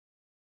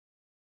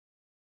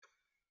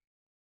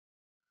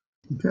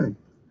Okay.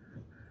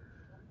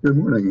 Good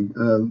morning.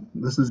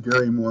 This is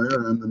Gary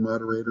Moyer. I'm the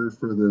moderator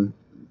for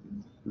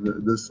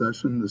this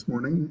session this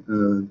morning,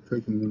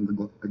 taking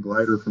a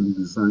glider from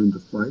design to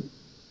flight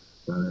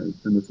by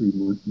Timothy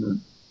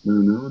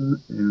Marinone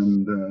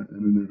and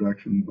an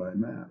introduction by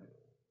Matt.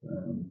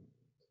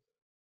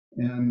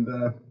 And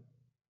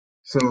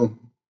so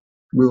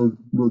we'll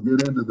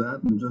get into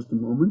that in just a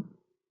moment.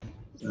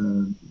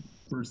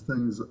 First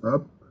things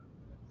up,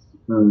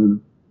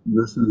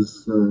 this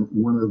is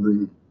one of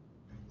the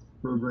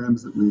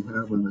programs that we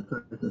have on the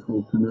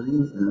technical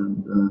committee,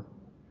 and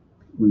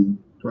we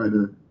try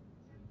to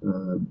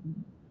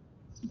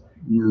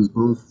use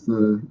both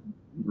the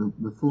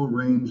full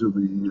range of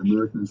the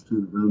American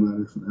Institute of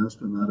Aeronautics and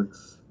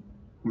Astronautics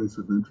points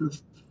of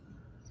interest,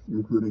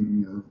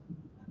 including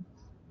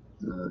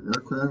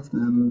aircraft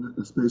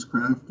and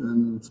spacecraft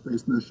and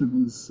space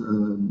missions,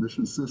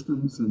 mission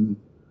systems, and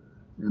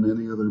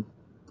any other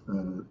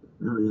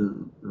area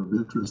of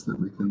interest that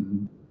we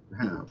can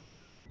have.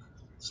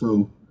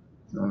 So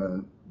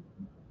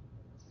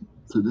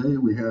today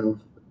we have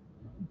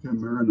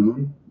Tim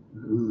Marinone,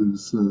 who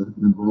is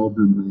involved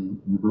in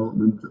the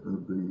development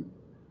of the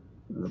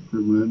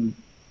Berlin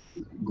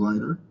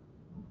glider,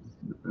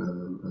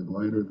 a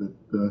glider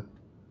that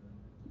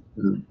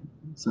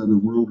set a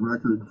world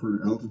record for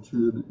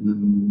altitude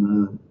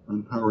in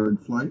unpowered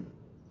flight,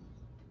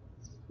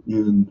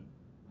 and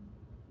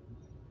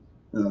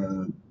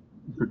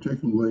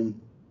particularly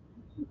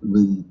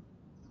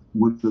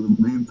one of the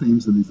main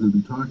themes that he's going to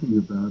be talking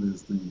about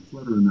is the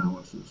flutter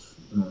analysis.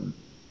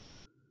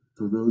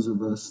 For those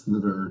of us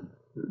that are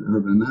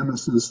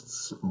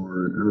aerodynamicists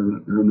or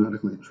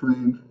aeronautically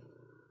trained,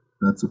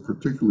 that's a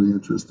particularly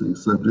interesting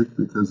subject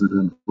because it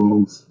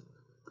involves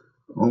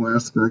all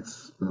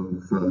aspects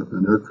of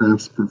an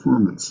aircraft's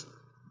performance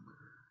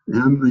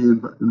and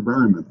the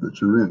environment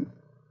that you're in.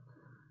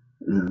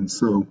 And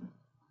so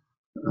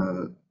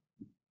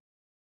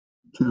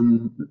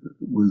Tim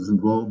was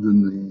involved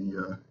in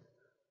the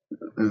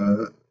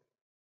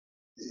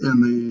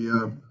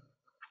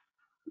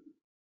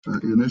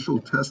initial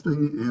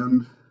testing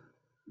and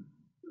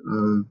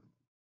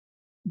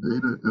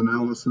data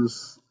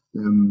analysis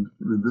and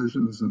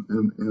revisions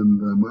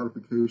and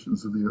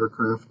modifications of the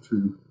aircraft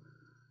to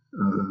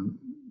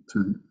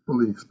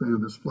fully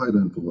expand its flight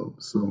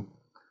envelope. So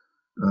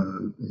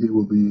he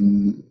will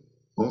be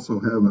also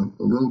have a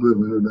little bit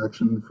of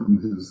introduction from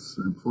his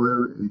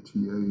employer,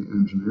 ATA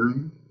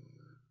Engineering,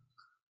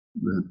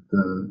 that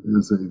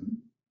is a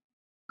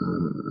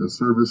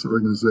service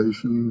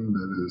organization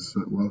that is,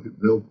 well,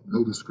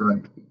 they'll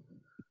describe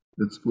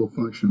its full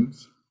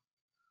functions.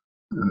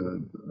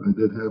 I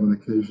did have an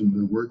occasion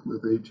to work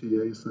with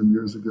ATA some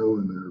years ago,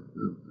 and they're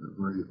a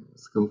very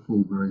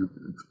skillful, very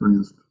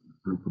experienced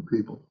group of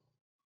people.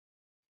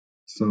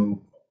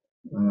 So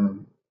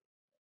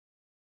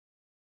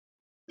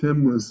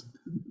Tim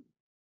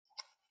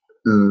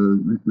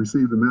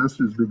received a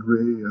master's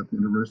degree at the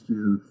University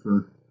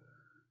of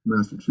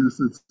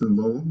Massachusetts in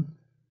Lowell,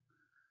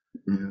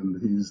 and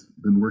he's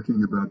been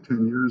working about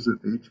 10 years at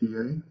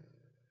ATA.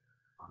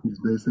 He's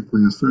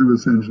basically a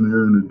service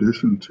engineer in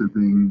addition to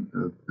being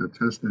a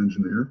test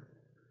engineer,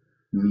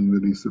 meaning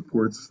that he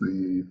supports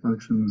the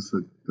functions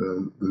that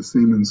the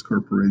Siemens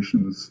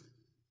Corporation's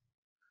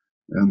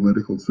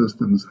analytical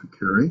systems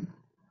carry.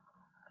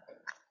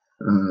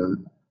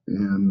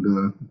 And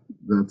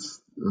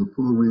that's a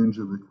full range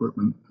of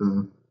equipment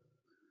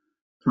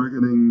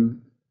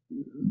targeting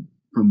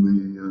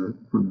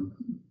from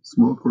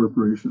small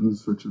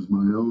corporations such as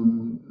my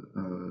own,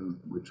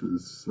 which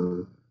is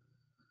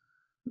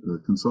a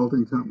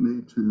consulting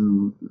company,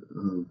 to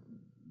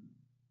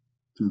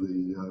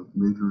the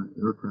major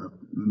aircraft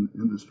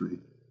industry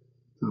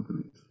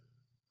companies.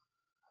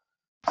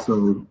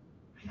 So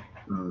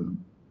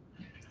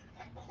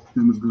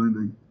Tim is going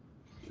to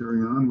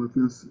carry on with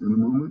this in a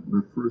moment,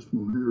 but first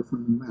we'll hear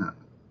from Matt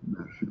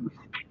Schumann.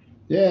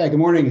 Yeah, good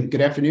morning,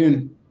 good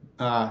afternoon.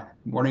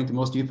 Morning to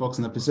most of you folks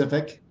in the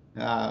Pacific.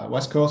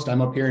 West Coast,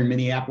 I'm up here in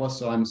Minneapolis,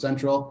 so I'm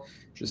central,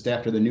 just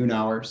after the noon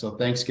hour. So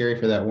thanks, Gary,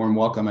 for that warm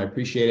welcome. I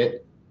appreciate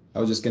it. I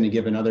was just going to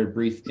give another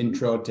brief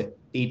intro to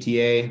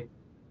ATA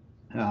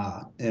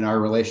and our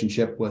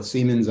relationship with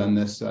Siemens on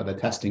this, the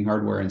testing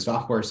hardware and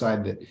software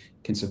side that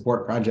can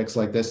support projects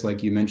like this,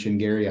 like you mentioned,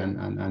 Gary,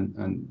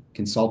 on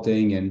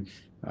consulting and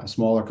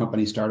smaller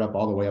company startup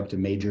all the way up to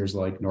majors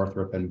like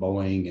Northrop and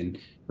Boeing and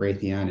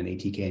Raytheon and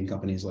ATK and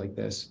companies like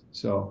this.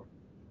 So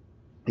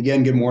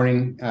again, good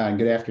morning and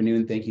good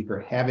afternoon. Thank you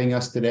for having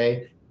us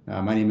today.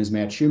 My name is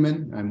Matt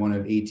Schumann. I'm one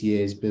of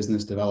ATA's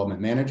business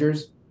development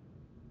managers,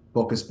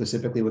 focused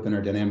specifically within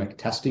our dynamic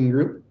testing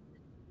group.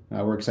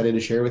 We're excited to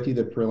share with you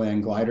the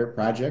Berlin glider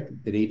project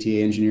that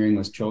ATA Engineering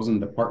was chosen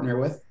to partner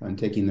with on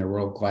taking their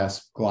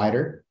world-class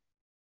glider.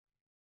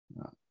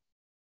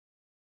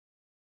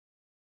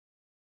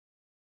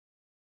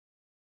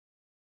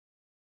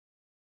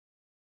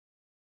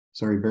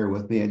 Sorry, bear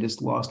with me. I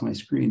just lost my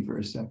screen for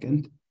a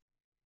second.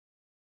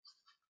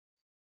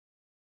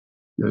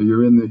 Yeah,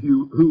 you're in the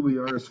who we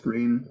are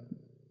screen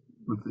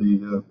with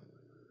the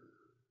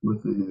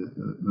with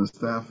the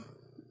staff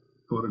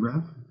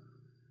photograph.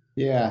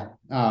 Yeah.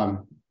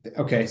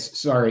 Okay.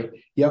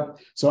 Sorry. Yep.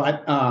 So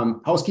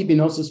housekeeping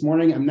notes this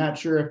morning. I'm not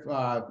sure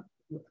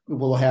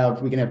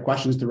if we can have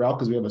questions throughout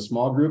because we have a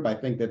small group. I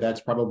think that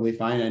that's probably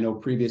fine. I know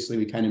previously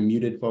we kind of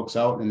muted folks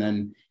out and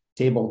then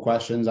table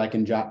questions. I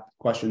can jot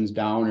questions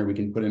down or we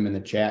can put them in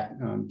the chat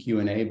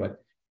Q&A,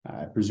 but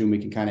I presume we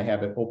can kind of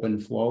have it open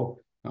flow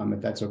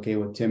if that's okay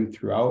with Tim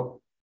throughout.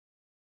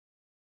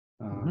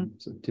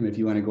 So Tim, if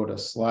you want to go to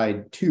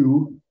slide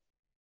 2.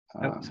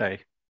 Sorry.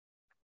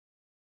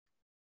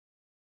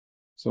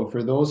 So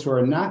for those who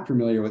are not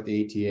familiar with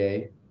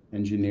ATA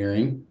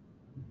Engineering,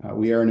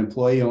 we are an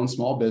employee-owned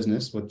small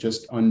business with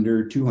just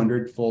under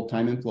 200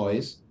 full-time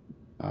employees.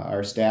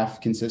 Our staff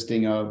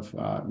consisting of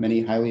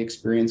many highly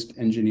experienced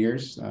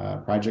engineers,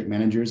 project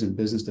managers, and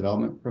business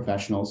development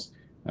professionals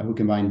who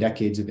combine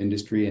decades of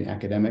industry and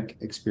academic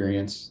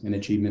experience and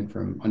achievement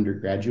from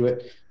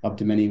undergraduate up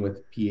to many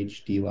with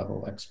PhD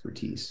level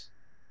expertise.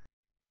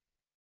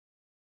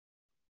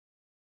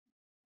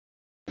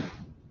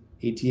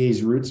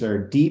 ATA's roots are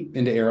deep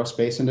into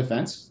aerospace and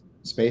defense,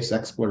 space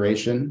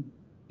exploration,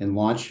 and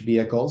launch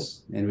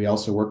vehicles. And we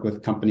also work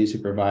with companies who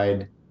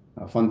provide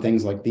fun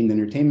things like themed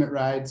entertainment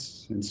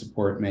rides and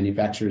support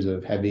manufacturers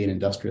of heavy and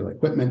industrial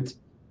equipment,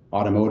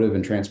 automotive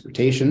and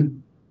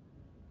transportation.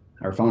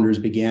 Our founders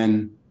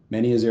began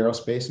many as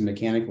aerospace and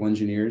mechanical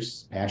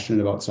engineers,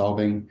 passionate about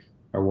solving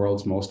our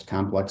world's most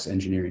complex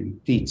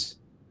engineering feats.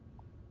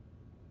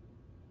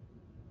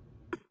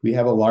 We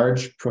have a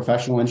large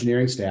professional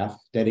engineering staff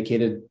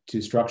dedicated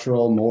to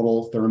structural,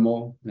 modal,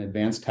 thermal, and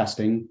advanced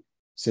testing,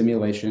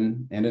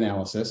 simulation, and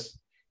analysis.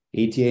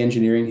 ATA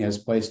Engineering has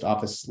placed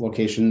office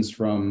locations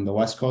from the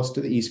West Coast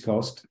to the East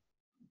Coast,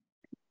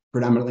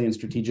 predominantly in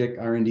strategic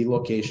R&D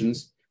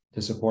locations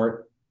to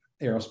support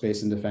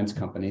aerospace and defense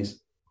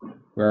companies.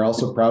 We're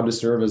also proud to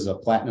serve as a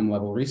platinum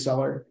level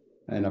reseller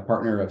and a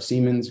partner of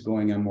Siemens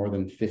going on more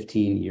than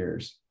 15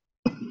 years.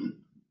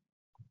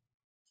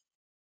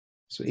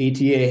 So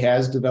ATA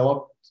has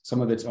developed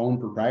some of its own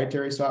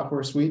proprietary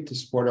software suite to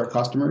support our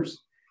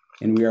customers,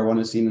 and we are one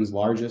of Siemens'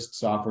 largest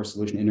software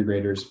solution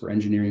integrators for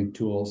engineering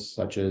tools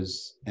such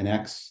as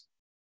NX,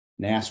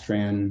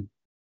 Nastran,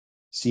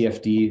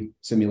 CFD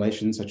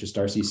simulations such as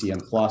Star CCM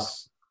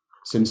Plus,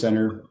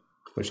 SimCenter,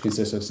 which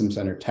consists of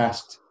SimCenter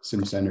Test,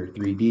 SimCenter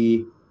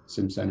 3D,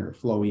 SimCenter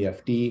Flow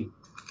EFD,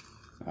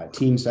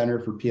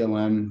 Teamcenter for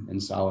PLM,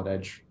 and Solid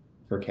Edge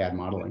for CAD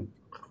modeling.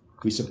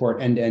 We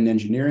support end-to-end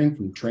engineering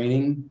from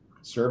training,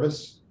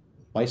 service,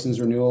 license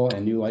renewal,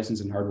 and new license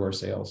and hardware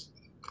sales.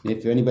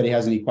 If anybody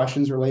has any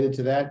questions related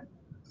to that,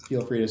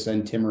 feel free to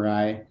send Tim or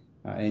I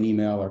an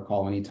email or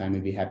call anytime.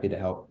 We'd be happy to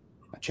help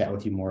chat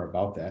with you more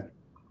about that.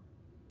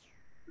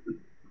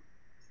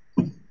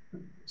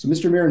 So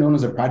Mr. Marinone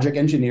is a project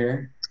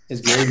engineer,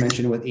 as Gary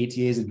mentioned, with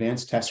ATA's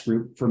Advanced Test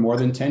Group for more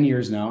than 10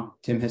 years now.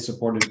 Tim has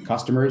supported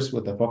customers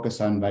with a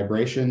focus on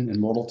vibration and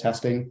modal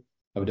testing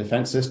of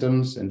defense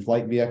systems and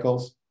flight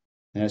vehicles,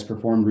 and has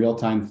performed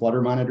real-time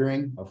flutter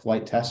monitoring of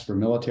flight tests for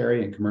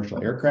military and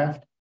commercial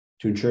aircraft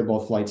to ensure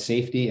both flight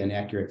safety and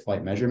accurate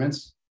flight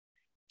measurements.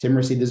 Tim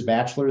received his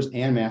bachelor's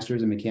and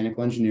master's in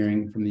mechanical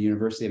engineering from the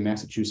University of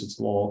Massachusetts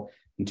Lowell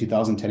in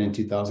 2010 and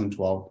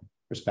 2012,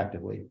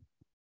 respectively.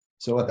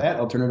 So with that,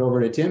 I'll turn it over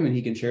to Tim, and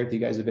he can share with you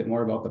guys a bit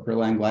more about the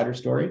Perlan glider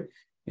story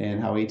and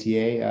how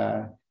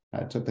ATA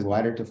took the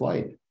glider to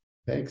flight.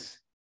 Thanks.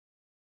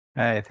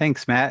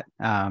 Thanks, Matt.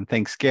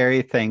 Thanks,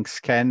 Gary. Thanks,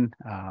 Ken.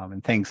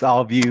 And thanks all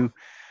of you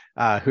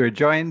who are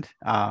joined.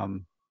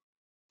 So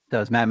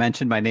as Matt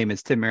mentioned, my name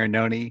is Tim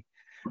Marinone,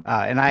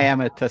 and I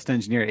am a test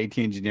engineer at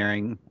ATA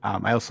Engineering.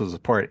 I also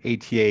support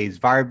ATA's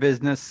VAR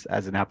business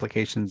as an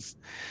applications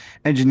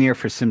engineer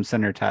for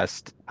SimCenter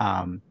Test.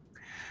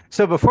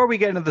 So before we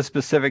get into the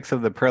specifics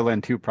of the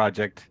Perlan 2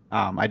 project,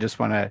 I just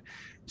want to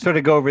sort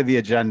of go over the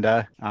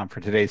agenda for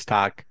today's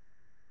talk.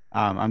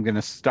 I'm going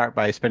to start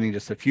by spending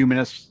just a few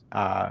minutes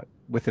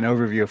with an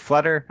overview of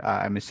Flutter.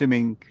 I'm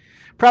assuming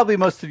probably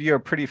most of you are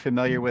pretty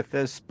familiar with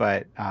this,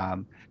 but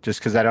just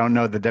because I don't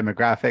know the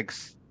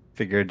demographics,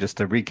 figured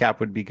just a recap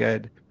would be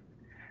good.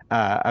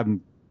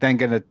 I'm then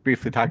going to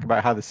briefly talk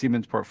about how the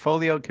Siemens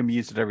portfolio can be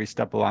used at every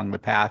step along the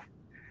path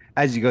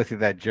as you go through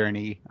that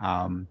journey.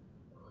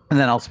 And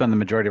then I'll spend the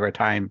majority of our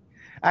time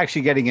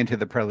actually getting into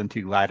the Perlan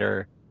 2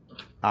 glider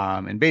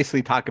and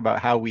basically talk about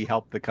how we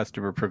help the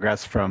customer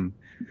progress from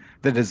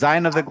the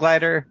design of the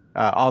glider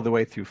all the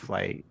way through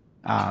flight.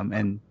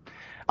 And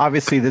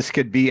obviously this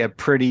could be a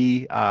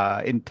pretty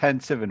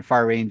intensive and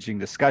far-ranging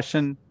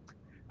discussion.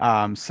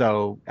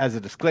 So as a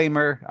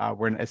disclaimer,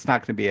 it's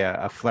not going to be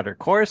a Flutter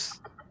course.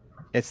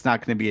 It's not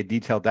going to be a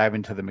detailed dive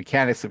into the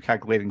mechanics of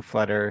calculating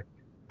Flutter.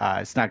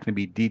 It's not going to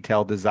be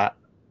detailed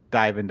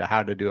dive into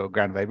how to do a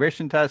ground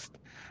vibration test,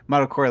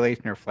 model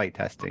correlation, or flight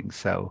testing.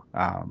 So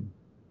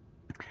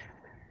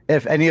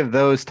if any of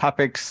those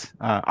topics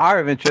are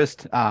of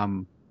interest,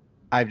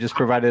 I've just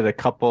provided a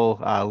couple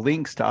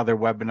links to other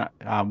webinar.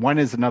 One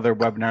is another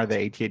webinar that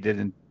ATA did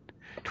in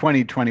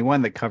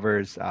 2021 that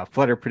covers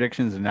Flutter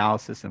predictions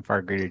analysis in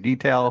far greater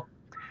detail.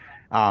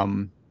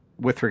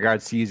 with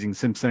regards to using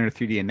SimCenter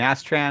 3D and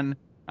Nastran.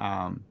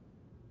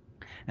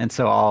 And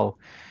so I'll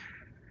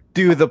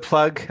do the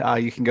plug.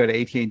 You can go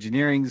to AT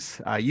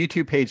Engineering's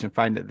YouTube page and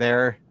find it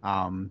there.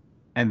 And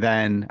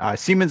then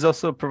Siemens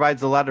also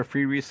provides a lot of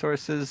free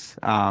resources.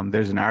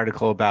 There's an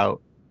article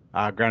about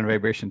ground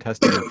vibration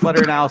testing and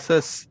flutter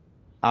analysis.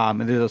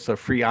 And there's also a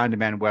free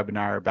on-demand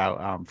webinar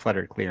about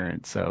flutter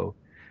clearance. So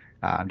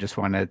I just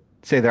want to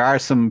say there are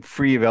some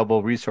free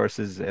available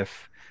resources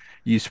if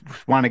you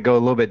want to go a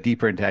little bit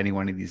deeper into any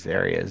one of these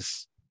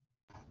areas.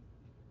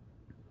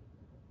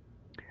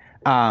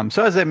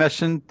 So as I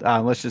mentioned,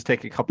 let's just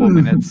take a couple of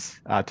minutes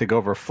to go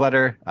over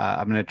Flutter.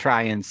 I'm going to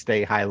try and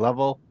stay high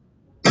level.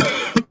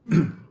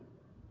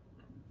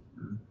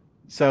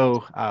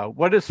 So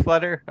what is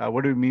Flutter?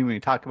 What do we mean when we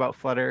talk about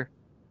Flutter?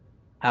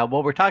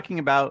 Well, we're talking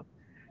about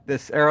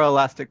this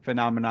aeroelastic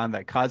phenomenon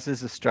that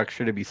causes a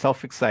structure to be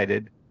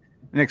self-excited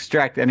and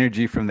extract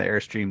energy from the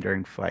airstream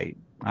during flight.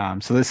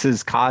 So this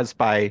is caused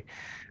by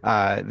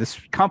this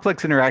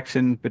complex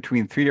interaction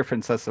between three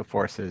different sets of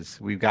forces.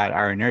 We've got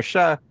our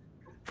inertia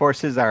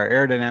forces, our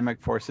aerodynamic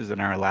forces, and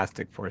our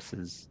elastic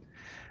forces.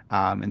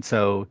 And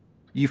so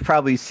you've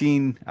probably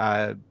seen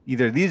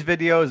either these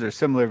videos or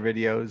similar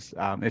videos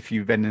if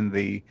you've been in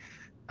the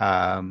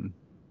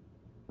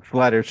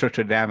flight or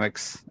structural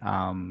dynamics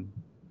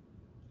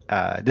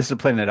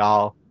discipline at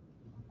all.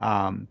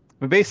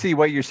 But basically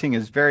what you're seeing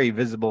is very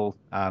visible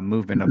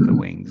movement of the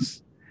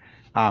wings.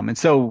 And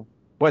so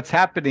what's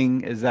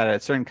happening is that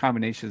at certain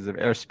combinations of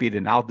airspeed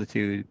and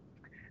altitude,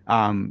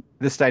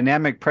 this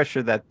dynamic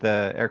pressure that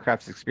the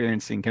aircraft's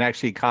experiencing can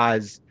actually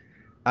cause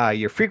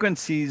your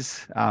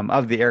frequencies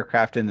of the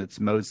aircraft and its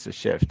modes to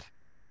shift.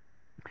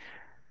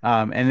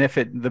 And if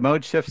the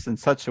mode shifts in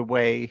such a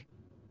way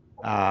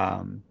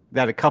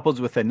that it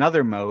couples with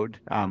another mode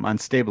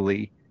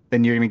unstably,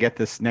 then you're going to get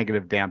this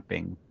negative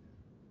damping.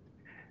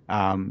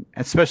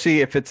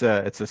 Especially if it's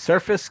a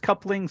surface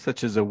coupling,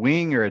 such as a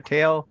wing or a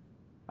tail,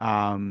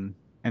 and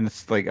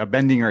it's like a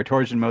bending or a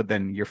torsion mode,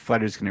 then your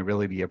flutter is going to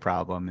really be a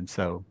problem. And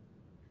so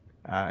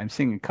I'm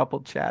seeing a couple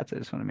chats. I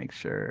just want to make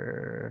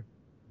sure.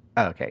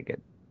 Oh, okay,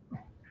 good.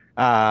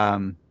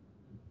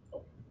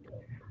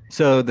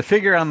 So the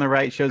figure on the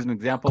right shows an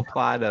example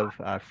plot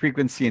of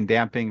frequency and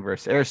damping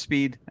versus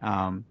airspeed.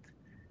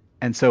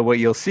 And so what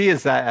you'll see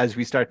is that as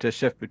we start to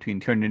shift between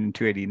 200 and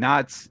 280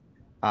 knots,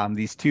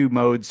 these two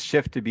modes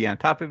shift to be on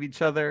top of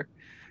each other,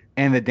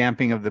 and the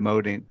damping of the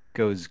mode in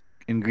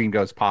green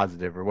goes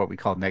positive, or what we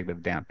call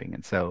negative damping.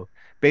 And so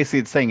basically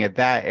it's saying at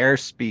that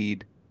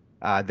airspeed,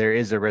 there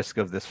is a risk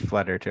of this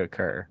flutter to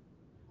occur.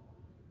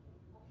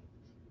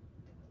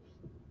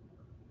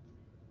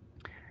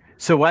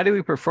 So why do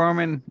we perform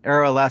an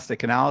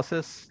aeroelastic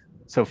analysis?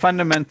 So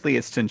fundamentally,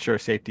 it's to ensure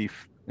safety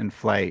in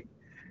flight.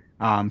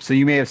 So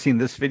you may have seen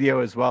this video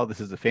as well. This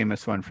is a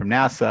famous one from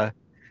NASA.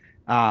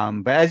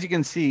 But as you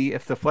can see,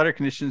 if the flutter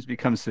conditions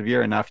become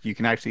severe enough, you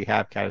can actually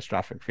have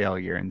catastrophic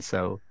failure. And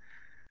so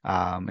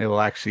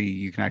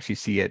you can actually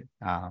see it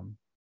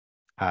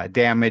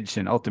damaged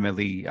and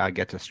ultimately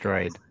get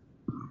destroyed.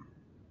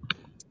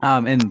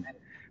 And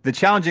the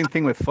challenging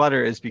thing with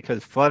flutter is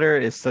because flutter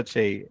is such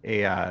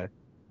a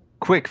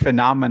quick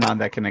phenomenon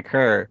that can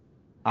occur,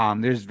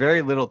 there's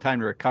very little time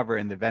to recover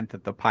in the event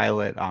that the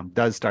pilot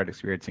does start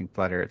experiencing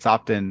flutter. It's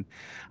often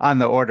on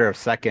the order of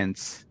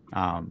seconds.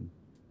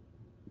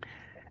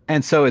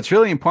 And so it's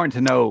really important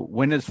to know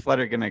when is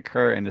flutter going to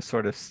occur and to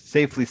sort of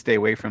safely stay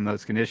away from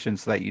those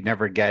conditions so that you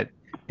never get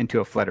into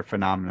a flutter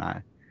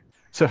phenomenon.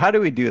 So how do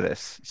we do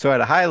this? So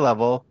at a high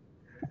level,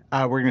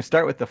 we're going to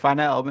start with the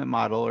finite element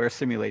model or a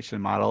simulation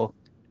model,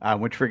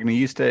 which we're going to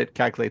use to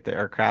calculate the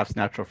aircraft's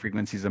natural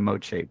frequencies and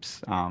mode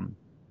shapes. And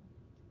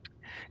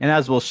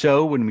as we'll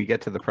show when we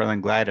get to the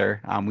Perlin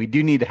glider, we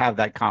do need to have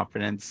that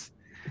confidence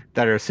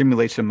that our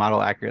simulation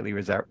model accurately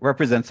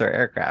represents our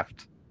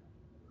aircraft.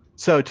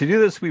 So to do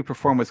this, we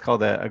perform what's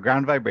called a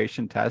ground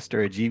vibration test,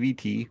 or a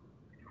GVT,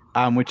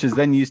 which is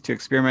then used to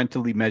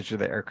experimentally measure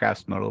the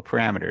aircraft's modal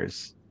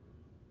parameters.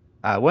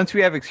 Once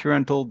we have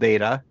experimental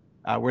data,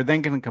 we're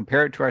then going to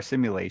compare it to our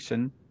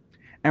simulation,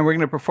 and we're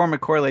going to perform a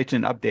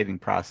correlation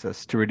updating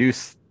process to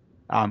reduce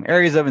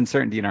areas of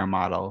uncertainty in our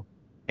model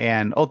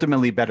and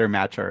ultimately better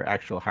match our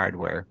actual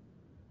hardware.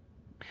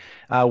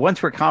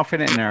 Once we're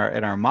confident in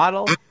our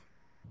model,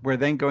 we're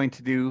then going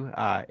to do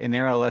an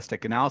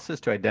aeroelastic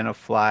analysis to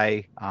identify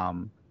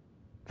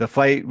the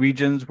flight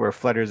regions where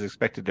flutter is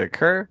expected to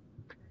occur.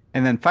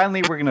 And then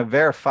finally, we're going to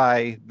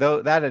verify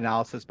that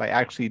analysis by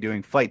actually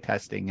doing flight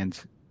testing and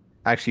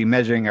actually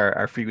measuring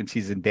our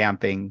frequencies and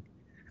damping,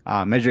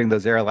 measuring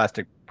those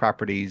aeroelastic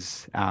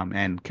properties,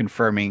 and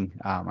confirming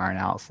our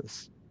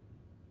analysis.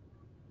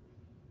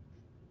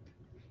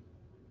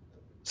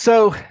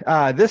 So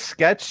this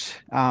sketch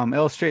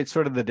illustrates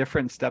sort of the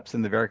different steps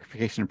in the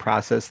verification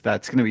process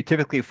that's going to be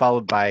typically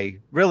followed by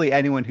really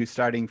anyone who's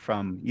starting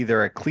from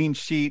either a clean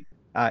sheet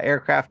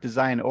aircraft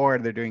design or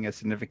they're doing a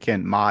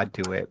significant mod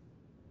to it.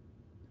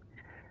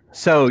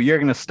 So you're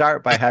going to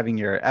start by having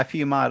your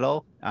FE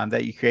model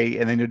that you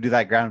create, and then you'll do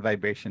that ground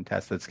vibration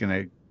test that's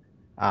going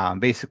to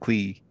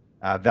basically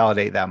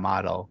validate that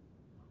model.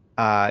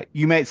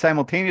 you might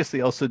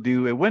simultaneously also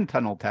do a wind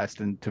tunnel test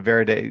and to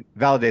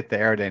validate the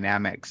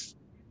aerodynamics.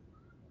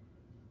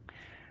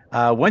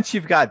 Once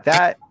you've got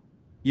that,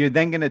 you're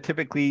then going to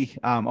typically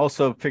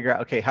also figure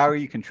out, okay, how are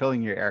you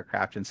controlling your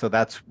aircraft? And so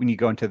that's when you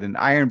go into the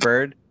Iron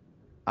Bird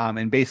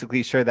and basically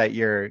ensure that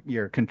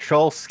your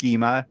control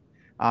schema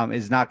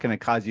is not going to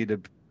cause you to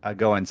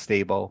go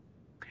unstable.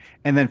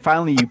 And then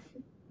finally, you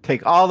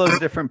take all those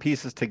different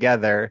pieces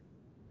together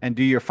and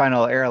do your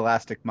final air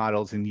elastic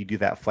models, and you do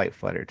that flight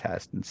flutter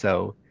test. And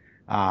so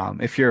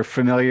if you're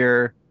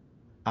familiar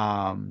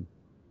or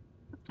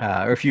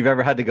if you've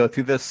ever had to go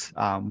through this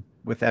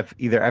with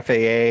either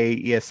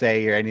FAA,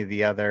 ESA, or any of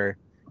the other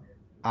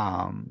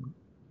what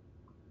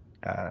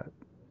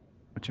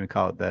you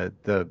call it,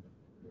 the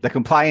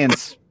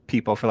compliance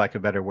people, for lack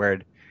of a better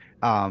word.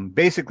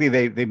 Basically,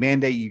 they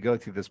mandate you go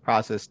through this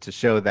process to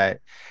show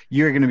that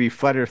you're going to be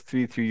flutter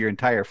through your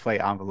entire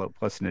flight envelope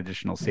plus an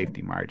additional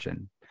safety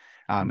margin.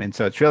 And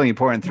so it's really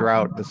important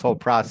throughout this whole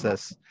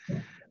process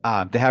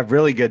to have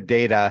really good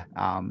data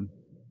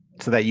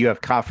so that you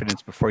have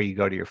confidence before you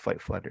go to your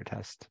flight flutter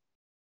test.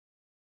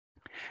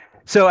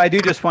 So I do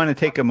just want to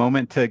take a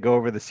moment to go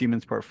over the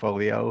Siemens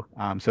portfolio.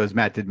 So as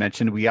Matt did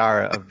mention, we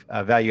are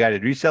a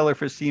value-added reseller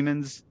for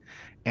Siemens.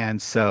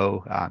 And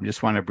so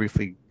just want to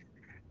briefly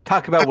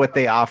talk about what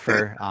they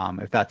offer,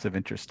 if that's of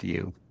interest to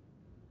you.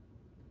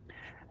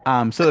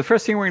 So the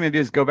first thing we're going to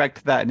do is go back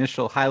to that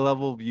initial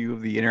high-level view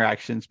of the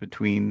interactions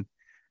between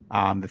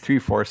the three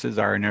forces,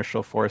 our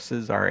inertial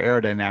forces, our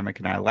aerodynamic,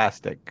 and our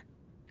elastic.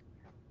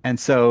 And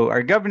so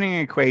our governing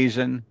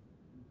equation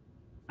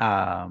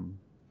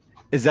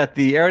is that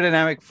the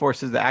aerodynamic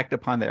forces that act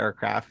upon the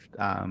aircraft,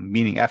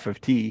 meaning F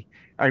of t,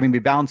 are going to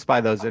be balanced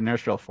by those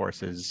inertial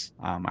forces,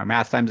 our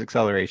mass times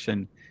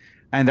acceleration,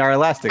 and our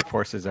elastic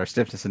forces, our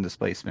stiffness and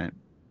displacement.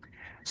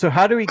 So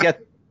how do we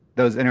get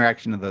those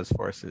interaction of those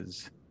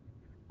forces?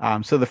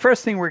 So the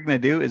first thing we're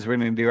going to do is we're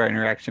going to do our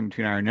interaction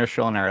between our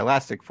inertial and our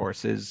elastic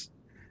forces,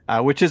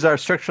 which is our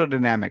structural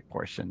dynamic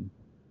portion.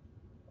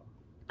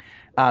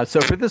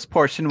 So for this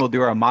portion, we'll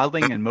do our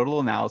modeling and modal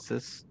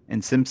analysis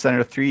in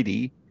SimCenter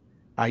 3D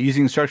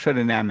using structural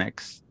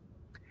dynamics.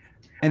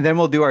 And then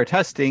we'll do our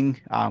testing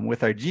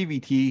with our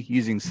GVT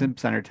using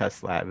SimCenter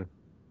Test Lab.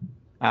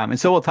 And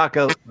so we'll talk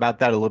about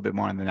that a little bit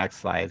more on the next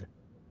slide.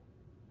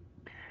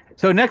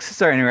 So next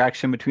is our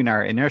interaction between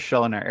our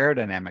inertial and our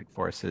aerodynamic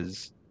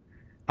forces.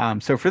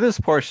 So for this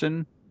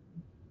portion,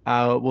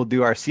 we'll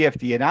do our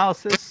CFD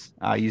analysis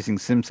using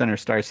SimCenter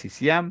Star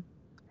CCM.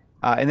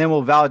 And then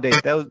we'll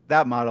validate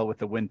that model with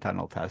the wind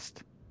tunnel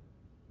test.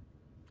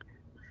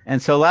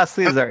 And so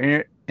lastly is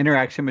our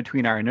interaction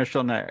between our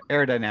inertial and our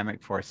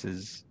aerodynamic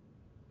forces.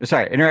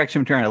 Sorry,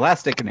 interaction between our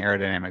elastic and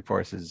aerodynamic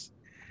forces.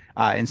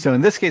 And so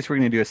in this case, we're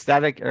going to do a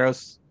static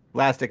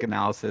aeroelastic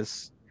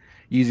analysis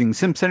using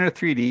SimCenter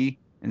 3D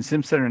and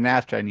SimCenter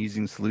Nastran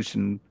using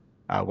solution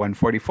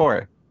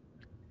 144.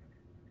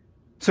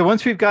 So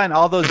once we've gotten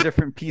all those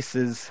different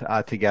pieces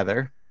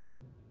together,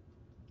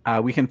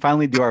 we can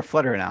finally do our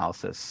flutter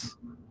analysis.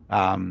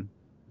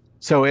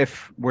 So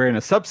if we're in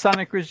a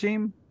subsonic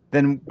regime,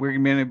 then we're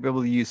going to be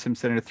able to use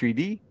SimCenter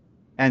 3D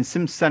and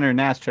SimCenter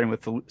Nastran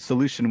with the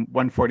solution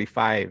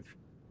 145.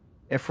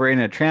 If we're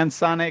in a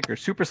transonic or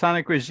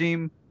supersonic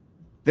regime,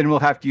 then we'll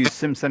have to use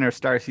SimCenter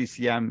Star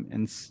CCM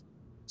and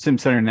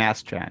SimCenter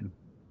Nastran.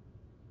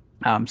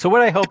 So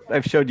what I hope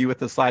I've showed you with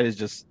the slide is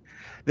just,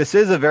 this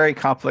is a very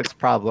complex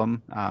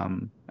problem,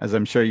 as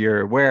I'm sure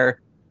you're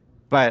aware,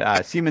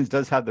 but Siemens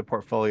does have the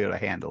portfolio to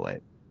handle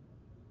it.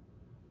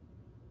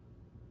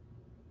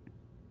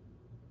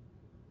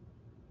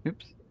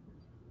 Oops.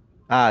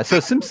 So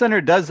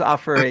SimCenter does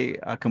offer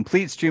a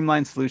complete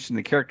streamlined solution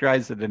to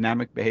characterize the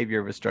dynamic behavior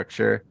of a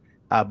structure,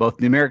 both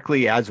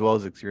numerically as well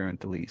as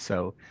experimentally.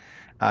 So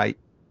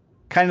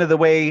kind of the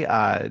way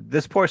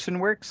this portion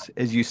works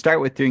is you start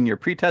with doing your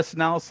pretest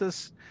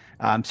analysis.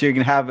 So you're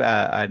going to have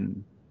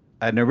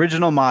an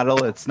original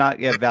model. It's not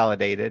yet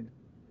validated.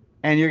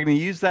 And you're going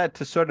to use that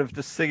to sort of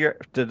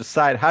to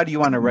decide how do you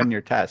want to run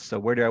your test. So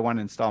where do I want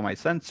to install my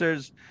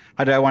sensors?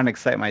 How do I want to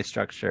excite my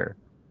structure?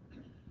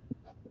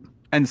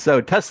 And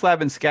so Test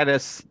Lab and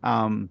SCADAS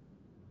are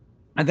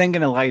then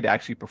going to allow you to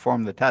actually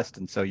perform the test.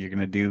 And so you're going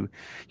to do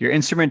your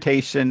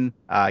instrumentation,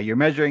 your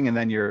measuring, and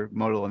then your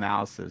modal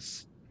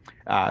analysis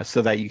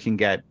so that you can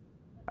get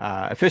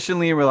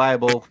efficiently and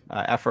reliable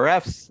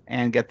FRFs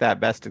and get that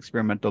best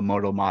experimental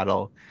modal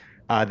model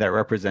that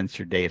represents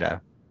your data.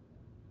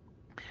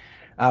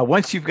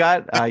 Once you've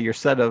got your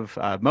set of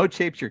mode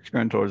shapes, your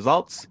experimental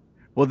results,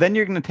 well, then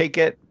you're going to take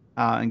it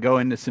and go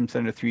into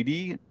SimCenter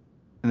 3D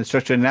and the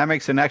structural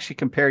dynamics and actually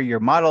compare your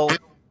model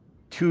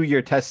to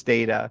your test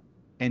data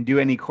and do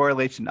any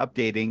correlation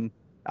updating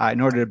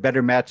in order to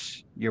better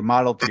match your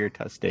model to your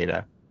test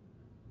data.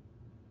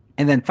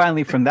 And then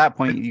finally, from that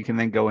point, you can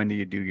then go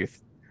into do your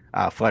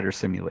flutter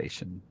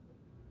simulation.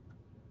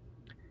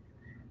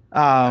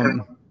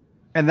 And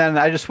then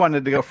I just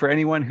wanted to go for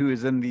anyone who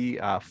is in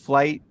the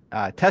flight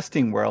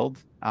testing world.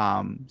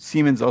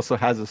 Siemens also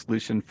has a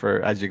solution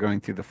for as you're going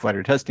through the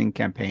flutter testing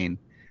campaign.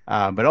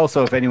 But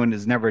also, if anyone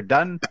has never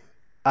done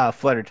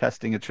flutter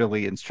testing, it's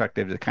really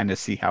instructive to kind of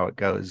see how it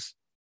goes.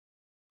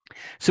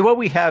 So what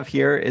we have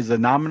here is a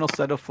nominal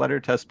set of Flutter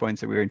test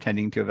points that we were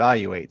intending to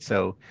evaluate.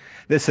 So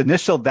this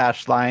initial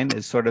dashed line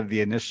is sort of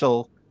the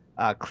initial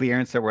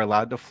clearance that we're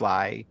allowed to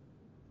fly.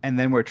 And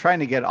then we're trying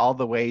to get all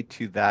the way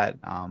to that,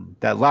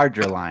 that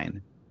larger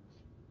line.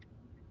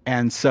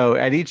 And so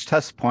at each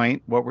test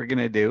point, what we're going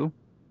to do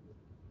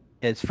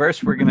is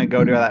first we're going to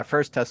go to that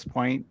first test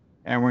point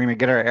and we're going to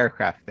get our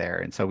aircraft there.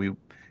 And so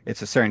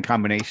it's a certain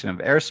combination of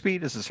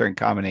airspeed, it's a certain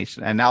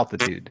combination and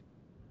altitude.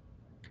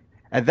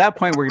 At that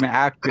point, we're going to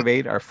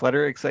activate our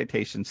Flutter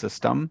excitation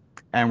system,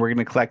 and we're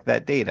going to collect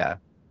that data.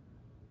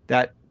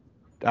 That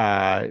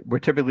we're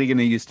typically going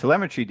to use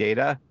telemetry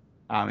data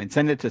and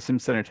send it to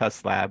SimCenter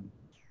Test Lab.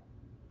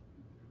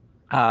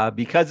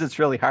 Because it's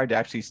really hard to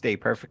actually stay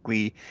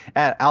perfectly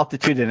at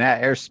altitude and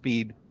at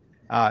airspeed,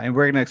 and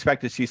we're going to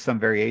expect to see some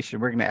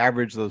variation. We're going to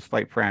average those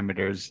flight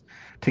parameters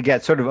to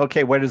get sort of,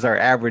 okay, what is our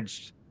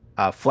average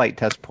flight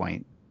test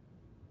point?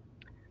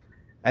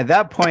 At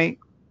that point,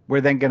 we're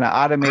then going to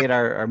automate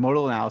our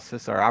modal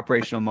analysis, our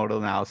operational modal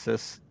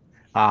analysis,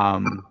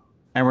 and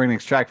we're going to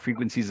extract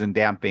frequencies and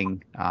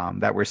damping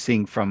that we're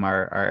seeing from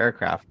our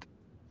aircraft.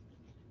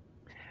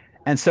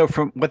 And so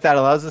from what that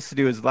allows us to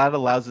do is that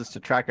allows us to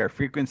track our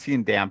frequency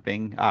and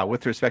damping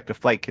with respect to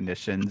flight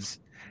conditions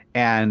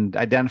and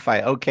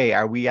identify, okay,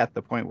 are we at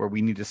the point where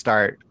we need to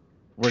start,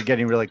 we're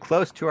getting really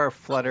close to our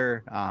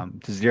flutter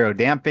to zero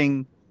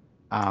damping.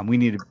 We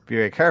need to be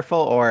very careful,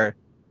 or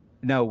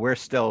no, we're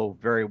still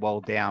very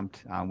well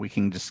damped. We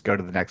can just go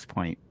to the next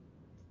point.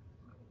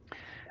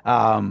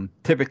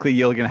 Typically,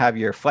 you're going to have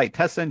your flight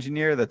test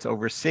engineer that's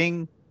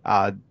overseeing.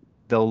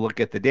 They'll look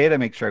at the data,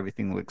 make sure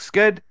everything looks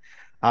good.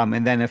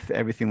 And then if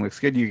everything looks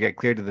good, you get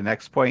cleared to the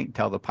next point,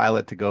 tell the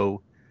pilot to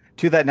go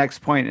to that next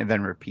point and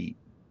then repeat.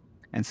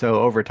 And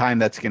so over time,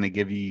 that's going to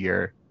give you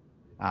your,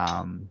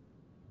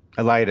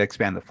 allow you to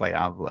expand the flight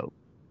envelope.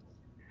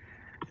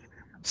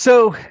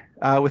 So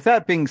with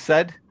that being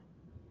said,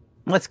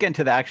 let's get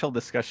into the actual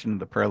discussion of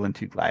the Perlin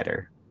 2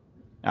 glider.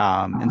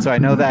 And so I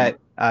know that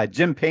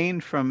Jim Payne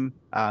from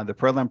the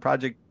Perlin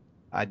project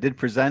did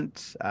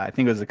present, I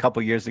think it was a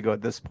couple years ago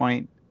at this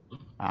point.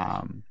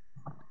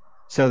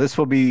 So this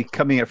will be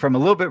coming from a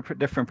little bit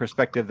different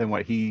perspective than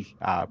what he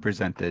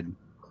presented.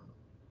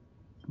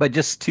 But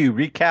just to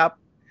recap,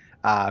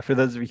 for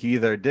those of you who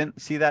either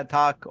didn't see that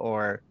talk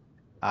or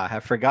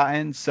have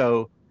forgotten,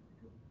 so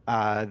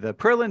the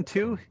Perlin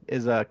 2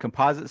 is a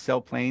composite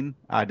sailplane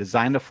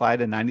designed to fly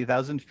to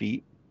 90,000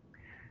 feet.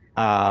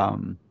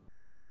 ATA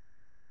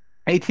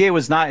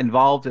was not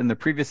involved in the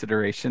previous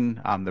iteration,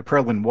 the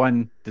Perlin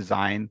 1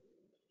 design,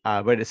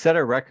 but it set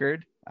a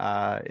record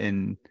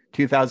in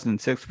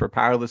 2006 for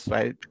powerless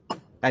flight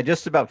at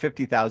just about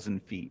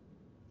 50,000 feet.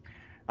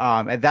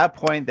 At that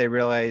point, they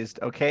realized,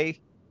 okay,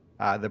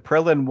 the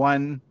Perlin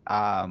 1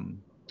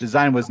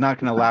 design was not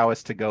going to allow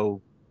us to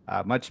go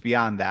much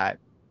beyond that.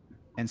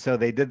 And so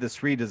they did this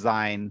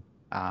redesign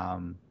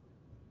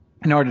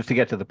in order to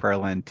get to the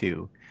Perlin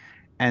 2.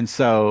 And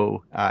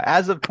so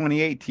as of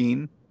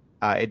 2018,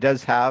 it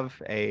does have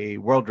a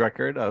world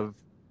record of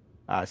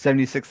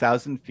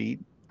 76,000 feet.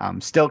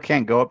 Still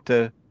can't go up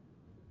to,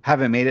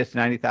 haven't made it to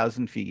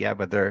 90,000 feet yet,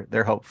 but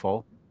they're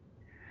hopeful.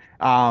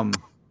 And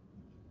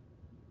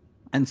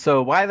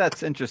so why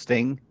that's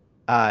interesting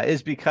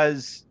is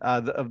because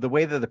of the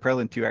way that the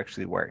Perlin 2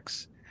 actually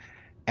works.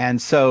 And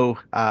so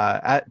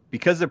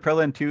because the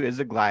Perlin 2 is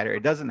a glider,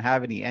 it doesn't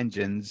have any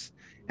engines.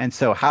 And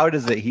so how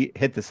does it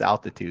hit this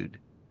altitude?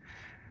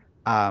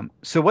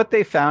 So what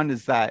they found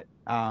is that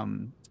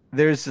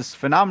there's this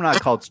phenomenon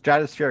called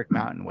stratospheric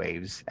mountain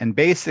waves. And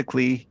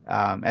basically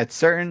at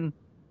certain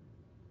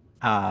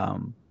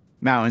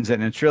mountains,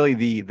 and it's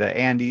really the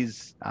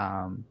Andes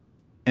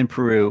in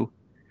Peru,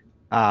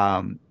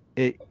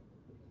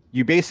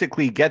 you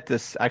basically get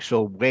this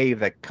actual wave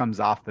that comes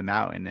off the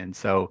mountain. And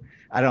so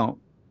I don't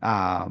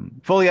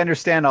fully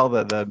understand all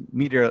the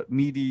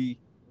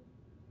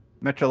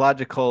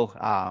meteorological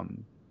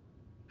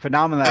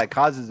phenomena that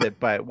causes it,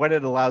 but what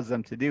it allows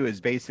them to do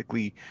is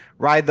basically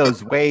ride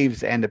those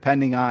waves, and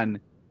depending on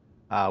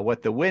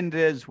what the wind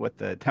is, what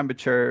the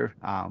temperature,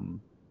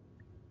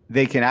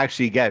 they can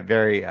actually get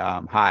very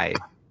high.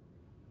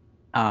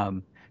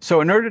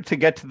 So in order to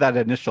get to that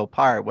initial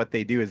part, what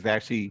they do is they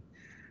actually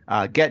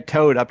get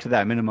towed up to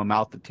that minimum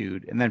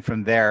altitude, and then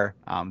from there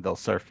they'll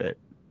surf it.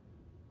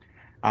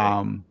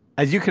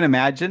 As you can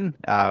imagine,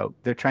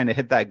 they're trying to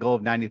hit that goal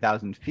of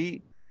 90,000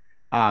 feet.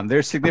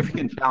 There's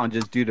significant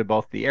challenges due to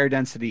both the air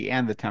density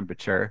and the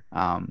temperature.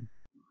 And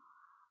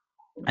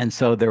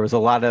so there was a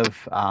lot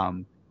of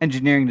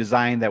engineering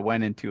design that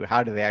went into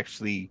how do they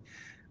actually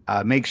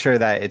make sure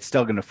that it's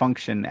still going to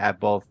function at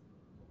both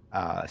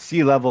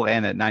sea level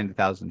and at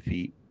 90,000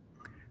 feet.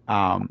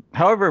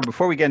 However,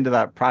 before we get into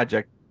that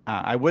project,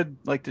 I would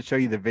like to show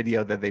you the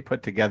video that they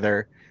put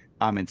together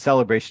in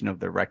celebration of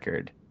the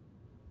record.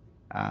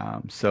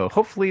 So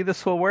hopefully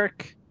this will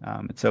work.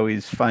 It's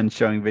always fun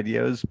showing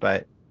videos,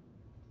 but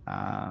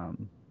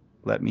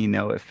let me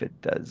know if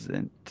it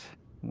doesn't.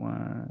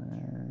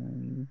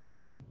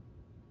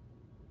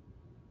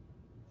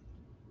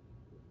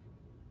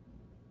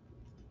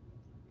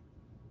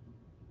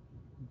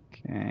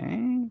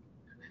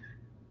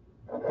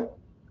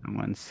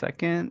 1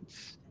 second.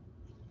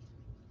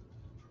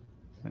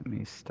 Let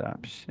me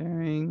stop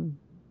sharing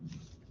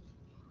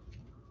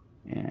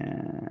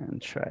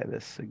and try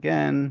this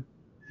again.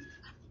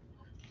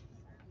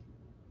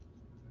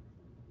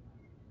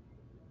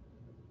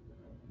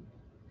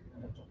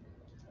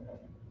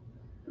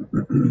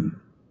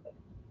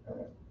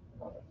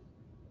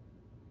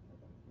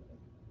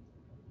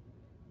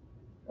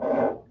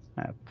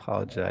 I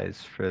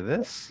apologize for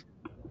this.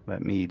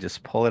 Let me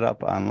just pull it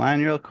up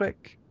online real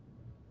quick.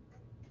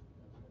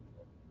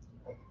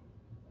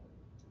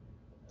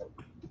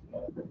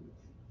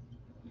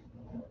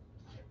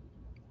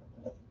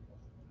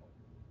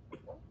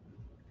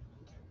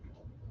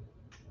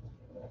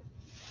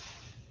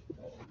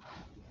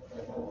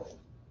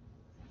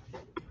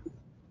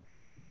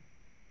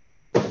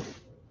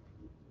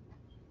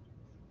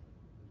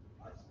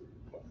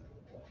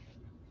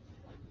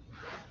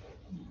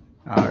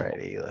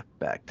 Alrighty,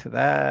 back to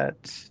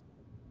that.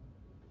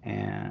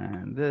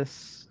 And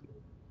this.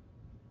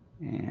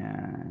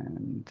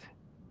 And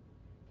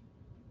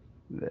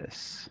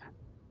this.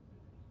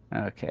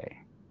 Okay.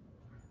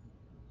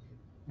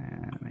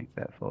 And make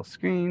that full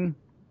screen.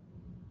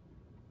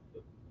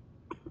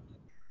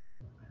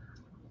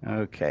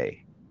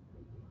 Okay.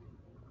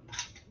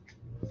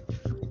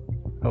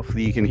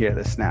 Hopefully you can hear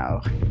this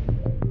now.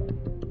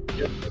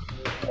 Yep.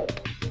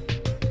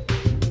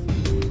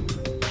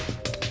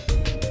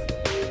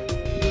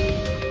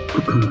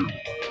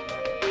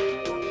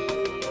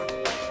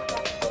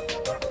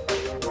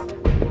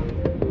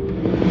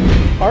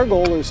 Our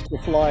goal is to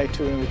fly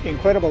to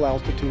incredible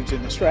altitudes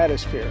in the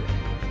stratosphere.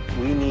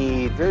 We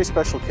need very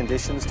special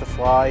conditions to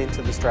fly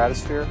into the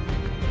stratosphere.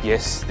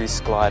 Yes, this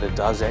glider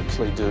does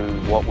actually do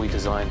what we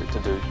designed it to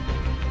do.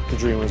 The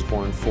dream was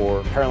born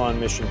for Parallon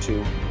Mission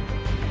 2.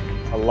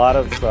 A lot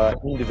of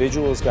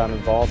individuals got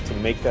involved to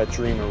make that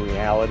dream a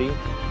reality.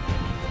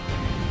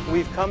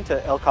 We've come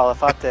to El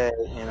Calafate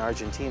in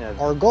Argentina.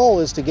 Our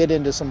goal is to get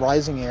into some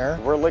rising air.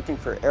 We're looking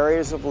for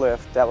areas of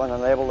lift that will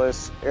enable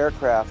this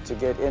aircraft to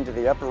get into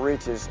the upper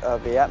reaches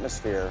of the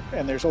atmosphere.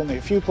 And there's only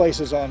a few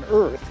places on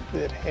Earth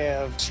that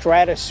have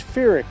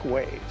stratospheric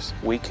waves.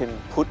 We can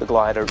put the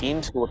glider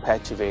into a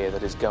patch of air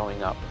that is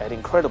going up at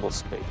incredible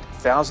speed,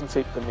 1,000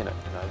 feet per minute.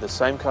 The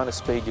same kind of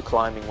speed you're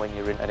climbing when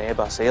you're in an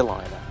Airbus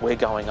airliner. We're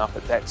going up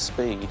at that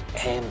speed,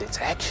 and it's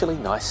actually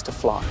nice to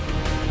fly.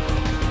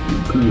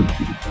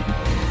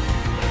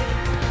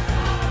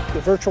 The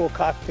virtual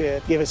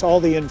cockpit gives us all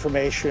the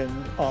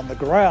information on the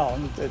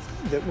ground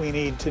that we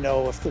need to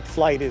know if the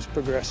flight is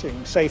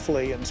progressing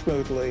safely and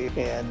smoothly,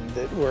 and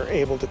that we're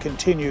able to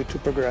continue to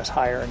progress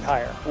higher and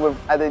higher. We've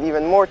added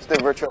even more to the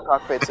virtual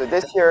cockpit. So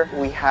this year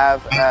we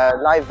have a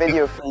live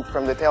video feed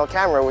from the tail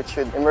camera, which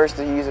should immerse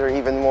the user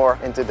even more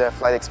into the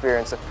flight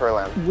experience of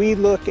Perlan. We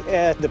look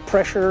at the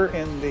pressure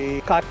in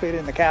the cockpit,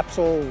 in the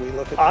capsule. We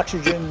look at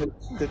oxygen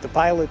that the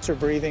pilots are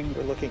breathing.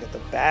 We're looking at the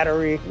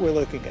battery. We're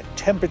looking at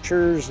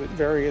temperatures at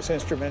various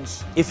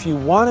instruments. If you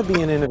want to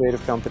be an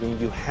innovative company,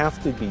 you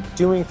have to be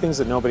doing things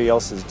that nobody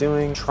else is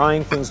doing,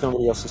 trying things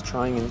nobody else is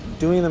trying, and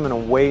doing them in a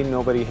way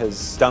nobody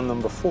has done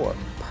them before.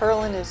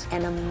 Perlan is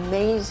an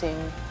amazing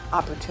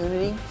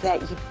opportunity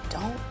that you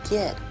don't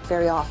get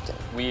very often.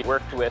 We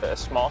worked with a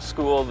small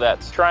school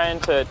that's trying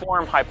to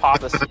form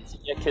hypotheses to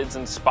get kids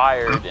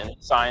inspired in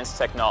science,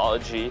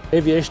 technology.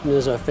 Aviation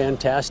is a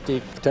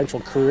fantastic potential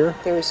career.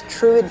 There is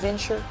true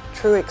adventure,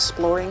 true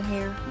exploring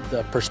here.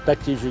 The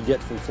perspectives you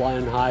get from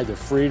flying high, the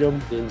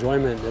freedom, the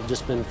enjoyment have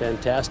just been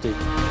fantastic.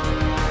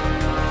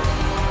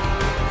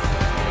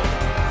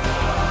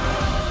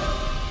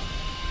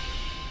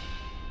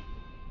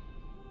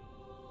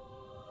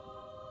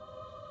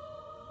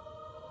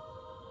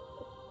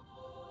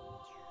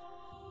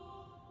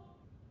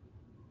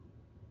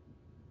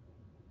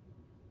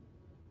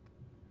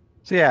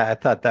 So yeah, I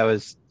thought that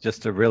was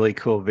just a really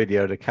cool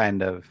video to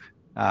kind of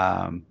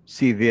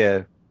see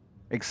the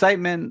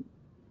excitement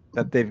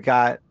that they've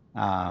got.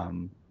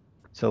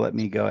 So let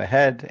me go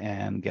ahead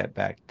and get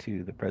back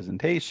to the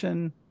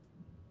presentation.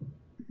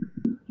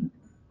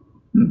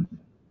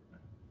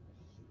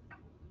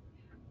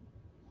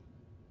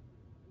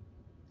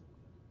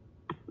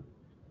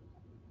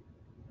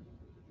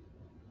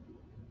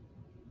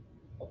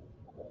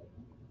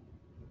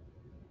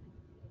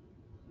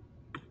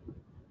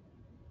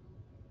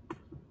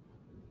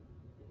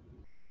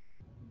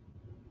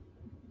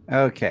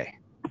 Okay,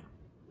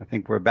 I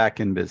think we're back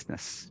in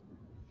business.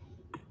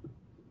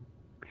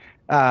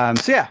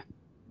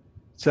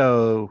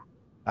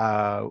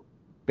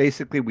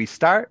 Basically we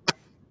start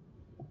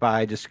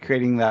by just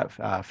creating that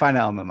finite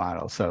element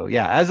model. So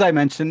yeah, as I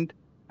mentioned,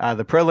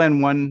 the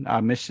Perlan 1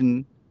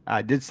 mission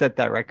did set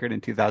that record in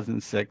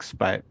 2006,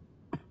 but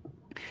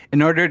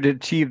in order to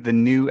achieve the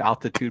new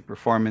altitude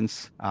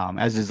performance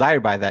as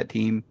desired by that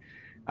team,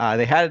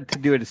 they had to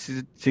do a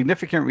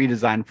significant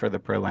redesign for the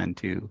Perlan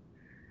 2.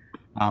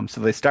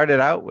 So they started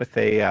out with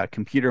a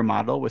computer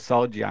model with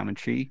solid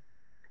geometry,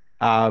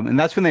 and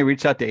that's when they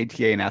reached out to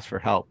ATA and asked for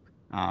help.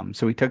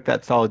 So we took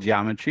that solid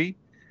geometry,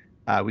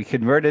 we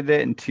converted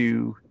it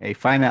into a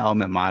finite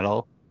element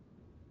model,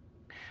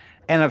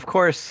 And of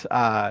course,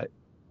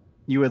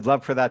 you would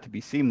love for that to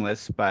be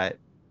seamless, but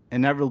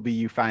inevitably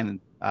you find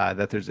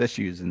that there's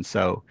issues. And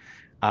so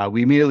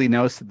we immediately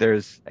noticed that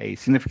there's a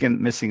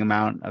significant missing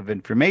amount of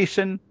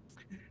information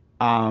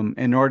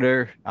in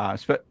order,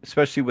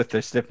 especially with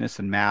the stiffness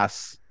and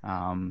mass.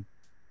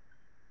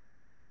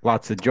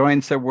 Lots of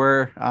joints that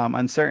were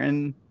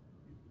uncertain.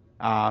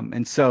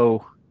 And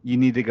so you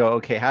need to go,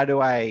 okay, how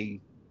do I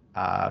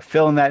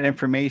fill in that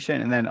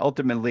information? And then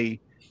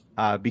ultimately,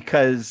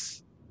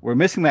 because we're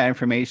missing that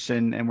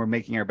information and we're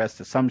making our best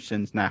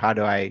assumptions, now how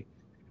do I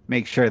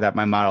make sure that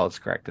my model is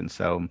correct? And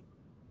so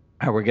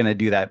we're going to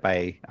do that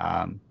by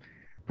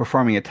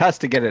performing a test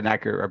to get an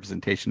accurate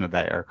representation of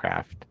that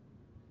aircraft,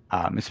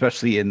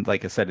 especially in,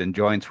 like I said, in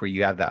joints where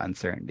you have that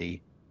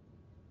uncertainty.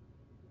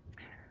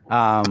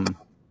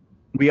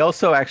 We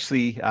also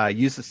actually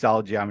use the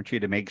solid geometry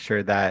to make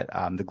sure that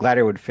the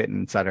glider would fit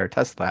inside our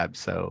test lab.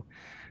 So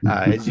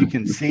as you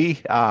can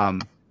see,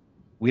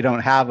 we don't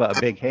have a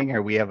big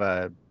hangar. We have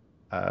a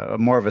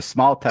more of a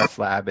small test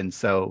lab. And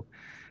so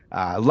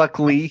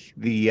luckily,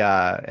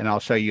 and I'll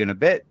show you in a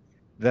bit,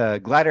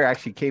 the glider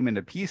actually came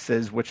into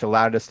pieces, which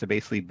allowed us to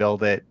basically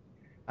build it,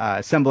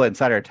 assemble it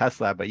inside our test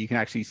lab. But you can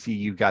actually see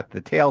you've got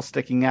the tail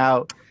sticking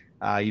out.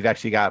 You've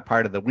actually got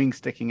part of the wing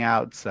sticking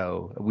out.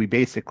 So we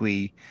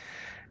basically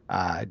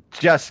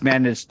just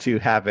managed to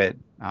have it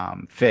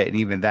fit. And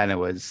even then it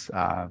was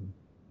had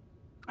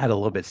a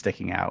little bit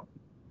sticking out.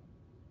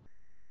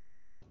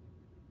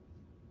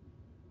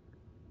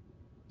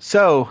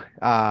 So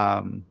like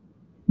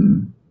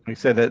I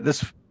said, that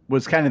this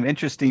was kind of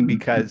interesting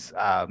because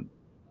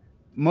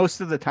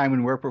most of the time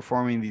when we're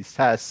performing these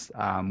tests,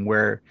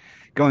 we're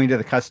going to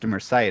the customer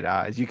site.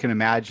 As you can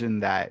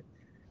imagine, that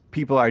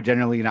people are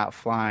generally not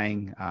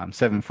flying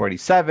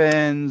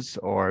 747s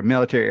or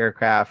military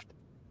aircraft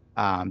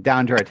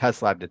down to our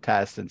test lab to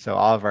test. And so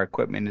all of our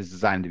equipment is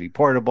designed to be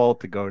portable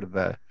to go to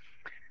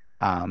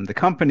the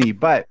company.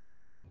 But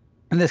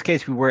in this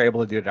case, we were able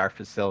to do it at our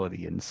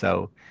facility. And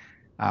so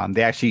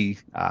they actually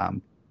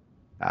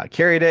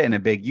carried it in a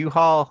big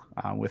U-Haul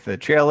with a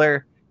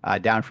trailer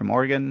down from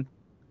Oregon.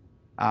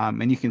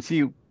 And you can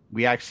see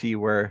we actually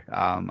were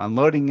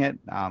unloading it,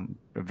 a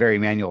very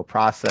manual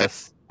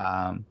process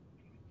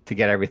to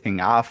get everything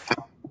off.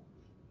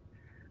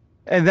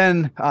 And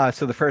then,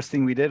 so the first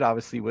thing we did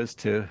obviously was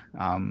to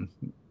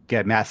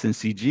get mass and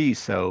CG.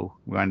 So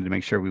we wanted to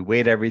make sure we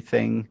weighed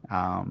everything,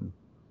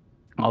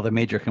 all the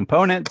major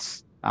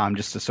components,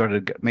 just to sort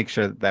of make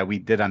sure that we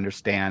did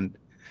understand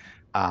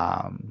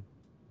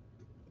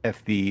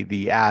if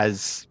the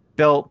as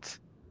built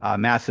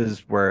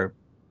masses were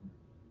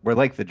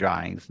like the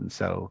drawings. And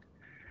so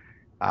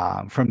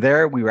from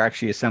there, we were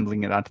actually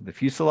assembling it onto the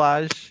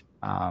fuselage.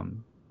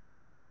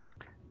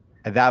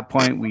 At that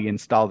point, we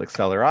installed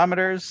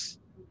accelerometers.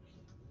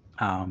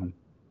 And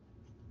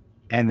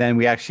then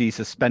we actually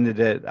suspended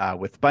it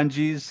with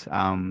bungees.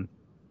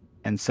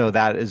 And so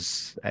that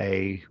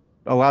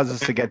allows us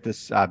to get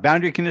this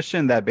boundary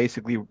condition that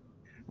basically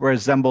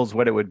resembles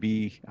what it would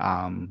be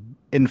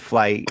in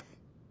flight.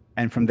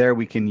 And from there,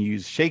 we can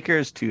use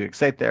shakers to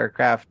excite the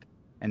aircraft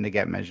and to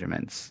get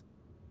measurements.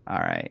 All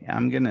right,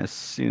 I'm going to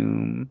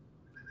assume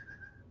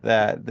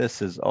that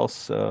this is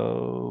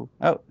also,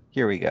 oh,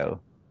 here we go.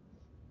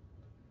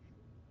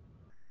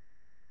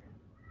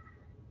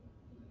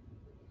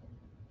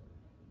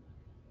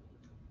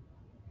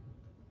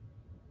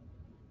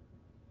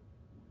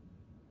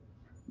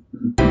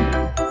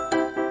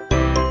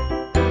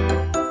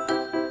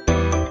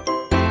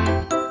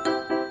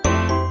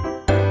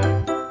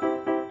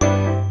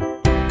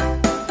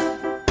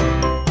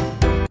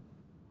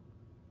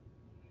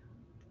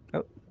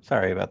 Oh,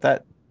 sorry about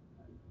that.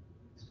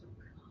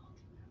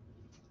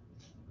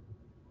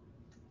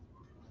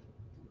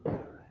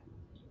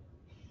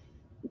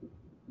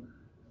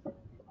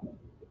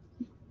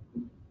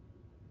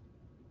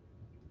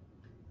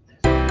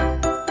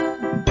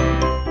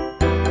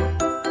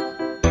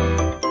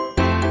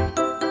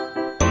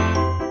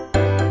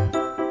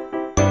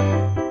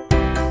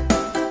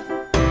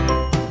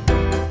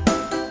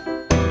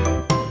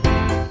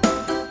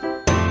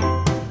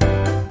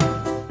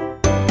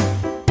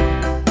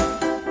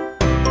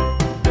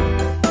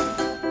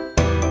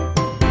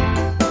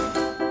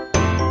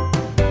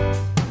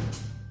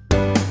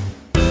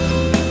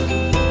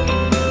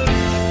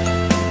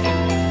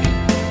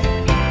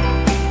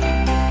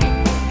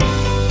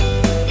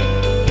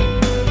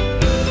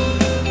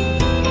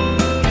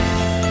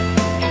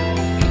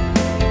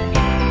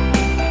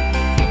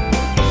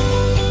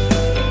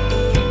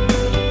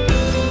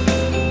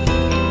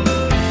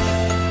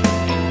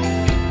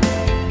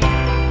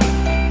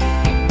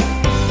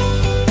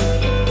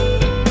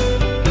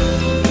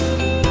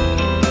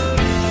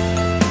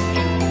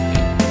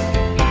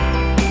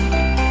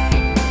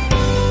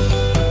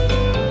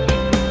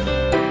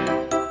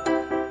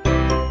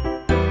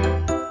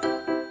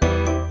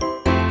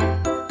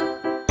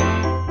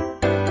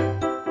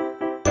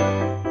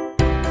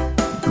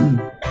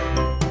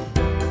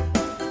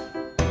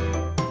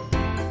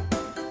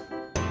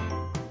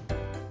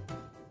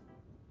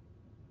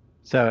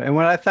 So, and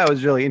what I thought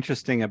was really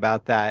interesting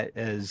about that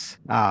is,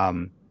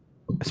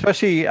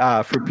 especially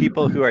for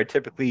people who are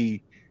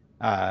typically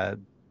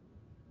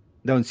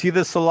don't see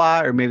this a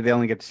lot, or maybe they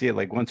only get to see it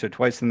like once or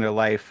twice in their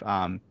life.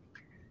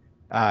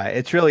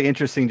 It's really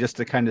interesting just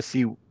to kind of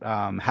see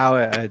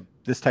how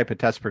this type of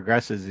test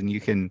progresses, and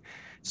you can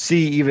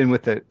see even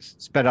with it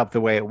sped up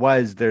the way it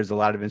was, there's a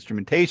lot of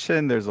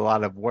instrumentation, there's a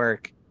lot of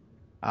work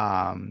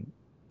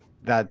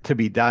that to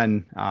be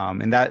done,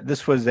 and that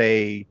this was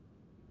a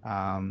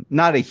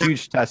not a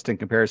huge test in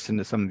comparison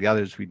to some of the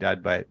others we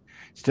did, but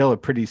still a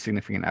pretty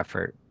significant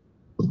effort.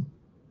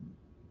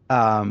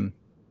 So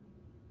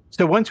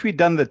once we'd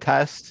done the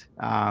test,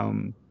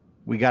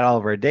 we got all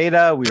of our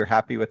data. We were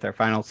happy with our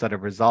final set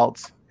of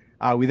results.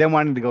 We then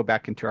wanted to go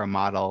back into our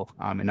model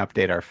and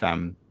update our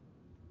FEM.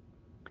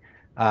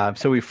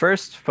 So we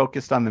first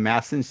focused on the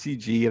mass and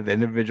CG of the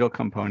individual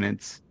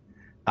components.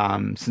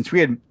 Since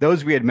we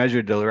had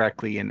measured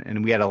directly,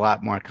 and we had a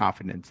lot more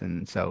confidence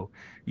in. So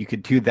you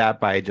could do that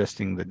by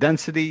adjusting the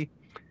density,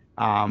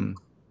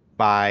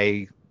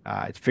 by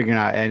figuring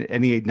out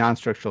any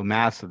non-structural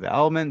mass of the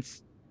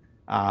elements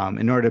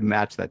in order to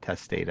match that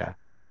test data.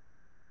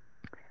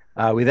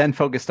 We then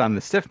focused on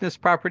the stiffness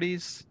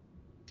properties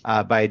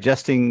by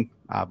adjusting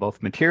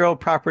both material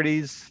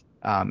properties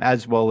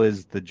as well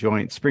as the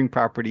joint spring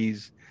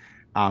properties.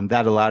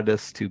 That allowed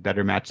us to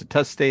better match the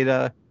test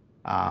data,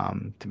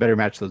 to better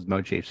match those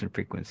mode shapes and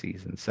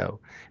frequencies. And so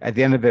at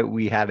the end of it,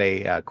 we had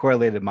a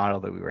correlated model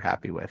that we were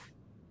happy with.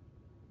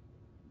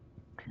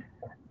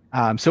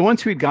 So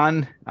once we'd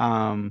gone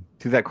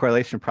through that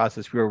correlation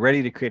process, we were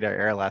ready to create our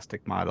air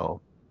elastic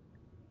model.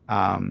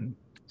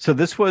 So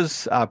this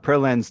was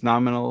Perlen's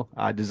nominal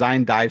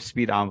design dive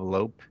speed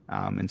envelope.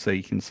 And so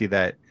you can see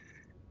that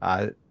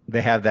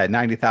they have that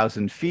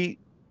 90,000 feet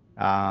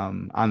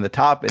on the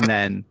top, and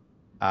then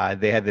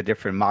they had the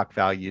different Mach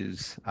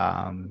values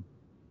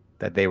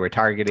that they were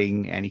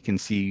targeting. And you can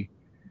see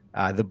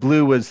the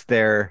blue was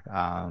their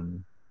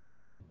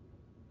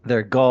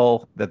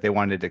goal that they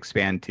wanted to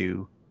expand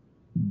to.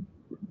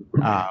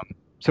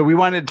 So we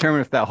wanted to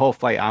determine if that whole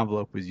flight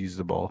envelope was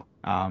usable.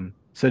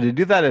 So to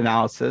do that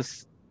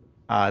analysis,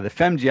 the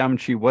FEM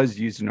geometry was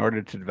used in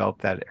order to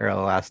develop that air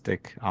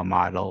elastic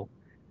model.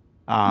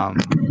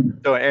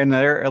 So in the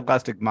air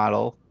elastic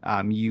model,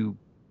 you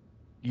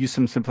use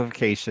some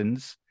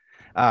simplifications.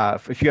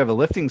 If you have a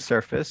lifting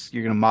surface,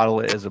 you're going to model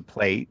it as a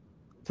plate.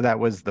 So that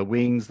was the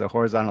wings, the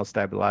horizontal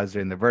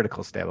stabilizer, and the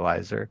vertical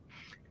stabilizer.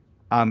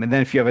 And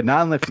then if you have a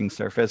non-lifting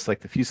surface,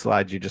 like the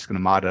fuselage, you're just going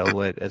to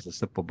model it as a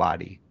simple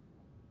body.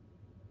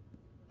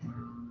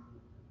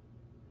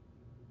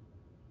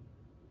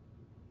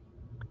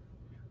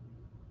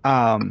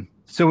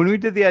 So when we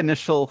did the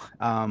initial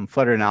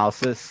flutter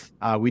analysis,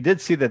 we did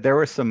see that there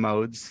were some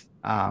modes,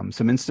 some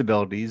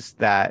instabilities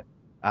that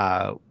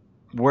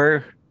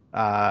were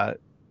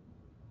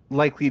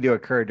likely to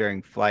occur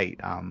during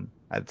flight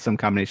at some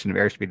combination of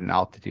airspeed and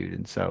altitude.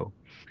 And so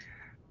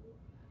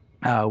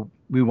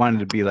we wanted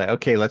to be like,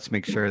 okay, let's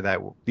make sure that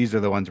these are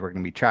the ones we're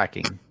going to be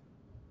tracking.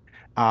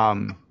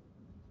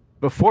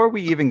 Before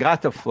we even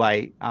got to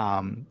flight,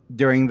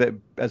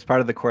 as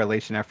part of the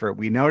correlation effort,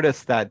 we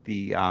noticed that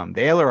the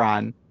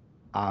aileron,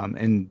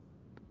 and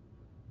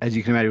as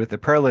you can imagine with the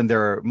Perlen,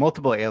 there are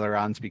multiple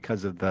ailerons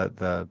because of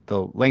the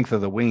length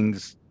of the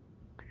wings.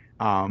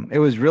 It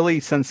was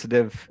really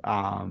sensitive,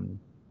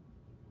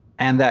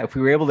 and that if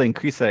we were able to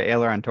increase that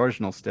aileron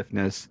torsional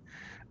stiffness,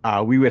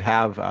 we would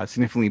have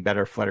significantly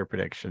better flutter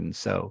predictions.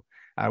 So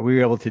we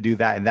were able to do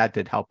that, and that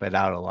did help it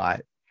out a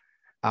lot.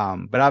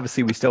 But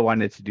obviously, we still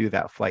wanted to do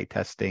that flight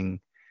testing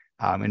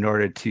in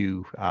order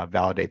to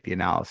validate the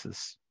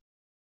analysis.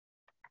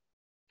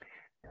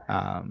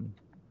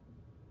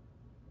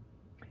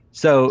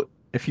 So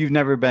if you've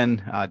never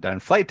been done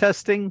flight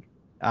testing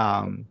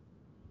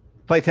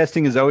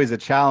is always a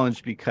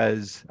challenge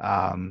because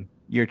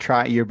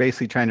you're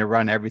basically trying to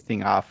run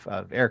everything off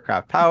of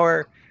aircraft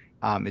power.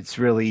 It's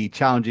really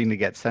challenging to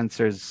get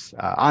sensors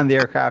on the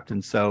aircraft,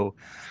 and so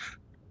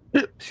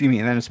excuse me.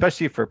 And then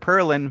especially for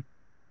Perlen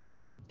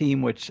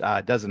team, which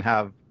doesn't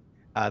have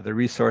the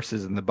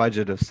resources and the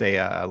budget of, say,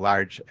 a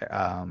large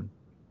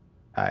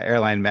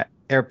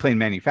airplane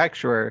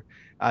manufacturer,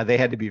 they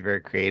had to be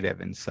very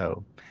creative. And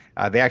so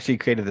they actually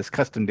created this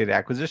custom data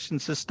acquisition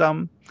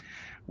system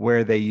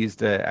where they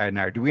used an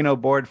Arduino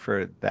board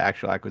for the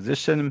actual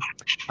acquisition,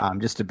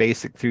 just a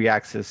basic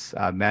 3-axis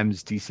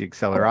MEMS DC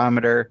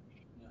accelerometer,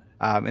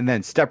 and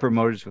then stepper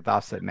motors with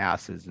offset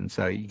masses. And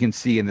so you can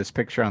see in this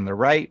picture on the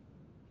right,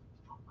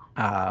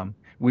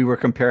 we were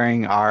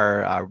comparing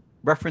our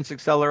reference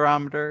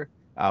accelerometer,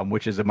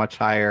 which is a much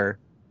higher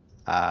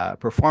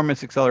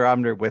performance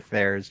accelerometer, with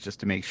theirs, just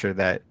to make sure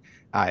that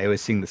it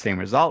was seeing the same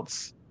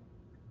results.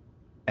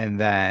 And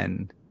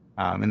then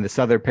in this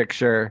other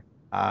picture,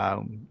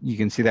 you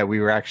can see that we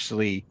were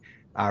actually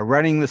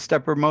running the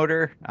stepper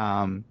motor.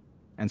 And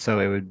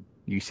so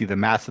you see the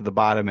mass at the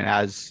bottom, and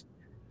as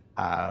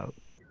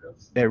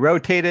it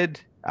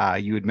rotated,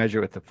 you would measure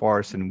with the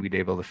force, and we'd be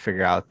able to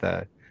figure out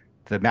the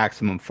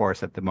maximum force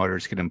that the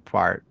motors could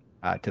impart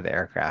to the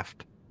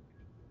aircraft.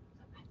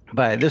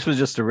 But this was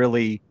just a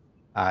really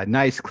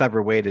nice,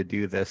 clever way to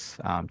do this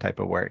type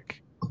of work.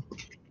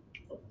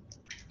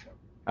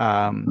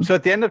 So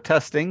at the end of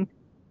testing,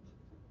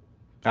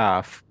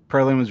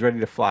 Perlin was ready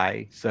to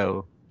fly.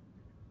 So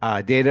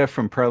data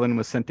from Perlin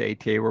was sent to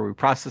ATA, where we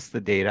processed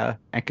the data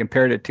and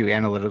compared it to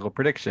analytical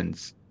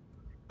predictions.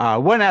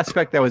 One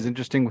aspect that was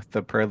interesting with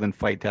the Perlin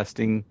flight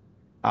testing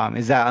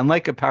is that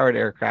unlike a powered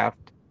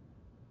aircraft,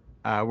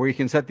 where you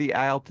can set the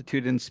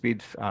altitude and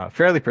speed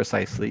fairly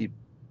precisely,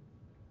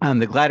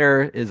 the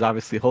glider is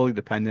obviously wholly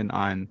dependent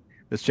on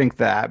the strength of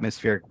the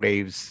atmospheric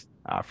waves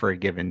for a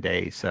given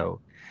day.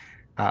 So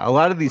a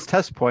lot of these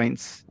test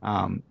points,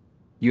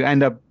 you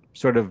end up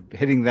sort of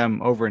hitting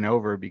them over and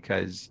over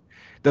because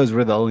those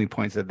were the only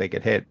points that they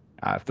could hit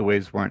if the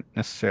waves weren't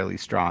necessarily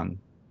strong.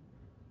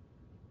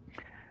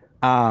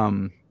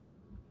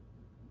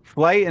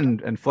 Flight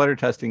and flutter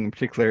testing in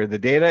particular, the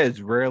data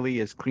is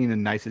rarely as clean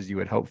and nice as you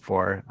would hope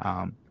for.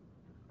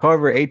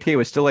 However, ATA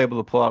was still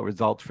able to pull out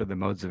results for the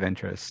modes of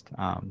interest.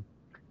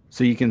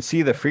 So you can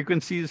see the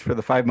frequencies for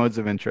the 5 modes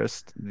of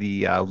interest.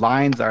 The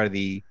lines are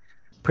the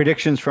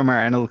predictions from our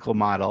analytical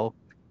model,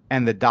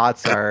 and the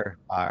dots are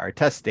our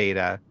test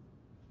data.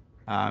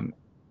 And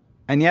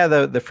yeah,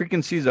 the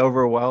frequencies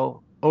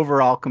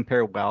overall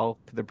compare well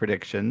to the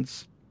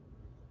predictions.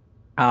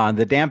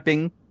 The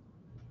damping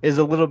is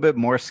a little bit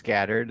more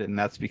scattered, and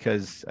that's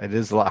because it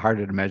is a lot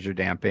harder to measure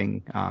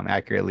damping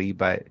accurately.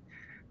 But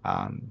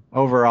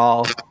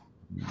overall,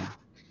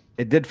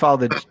 it did follow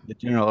the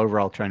general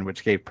overall trend,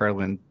 which gave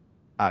Perlin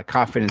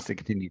confidence to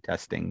continue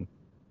testing.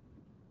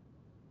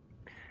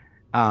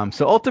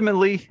 So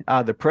ultimately,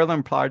 the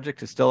Perlin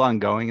project is still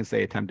ongoing as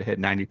they attempt to hit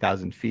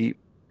 90,000 feet.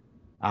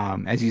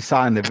 As you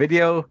saw in the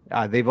video,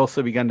 they've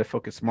also begun to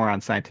focus more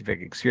on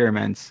scientific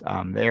experiments.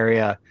 The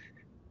area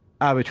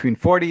between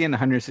 40 and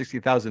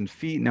 160,000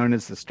 feet, known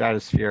as the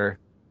stratosphere,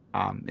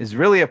 is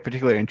really of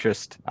particular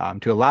interest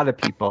to a lot of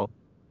people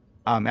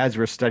as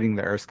we're studying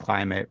the Earth's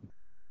climate.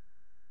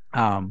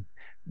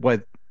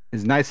 What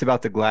is nice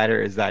about the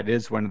glider is that it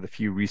is one of the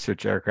few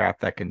research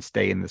aircraft that can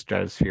stay in the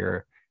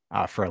stratosphere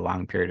for a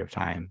long period of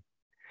time.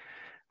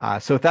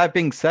 So with that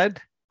being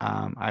said,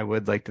 I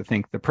would like to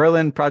thank the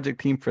Perlin project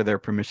team for their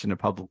permission to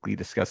publicly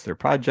discuss their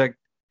project.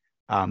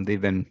 They've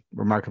been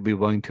remarkably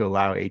willing to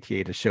allow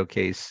ATA to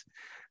showcase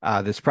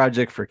this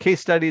project for case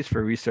studies,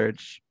 for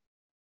research.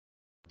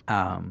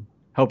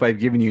 Hope I've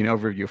given you an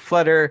overview of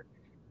Flutter,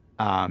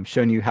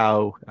 shown you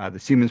how the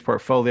Siemens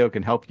portfolio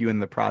can help you in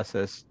the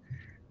process,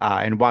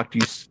 and walked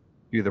you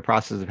through the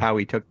process of how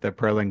we took the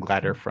Perlin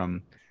glider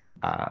from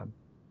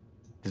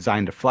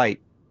design to flight.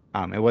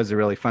 It was a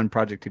really fun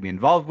project to be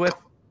involved with.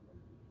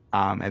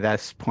 At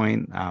this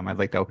point, I'd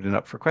like to open it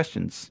up for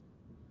questions.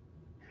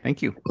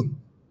 Thank you.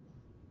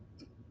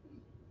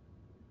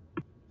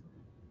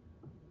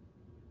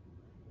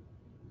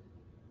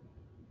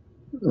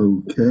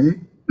 Okay.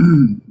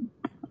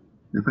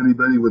 If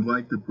anybody would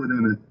like to put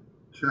in a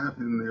chat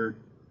in their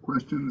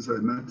questions, I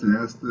meant to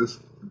ask this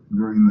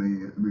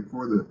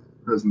before the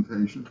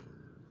presentation.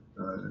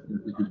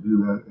 If you could do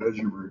that as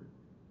you were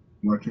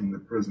watching the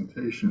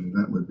presentation,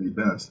 that would be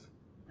best.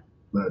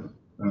 But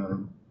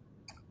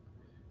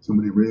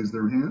somebody raise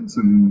their hands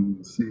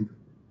and see.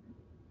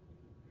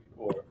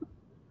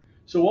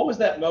 So what was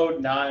that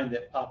mode 9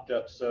 that popped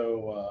up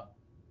so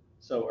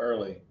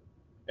early?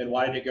 And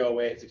why did it go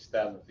away at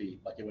 6,000 feet?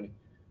 Like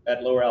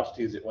at lower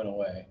altitudes, it went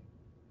away.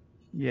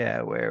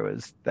 Yeah, where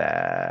was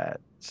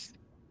that?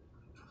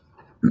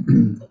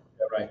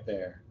 Right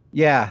there.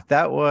 Yeah,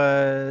 that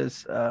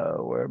was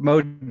where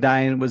mode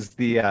 9 was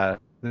the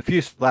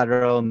fused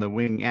lateral and the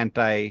wing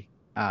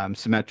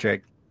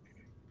anti-symmetric.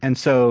 And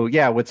so,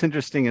 yeah, what's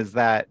interesting is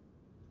that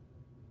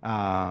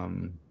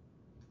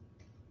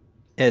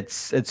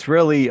it's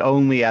really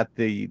only at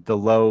the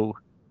low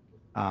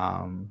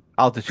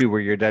altitude where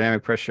your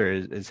dynamic pressure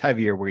is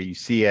heavier where you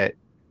see it.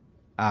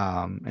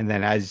 And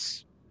then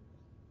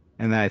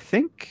I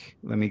think,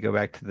 let me go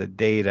back to the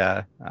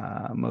data,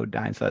 mode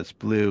 9, so that's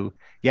blue.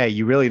 Yeah,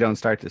 you really don't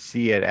start to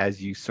see it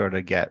as you sort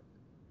of get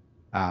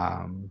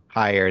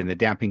higher and the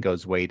damping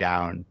goes way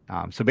down.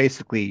 So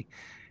basically,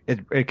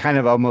 it kind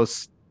of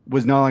almost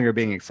was no longer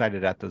being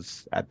excited at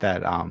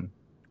that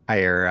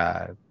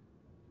higher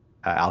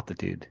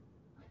altitude.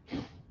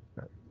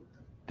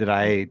 Did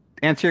I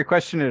answer your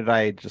question, or did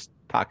I just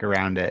talk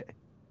around it?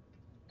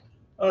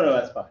 Oh no,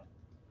 that's fine.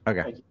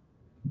 Okay.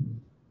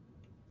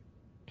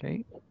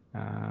 Okay.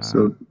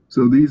 So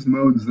these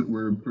modes that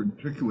were of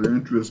particular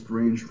interest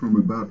range from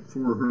about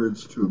 4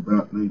 hertz to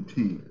about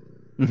 19.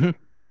 Mm-hmm.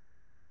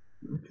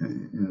 Okay,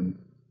 and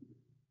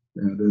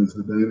as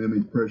the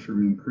dynamic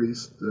pressure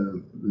increased,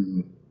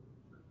 the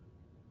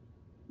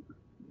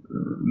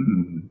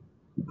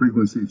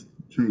frequencies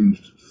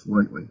changed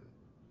slightly.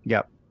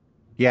 Yep.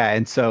 Yeah,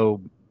 and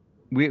so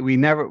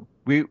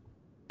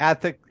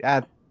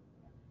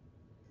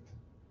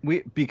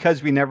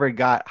because we never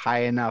got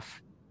high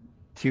enough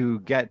to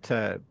get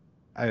to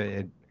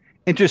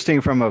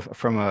interesting from a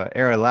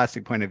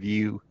aeroelastic point of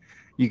view.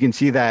 You can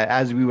see that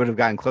as we would have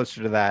gotten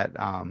closer to that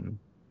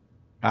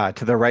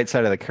to the right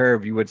side of the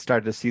curve, you would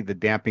start to see the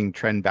damping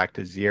trend back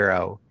to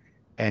 0.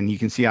 And you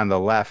can see on the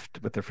left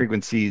with the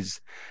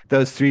frequencies,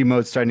 those three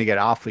modes starting to get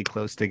awfully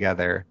close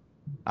together.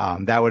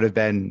 That would have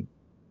been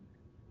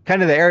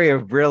kind of the area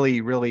of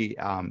really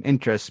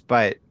interest,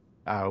 but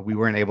we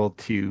weren't able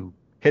to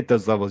hit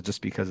those levels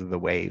just because of the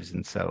waves.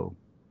 And so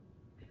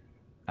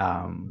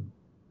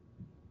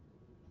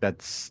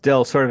that's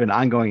still sort of an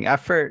ongoing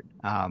effort,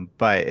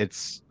 but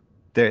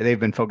they've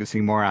been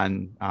focusing more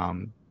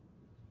on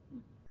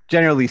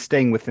generally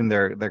staying within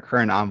their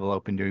current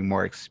envelope and doing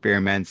more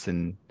experiments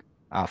and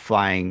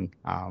flying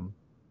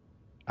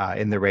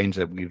in the range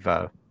that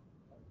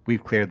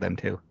we've cleared them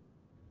to.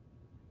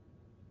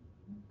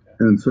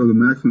 And so the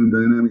maximum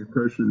dynamic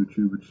pressure that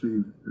you've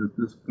achieved at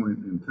this point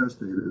in test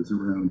data is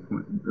around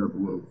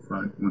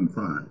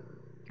 0.0015.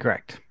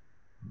 Correct.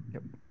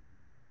 Yep.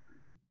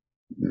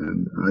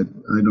 And I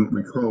don't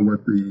recall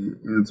what the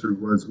answer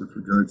was with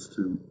regards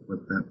to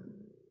what that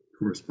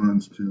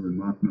corresponds to in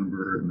Mach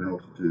number and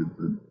altitude,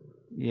 but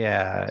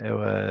yeah, it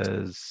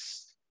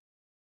was.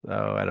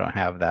 Oh, I don't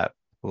have that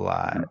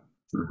plot.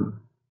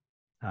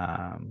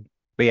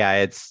 But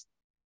yeah,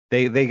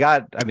 they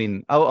got. I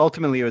mean,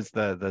 ultimately it was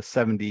the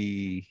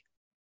 70.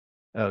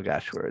 Oh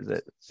gosh, where is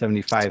it?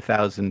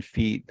 75,000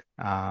 feet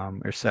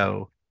or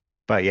so.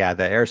 But yeah,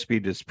 the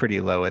airspeed is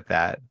pretty low at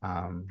that.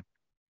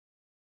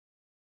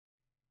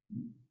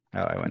 Oh,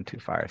 I went too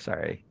far.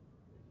 Sorry.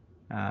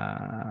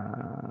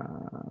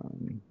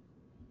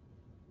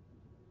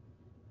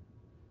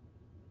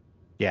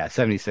 Yeah,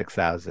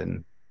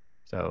 76,000.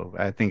 So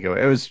I think it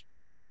was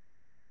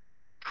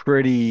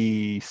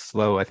pretty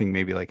slow. I think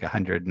maybe like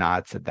 100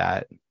 knots at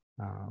that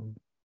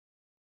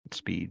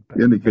speed, but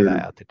for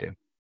that altitude.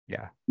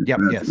 Yeah. Yep.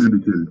 Yes.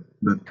 Indicated,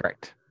 but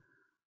correct.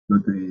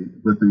 But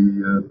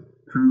the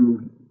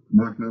true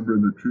Mach number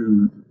and the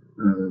true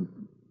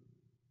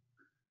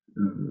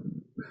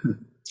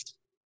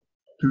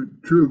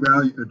true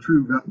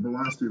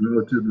velocity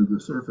relative to the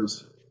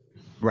surface,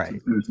 right,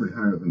 substantially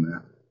higher than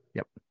that.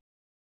 Yep.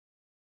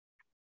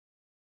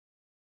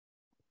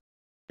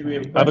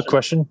 I have a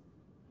question.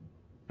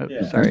 Oh,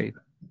 yeah. Sorry.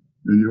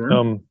 There you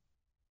are.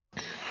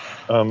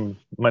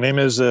 My name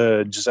is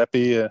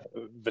Giuseppe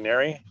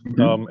Veneri,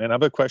 and I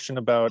have a question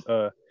about.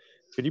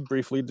 Could you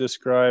briefly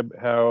describe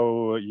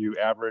how you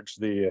average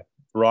the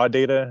raw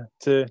data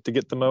to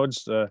get the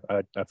modes?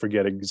 I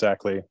forget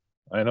exactly.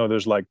 I know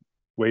there's like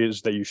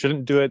ways that you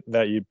shouldn't do it,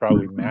 that you'd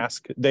probably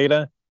mask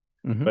data,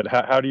 but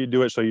how do you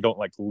do it so you don't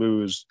like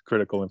lose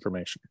critical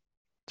information?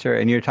 Sure.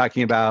 And you're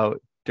talking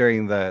about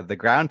during the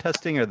ground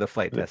testing or the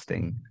flight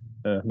testing?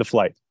 The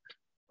flight.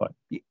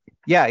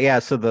 Yeah.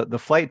 So the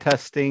flight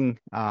testing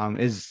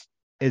is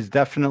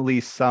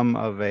definitely some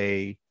of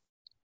a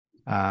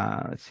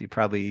let's see,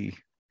 probably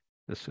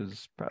this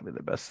was probably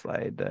the best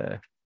slide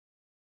to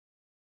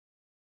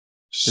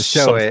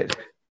show it.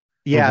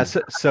 Yeah.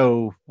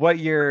 So what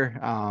you're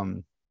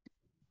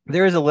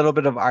there is a little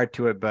bit of art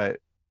to it, but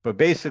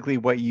basically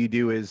what you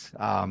do is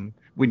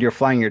when you're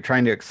flying, you're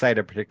trying to excite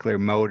a particular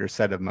mode or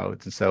set of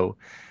modes. And so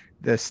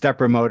the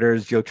stepper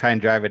motors, you'll try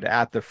and drive it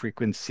at the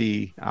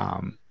frequency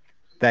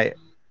that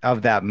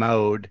of that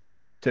mode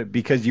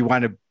because you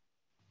want to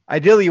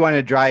ideally you want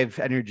to drive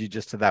energy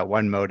just to that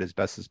one mode as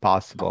best as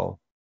possible.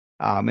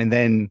 And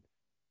then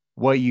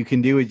what you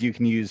can do is you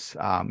can use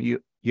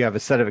you have a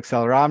set of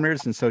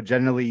accelerometers, and so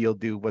generally you'll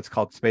do what's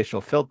called spatial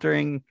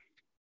filtering,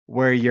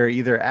 where you're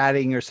either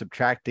adding or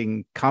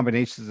subtracting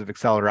combinations of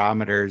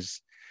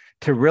accelerometers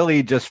to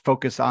really just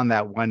focus on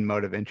that one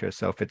mode of interest.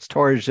 So if it's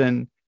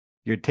torsion,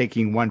 you're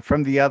taking one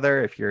from the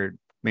other. If you're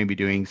maybe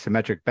doing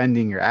symmetric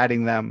bending, you're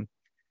adding them.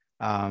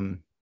 And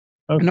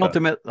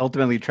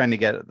ultimately trying to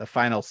get the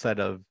final set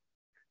of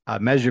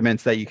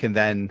measurements that you can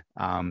then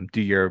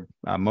do your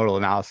modal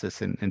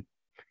analysis and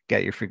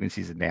get your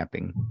frequencies and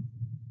damping.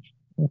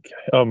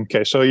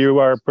 Okay. So you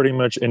are pretty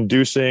much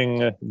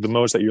inducing the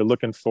modes that you're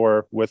looking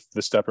for with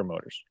the stepper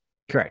motors.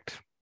 Correct.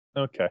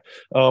 Okay.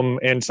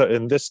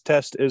 And this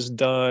test is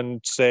done,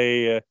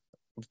 say,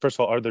 first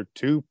of all, are there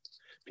two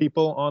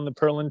people on the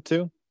Perlin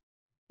 2?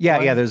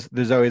 Yeah.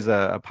 There's always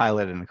a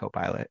pilot and a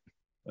co-pilot.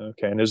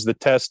 Okay. And is the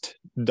test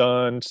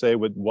done, say,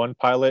 with one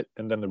pilot,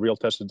 and then the real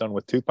test is done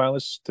with two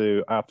pilots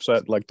to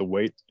offset like the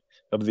weight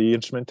of the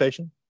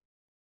instrumentation?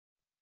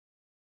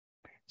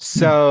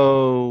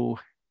 So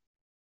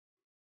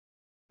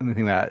let me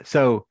think about it.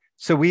 So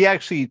we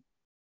actually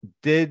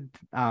did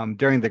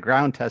during the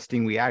ground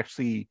testing, we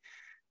actually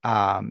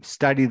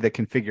studied the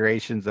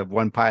configurations of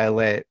one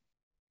pilot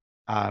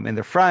in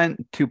the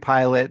front, two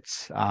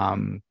pilots,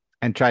 and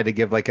tried to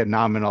give like a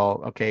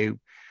nominal, okay,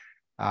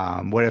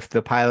 what if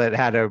the pilot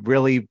had a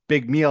really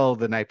big meal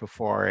the night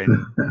before,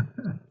 and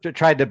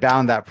tried to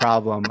bound that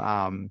problem.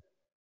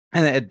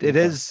 And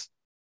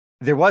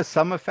there was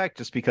some effect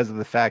just because of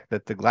the fact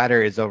that the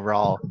glider is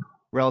overall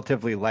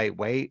relatively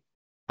lightweight,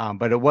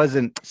 but it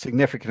wasn't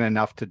significant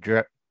enough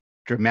to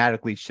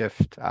dramatically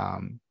shift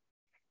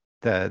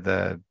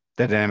the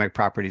dynamic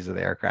properties of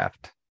the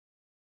aircraft.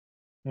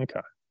 Okay.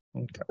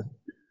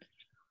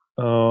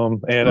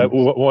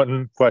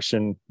 One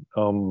question,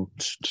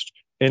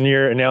 in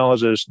your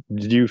analysis,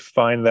 did you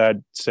find that,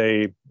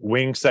 say,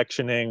 wing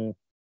sectioning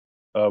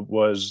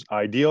was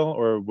ideal,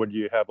 or would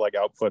you have like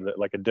output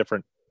like a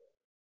different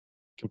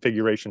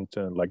configuration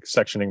to like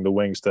sectioning the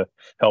wings to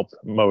help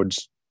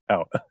modes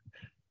out?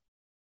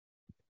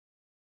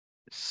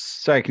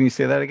 Sorry, can you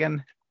say that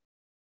again?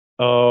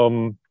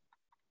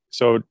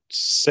 So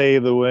say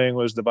the wing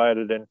was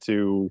divided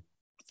into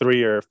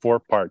 3 or 4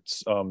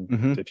 parts.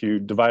 If you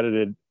divided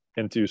it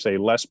into, say,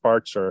 less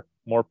parts or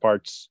more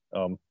parts,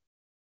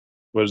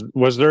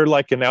 was there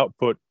like an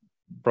output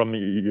from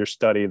your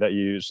study that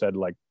you said,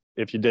 like,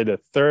 if you did a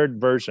third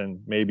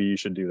version, maybe you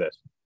should do this?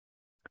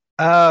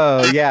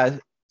 Oh, yeah.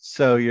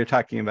 So you're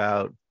talking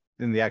about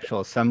in the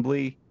actual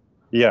assembly?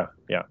 Yeah.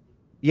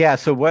 Yeah.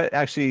 So what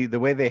actually, the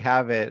way they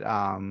have it,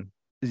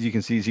 as you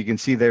can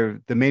see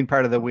there, the main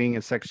part of the wing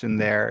is sectioned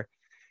there.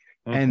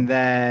 And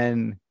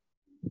then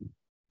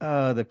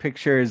the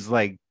picture is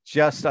like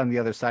just on the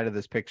other side of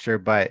this picture,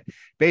 but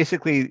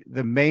basically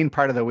the main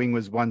part of the wing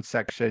was one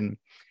section.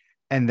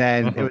 And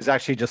then it was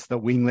actually just the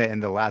winglet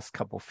in the last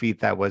couple feet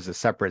that was a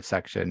separate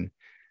section.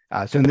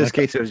 So in this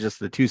case, it was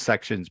just the 2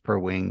 sections per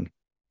wing.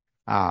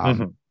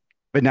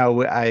 But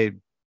no, I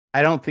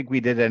don't think we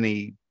did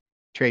any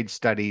trade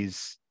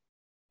studies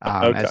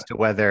as to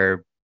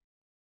whether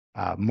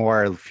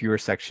more or fewer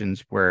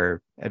sections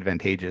were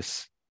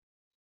advantageous.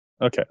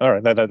 Okay, all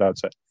right,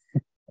 that's it.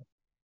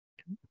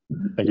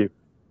 Thank you.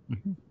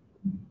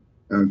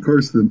 Of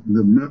course, the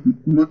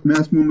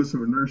mass moments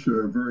of inertia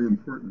are very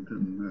important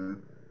in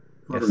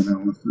photo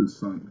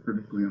analysis,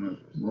 particularly on a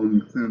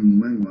long, thin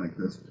wing like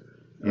this.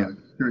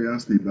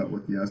 Curiosity about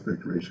what the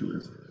aspect ratio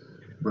is,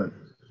 but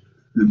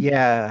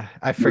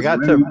I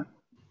forgot to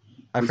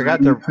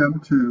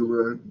attempt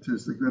to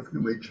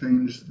significantly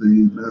change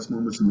the mass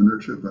moments of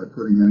inertia by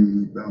putting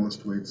any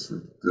ballast weights at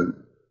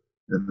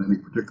any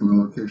particular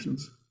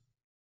locations.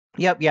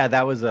 Yep. Yeah,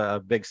 that was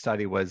a big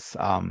study, was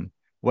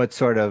what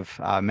sort of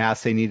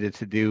mass they needed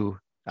to do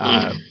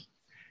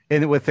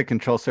with the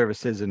control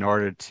surfaces in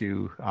order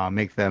to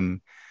make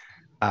them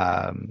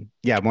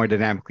more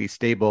dynamically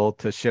stable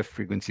to shift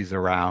frequencies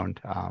around.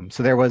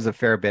 So there was a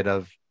fair bit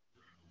of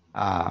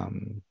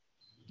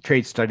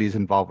trade studies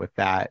involved with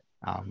that.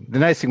 The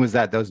nice thing was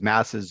that those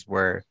masses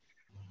were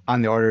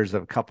on the orders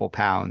of a couple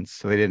pounds,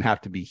 so they didn't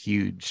have to be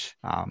huge.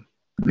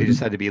 They just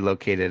had to be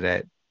located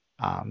at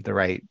the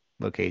right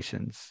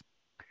locations.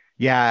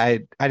 Yeah,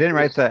 I didn't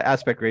write the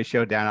aspect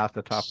ratio down off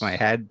the top of my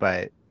head,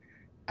 but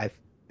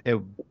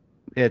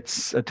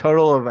it's a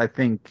total of, I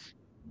think,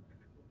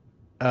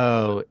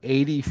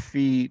 80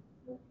 feet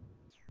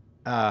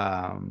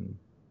long,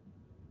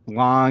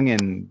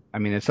 and I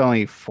mean it's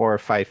only 4 or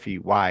 5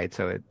 feet wide,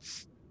 so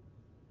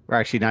we're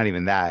actually not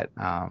even that.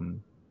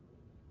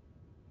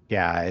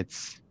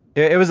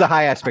 It was a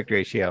high aspect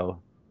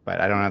ratio,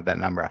 but I don't have that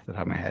number off the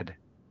top of my head.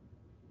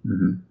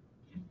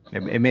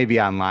 It may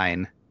be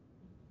online.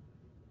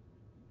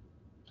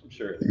 I'm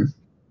sure it is.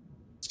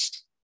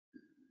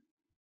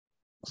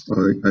 All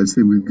right, I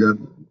see we've got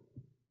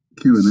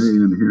Q&A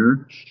in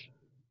here.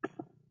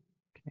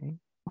 Okay.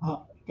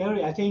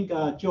 Gary, I think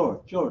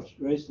George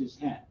raised his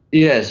hand.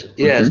 Yes.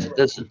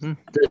 This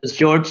is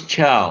George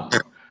Chow.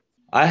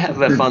 I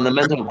have a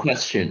fundamental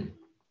question.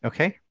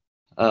 Okay.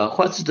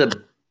 What's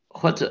the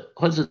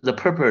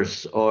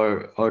purpose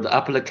or the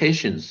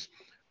applications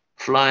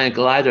flying a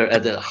glider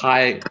at a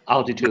high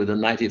altitude of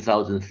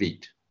 90,000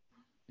 feet?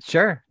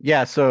 Sure.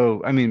 Yeah.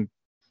 So, I mean,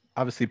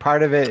 obviously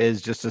part of it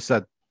is just to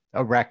set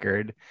a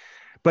record,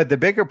 but the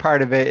bigger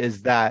part of it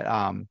is that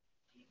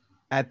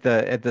at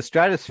the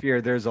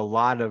stratosphere, there's a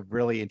lot of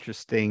really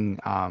interesting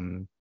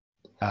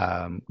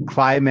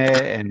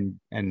climate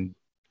and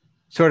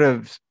sort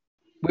of,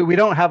 we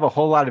don't have a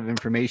whole lot of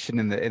information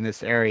in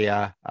this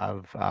area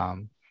of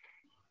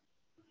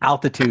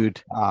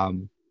altitude.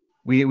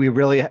 We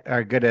really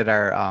are good at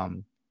our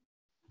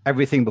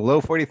everything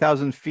below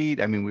 40,000 feet.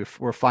 I mean,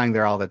 we're flying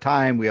there all the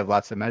time. We have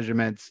lots of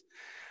measurements,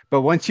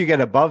 but once you get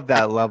above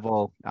that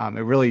level,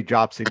 it really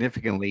drops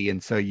significantly.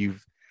 And so you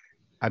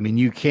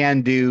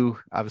can do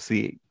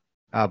obviously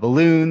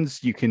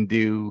balloons. You can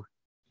do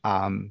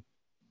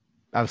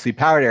obviously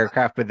powered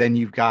aircraft, but then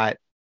you've got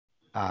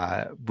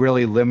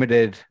really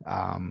limited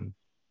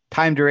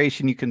time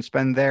duration you can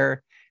spend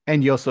there,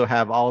 and you also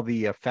have all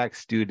the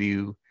effects due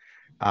to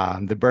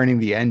the burning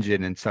the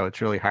engine, and so it's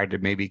really hard to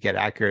maybe get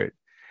accurate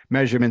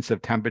measurements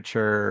of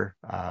temperature,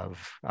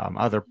 of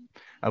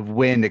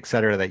wind, et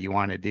cetera, that you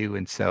want to do.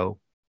 And so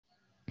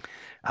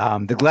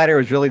the glider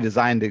was really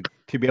designed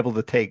to be able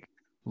to take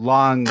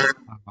long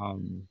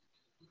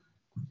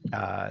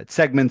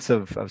segments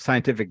of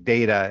scientific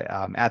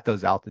data at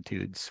those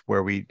altitudes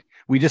where we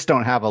just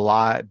don't have a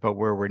lot, but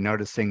where we're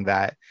noticing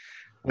that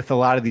with a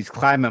lot of these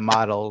climate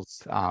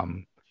models,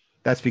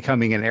 that's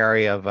becoming an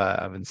area of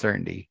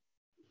uncertainty.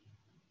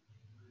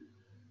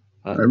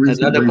 Yeah,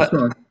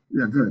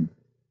 good.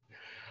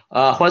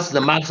 What's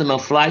the maximum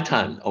flight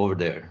time over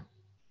there?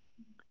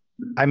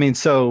 I mean,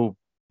 so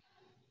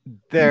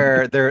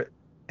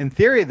in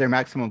theory, their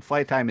maximum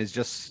flight time is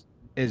just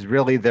is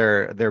really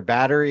their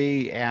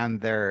battery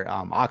and their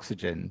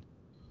oxygen.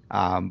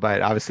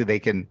 But obviously they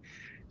can,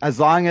 as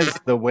long as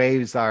the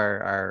waves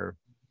are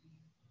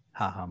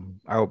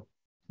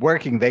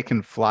working, they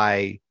can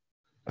fly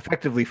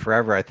effectively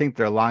forever. I think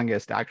their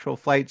longest actual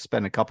flight's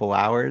been a couple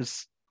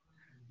hours.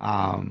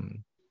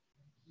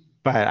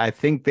 But I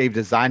think they've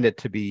designed it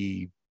to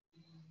be,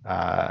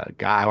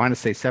 I want to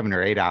say 7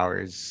 or 8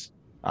 hours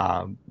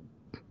of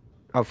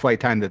flight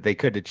time that they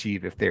could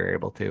achieve if they were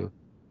able to.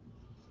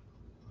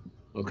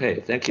 Okay,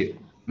 thank you.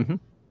 Mm-hmm.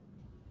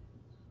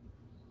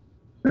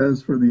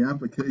 As for the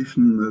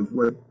application of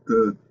what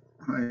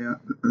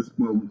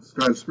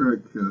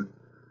stratospheric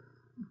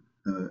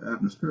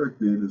atmospheric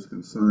data is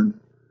concerned,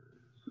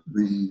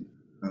 the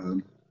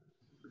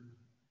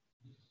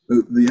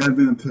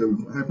advent of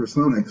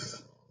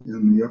hypersonics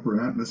in the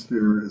upper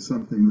atmosphere is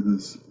something that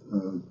is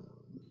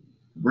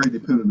very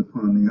dependent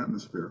upon the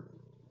atmosphere.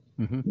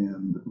 Mm-hmm.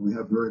 And we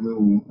have very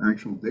little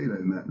actual data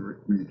in that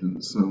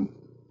region. So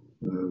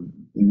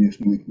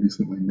Aviation Week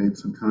recently made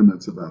some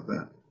comments about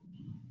that.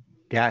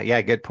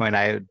 Yeah, good point.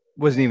 I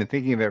wasn't even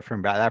thinking of it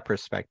from that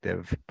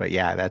perspective, but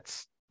yeah,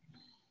 that's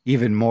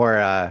even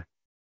more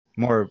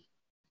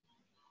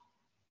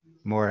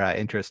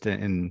interest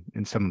in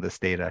some of this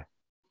data.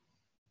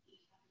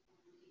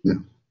 Yeah,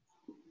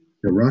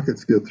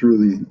 rockets get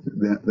through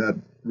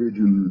that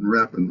region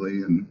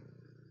rapidly, and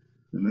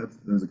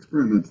there's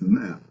experiments in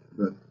that.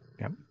 But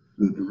yep.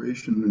 The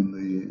duration and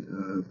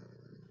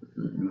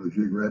the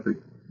geographic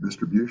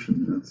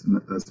distribution,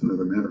 that's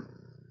another matter.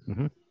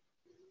 Mm-hmm.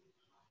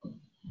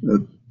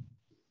 Do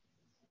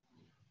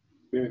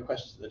we have any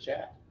questions in the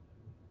chat?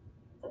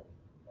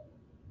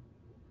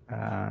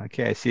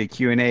 Okay, I see a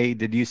Q&A.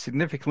 Did you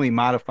significantly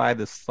modify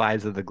the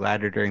size of the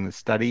glider during the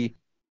study?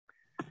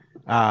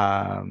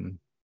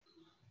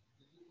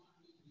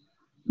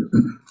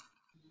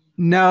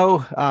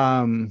 No.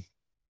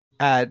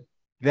 At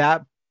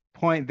that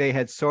point, they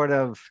had sort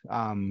of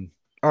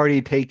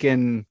already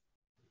taken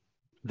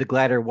the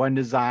glider 1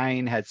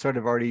 design, had sort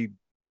of already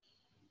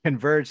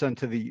converged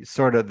onto the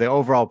sort of the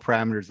overall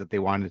parameters that they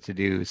wanted to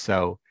do.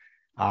 So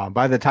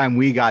by the time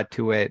we got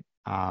to it,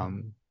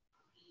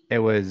 it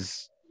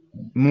was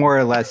more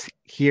or less,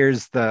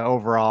 here's the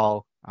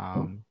overall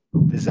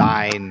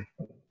design.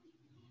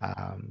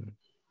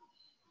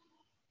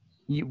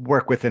 You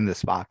work within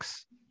this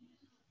box.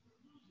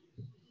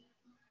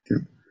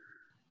 Okay.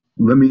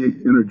 Let me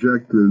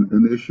interject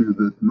an issue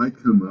that might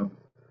come up.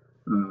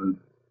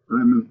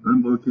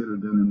 I'm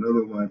located in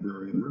another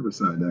library in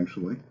Riverside,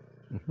 actually.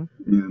 Mm-hmm.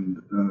 And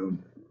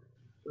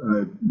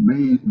I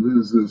may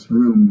lose this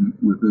room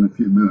within a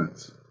few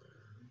minutes,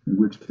 in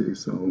which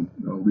case I'll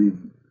leave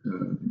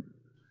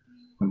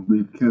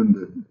Ken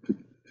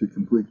to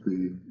complete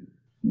the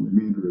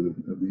remainder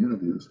of the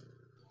interviews.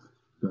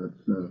 But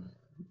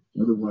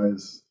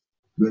otherwise,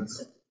 do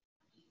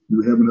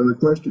we have another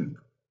question?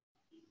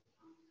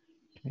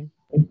 Okay.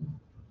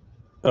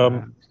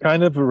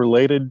 Kind of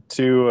related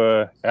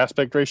to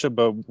aspect ratio,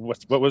 but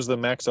what was the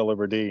max L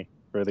over D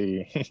for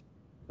the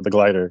for the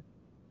glider?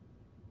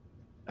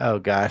 Oh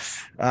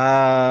gosh,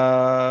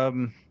 I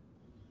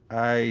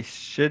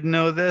should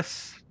know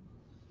this.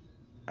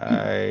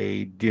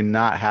 I do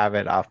not have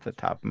it off the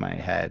top of my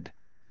head.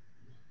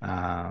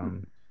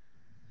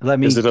 Let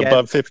me. Is it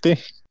above 50?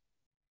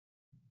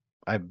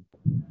 I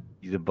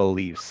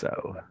believe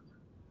so.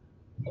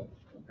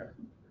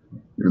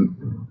 And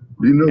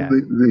do you know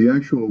the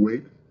actual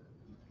weight,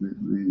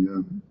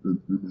 the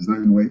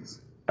design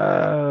weights?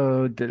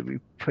 Oh, did we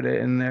put it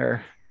in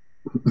there?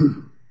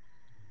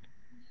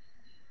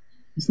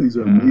 These things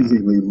are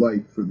amazingly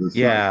light for the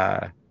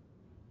size.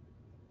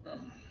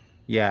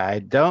 Yeah, I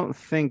don't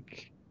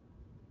think.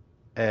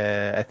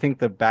 I think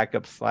the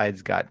backup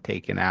slides got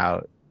taken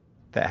out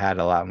that had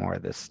a lot more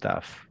of this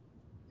stuff.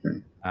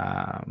 Okay.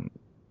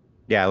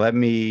 Yeah, let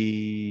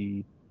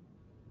me.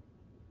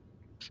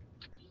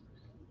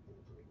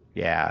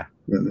 Yeah.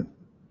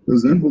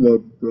 Those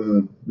envelope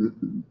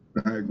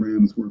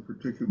diagrams were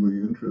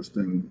particularly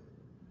interesting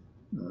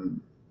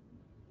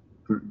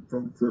for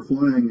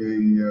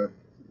flying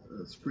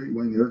a straight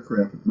wing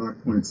aircraft at Mach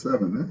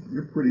 0.7.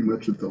 You're pretty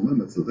much at the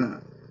limits of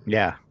that.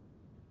 Yeah.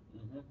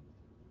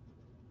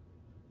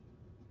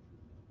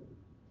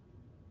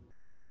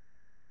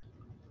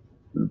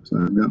 Oops,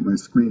 I've got my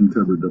screen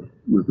covered up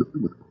with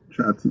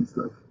chats and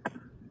stuff.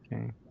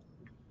 Okay.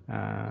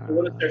 So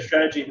what is their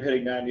strategy for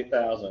hitting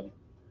 90,000?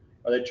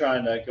 Are they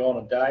trying to go on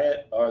a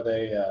diet? Are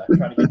they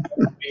trying to get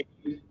more speed?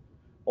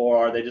 Or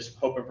are they just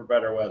hoping for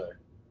better weather?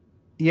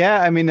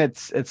 Yeah, I mean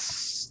it's.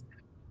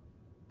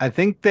 I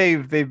think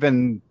they've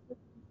been,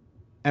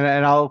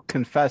 and I'll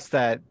confess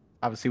that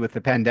obviously with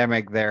the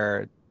pandemic,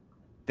 they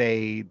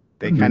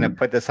kind of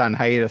put this on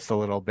hiatus a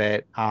little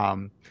bit.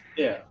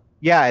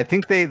 Yeah, I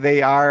think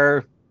they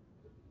are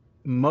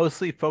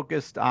mostly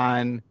focused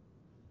on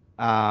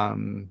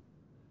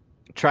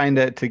trying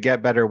to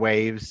get better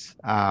waves.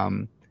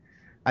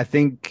 I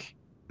think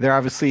they're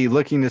obviously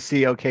looking to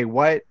see, okay,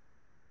 what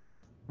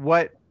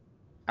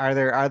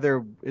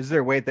is there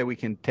a way that we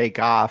can take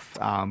off?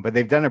 But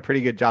they've done a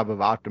pretty good job of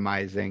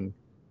optimizing.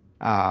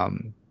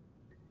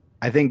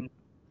 I think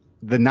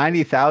the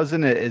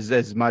 90,000 is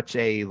as much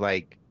a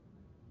like,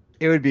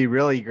 it would be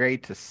really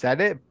great to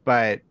set it,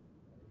 but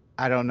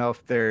I don't know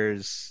if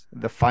there's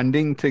the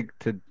funding to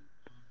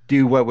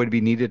do what would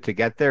be needed to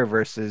get there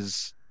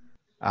versus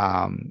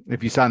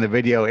if you saw in the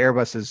video,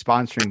 Airbus is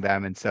sponsoring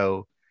them. And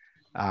so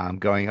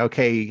going,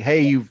 okay,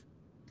 hey,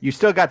 you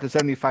still got the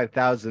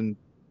 75,000,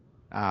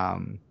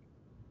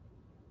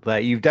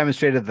 but you've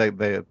demonstrated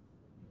the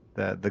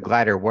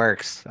glider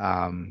works.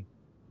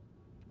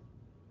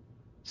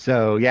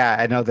 So yeah,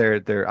 I know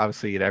they're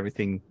obviously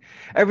everything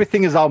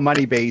is all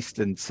money based,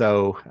 and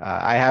so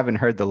I haven't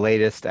heard the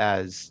latest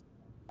as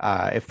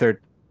if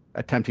they're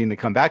attempting to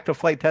come back to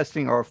flight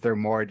testing or if they're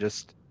more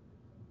just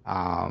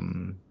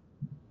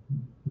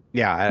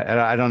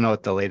yeah, I don't know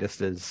what the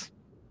latest is.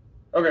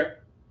 Okay.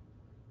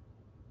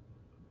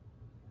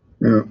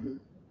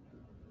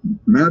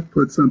 Matt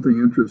put something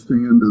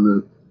interesting into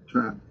the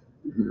chat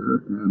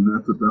here, and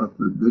that's about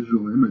the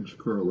digital image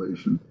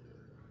correlation,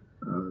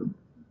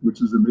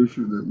 which is an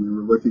issue that we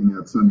were looking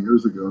at some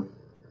years ago,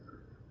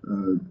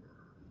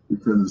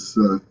 because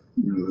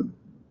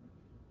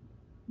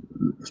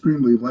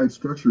extremely light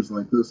structures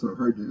like this are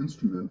hard to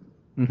instrument,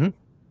 and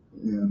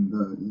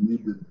you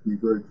need to be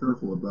very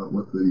careful about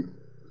what the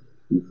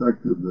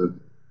effect of the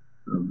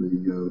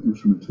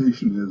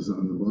instrumentation is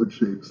on the load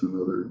shapes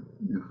and other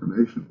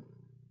information.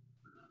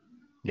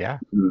 Yeah,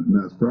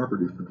 mass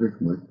properties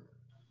particularly.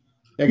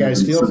 Yeah,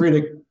 guys, feel free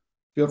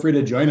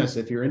to join us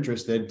if you're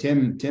interested.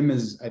 Tim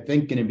is, I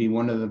think, going to be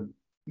one of the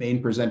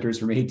main presenters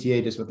from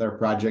ATA just with our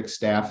project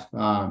staff.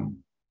 But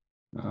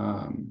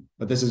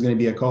this is going to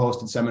be a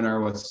co-hosted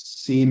seminar with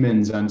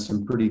Siemens on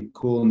some pretty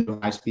cool new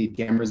high-speed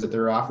cameras that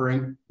they're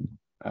offering.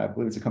 I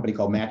believe it's a company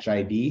called Match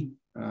ID.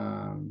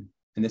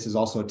 And this is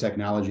also a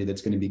technology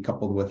that's going to be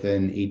coupled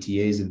within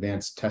ATA's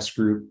advanced test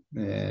group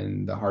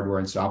and the hardware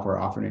and software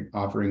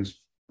offerings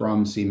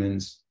from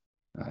Siemens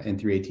and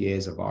through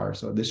ATA's of ours.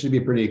 So this should be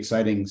a pretty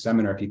exciting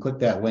seminar. If you click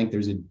that link,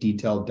 there's a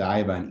detailed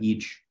dive on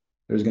each.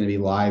 There's going to be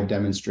live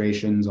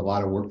demonstrations, a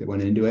lot of work that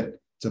went into it.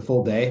 It's a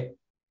full day.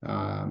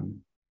 So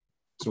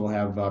we'll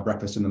have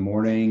breakfast in the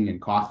morning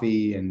and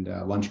coffee and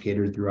lunch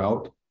catered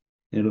throughout.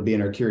 And it'll be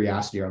in our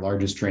Curiosity, our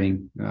largest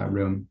training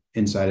room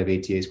inside of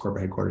ATA's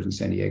corporate headquarters in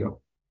San Diego.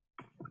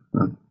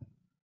 Oh,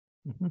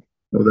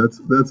 that's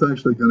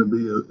actually going to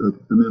be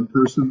an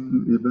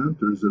in-person event,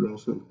 or is it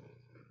also?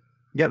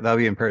 Yeah, that'll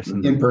be in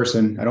person. In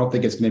person. I don't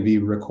think it's going to be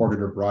recorded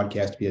or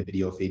broadcast via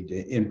video feed.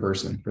 In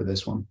person for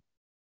this one.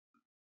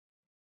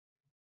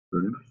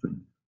 Very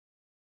interesting.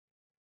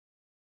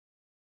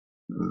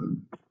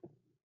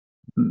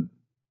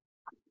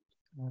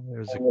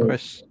 There's a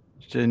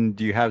question.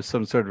 Do you have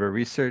some sort of a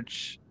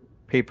research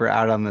paper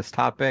out on this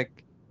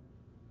topic?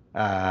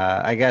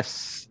 I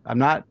guess I'm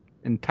not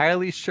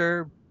entirely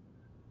sure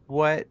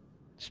what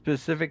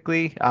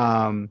specifically.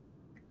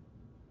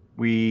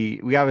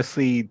 We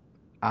obviously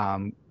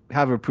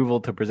have approval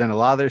to present a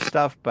lot of their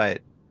stuff,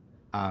 but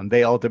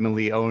they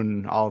ultimately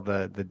own all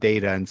the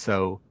data, and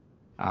so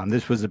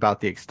this was about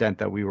the extent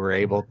that we were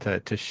able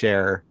to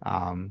share.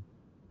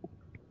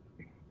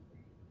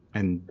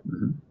 And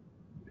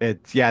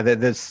it's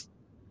this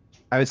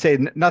I would say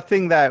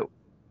nothing that,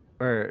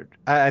 or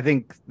I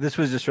think this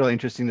was just really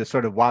interesting to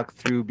sort of walk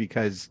through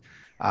because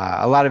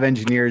a lot of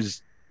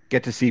engineers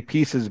get to see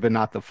pieces, but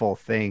not the full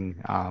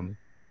thing.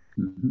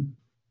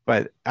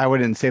 But I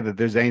wouldn't say that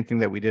there's anything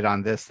that we did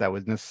on this that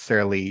was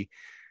necessarily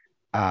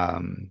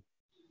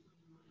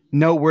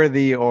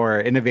noteworthy or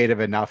innovative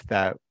enough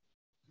that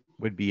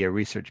would be a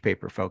research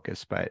paper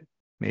focus. But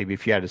maybe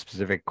if you had a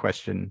specific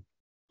question.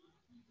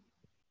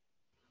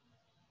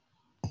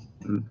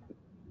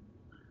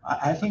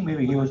 I think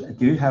maybe do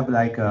you have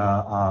like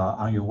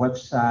on your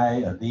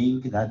website a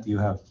link that you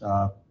have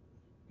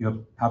your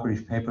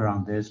published paper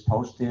on this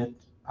posted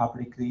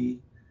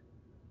publicly,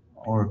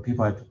 or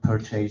people have to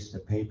purchase the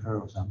paper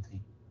or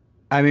something?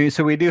 I mean,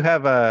 so we do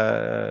have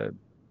I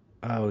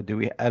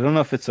don't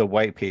know if it's a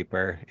white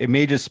paper. It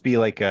may just be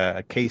like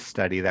a case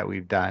study that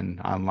we've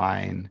done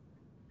online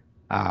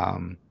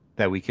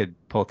that we could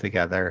pull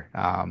together.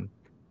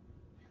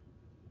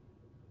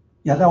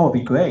 Yeah, that would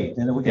be great.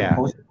 Then we can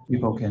post it.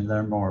 People can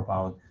learn more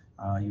about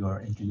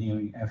your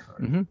engineering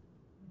effort.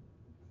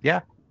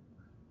 Yeah.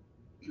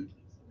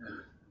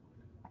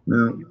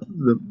 Now,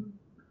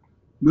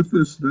 with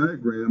this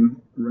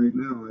diagram right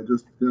now, I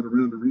just got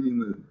around to reading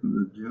the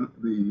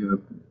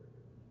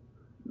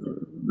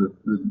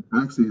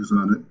axes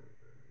on it.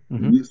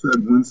 And you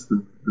said once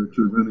that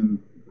you're running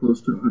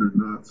close to 100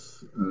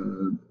 knots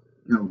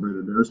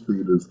calibrated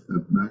airspeed is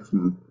at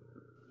maximum.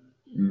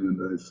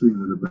 And I see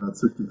that about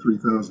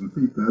 63,000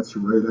 feet, that's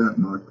right at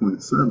Mach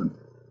 0.7.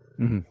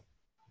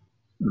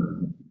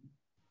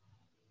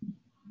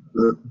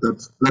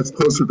 That's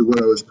closer to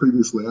what I was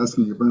previously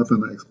asking about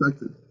than I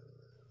expected.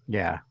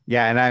 Yeah,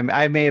 and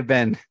I may have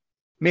been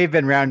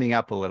rounding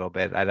up a little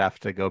bit. I'd have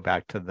to go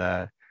back to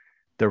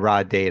the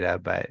raw data,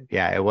 but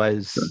yeah, it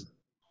was.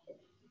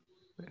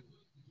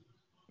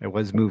 it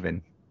was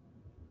moving.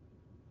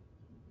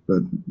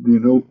 But do you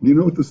know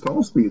what the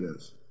stall speed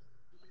is?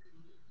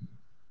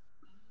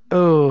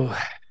 Oh,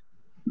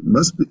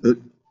 Must be it.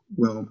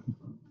 Well,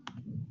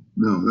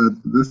 no,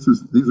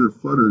 these are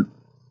flutter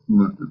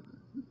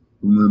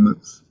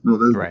limits. No,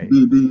 that's right.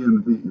 VD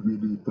and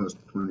VD plus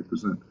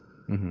 20%.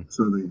 Mm-hmm.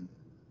 So the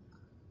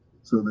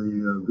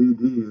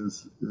VD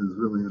is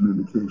really an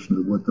indication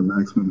of what the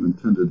maximum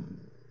intended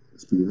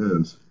speed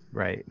is.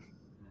 Right.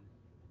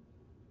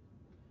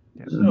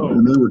 Yeah.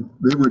 And they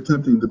were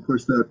attempting to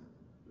push that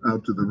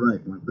out to the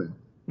right, weren't they?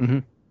 Mm-hmm.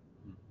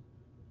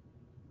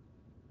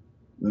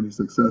 Any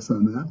success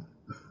on that?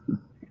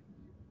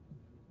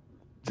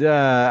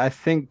 I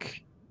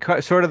think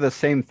sort of the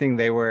same thing.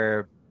 They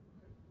were,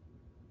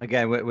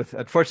 again, with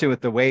unfortunately with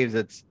the waves,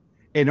 it's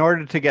in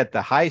order to get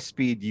the high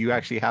speed, you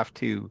actually have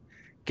to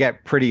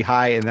get pretty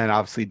high and then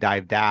obviously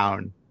dive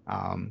down.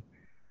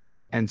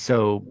 And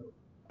so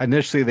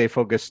initially they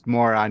focused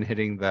more on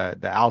hitting the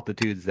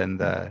altitudes than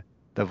the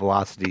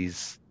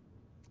velocities.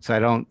 So I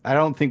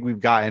don't think we've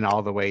gotten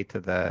all the way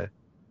to the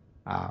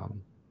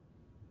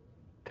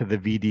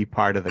VD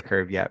part of the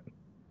curve yet.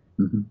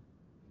 Mm-hmm.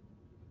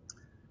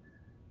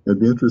 It'd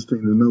be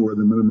interesting to know where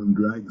the minimum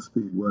drag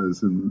speed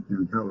was in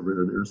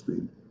calibrated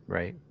airspeed.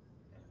 Right.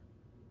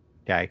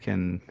 Yeah, I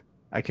can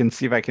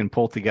see if I can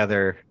pull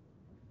together.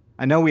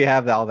 I know we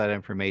have all that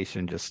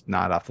information, just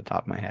not off the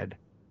top of my head.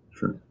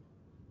 Sure.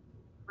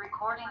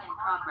 Recording in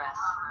progress.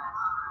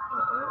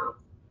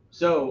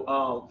 So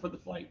for the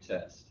flight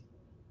test,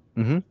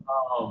 mm-hmm.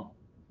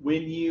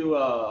 When you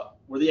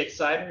were the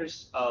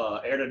exciters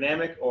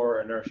aerodynamic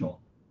or inertial?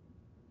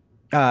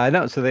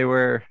 No, so they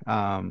were.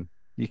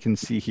 You can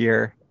see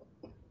here.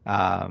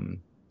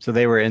 So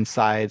they were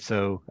inside.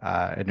 So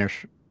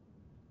inertial.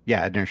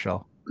 Yeah,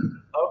 inertial.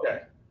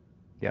 Okay.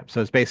 Yep.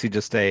 So it's basically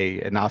just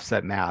an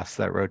offset mass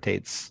that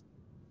rotates.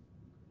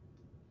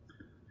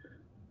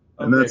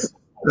 And that's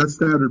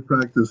standard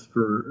practice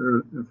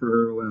for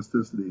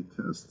aeroelasticity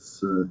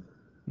tests.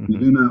 You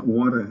do not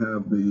want to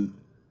have the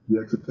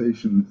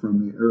excitation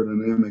from the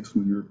aerodynamics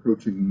when you're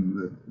approaching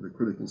the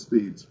critical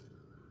speeds.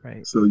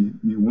 Right. So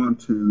you want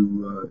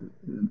to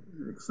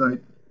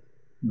excite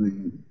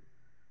the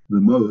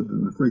mode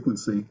and the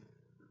frequency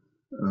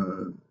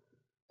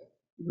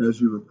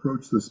as you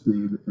approach the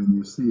speed, and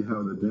you see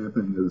how the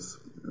damping is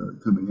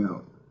coming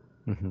out,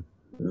 and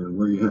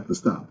where you have to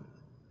stop.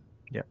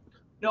 Yep.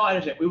 No, I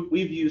understand.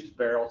 We've used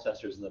barrel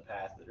testers in the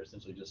past that are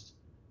essentially just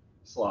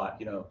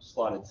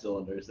slotted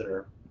cylinders that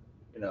are,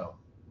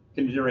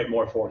 can generate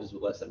more forces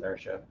with less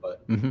inertia.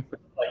 But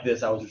like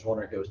this, I was just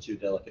wondering if it was too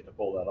delicate to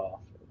pull that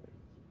off.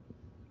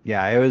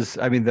 Yeah, it was.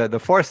 I mean, the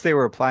force they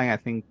were applying, I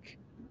think,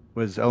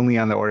 was only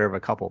on the order of a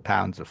couple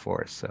pounds of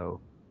force. So.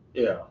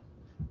 Yeah.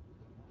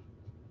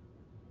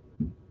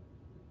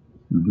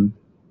 Mm-hmm.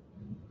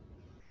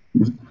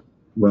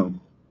 Well,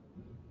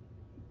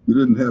 you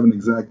didn't have an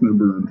exact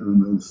number on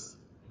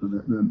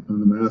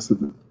the mass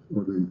of it,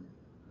 but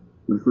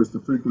of course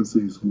the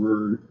frequencies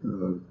were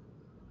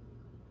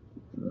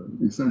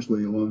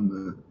essentially along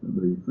the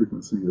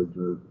frequency of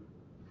the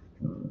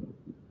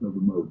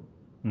mode,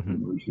 the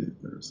mode shape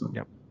there. So.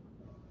 Yep.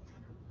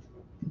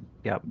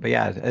 Yep. But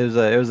yeah,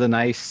 it was a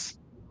nice,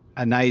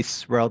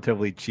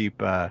 relatively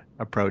cheap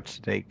approach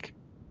to take.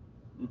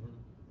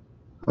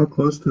 How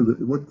close to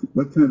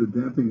what kind of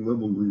damping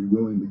level were you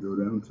willing to go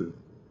down to?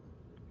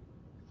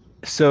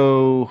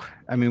 So,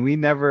 I mean, we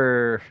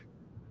never,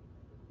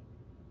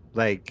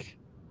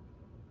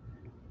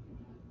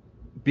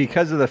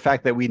 because of the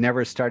fact that we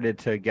never started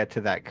to get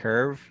to that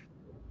curve,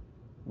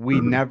 we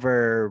had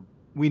a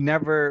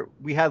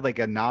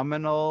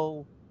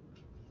nominal,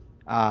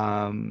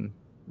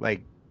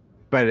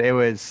 but it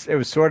was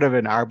sort of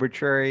an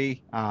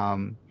arbitrary,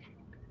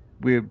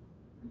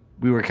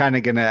 we were kind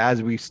of gonna,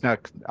 as we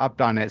snuck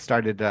up on it,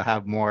 started to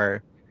have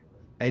more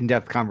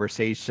in-depth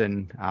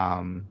conversation,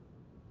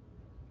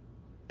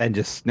 and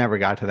just never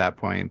got to that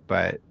point.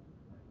 But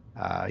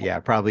yeah,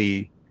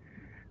 probably,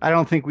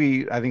 I think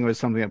it was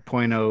something at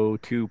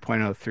 0.02,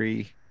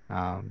 0.03.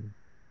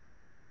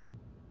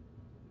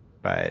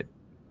 But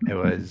it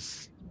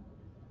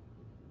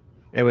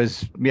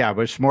was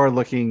more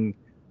looking,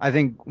 I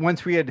think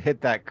once we had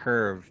hit that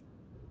curve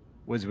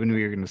was when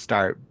we were going to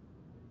start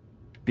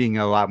being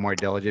a lot more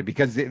diligent,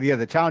 because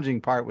the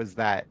challenging part was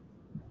that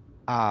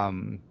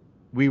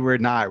we were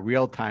not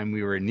real time,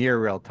 we were near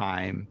real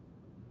time,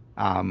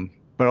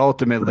 but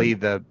ultimately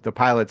the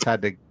pilots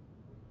had to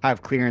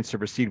have clearance to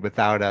proceed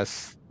without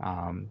us,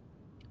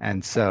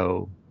 and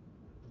so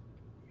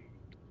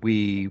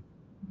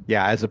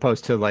as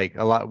opposed to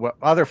a lot what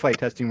other flight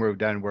testing we've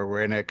done where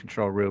we're in a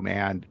control room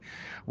and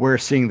we're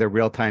seeing the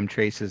real time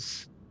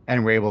traces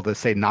and we're able to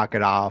say knock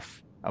it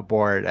off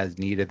abort as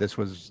needed. This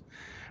was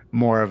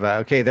more of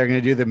okay, they're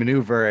going to do the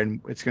maneuver and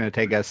it's going to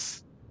take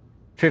us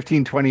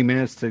 15-20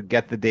 minutes to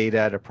get the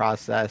data to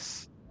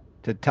process,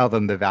 to tell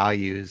them the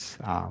values,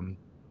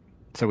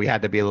 so we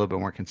had to be a little bit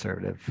more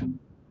conservative.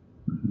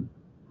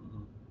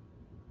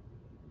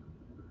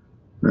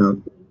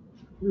 Now,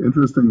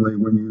 interestingly,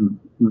 when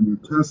you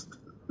test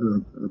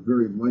a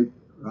very light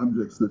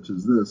object such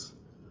as this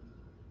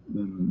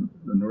in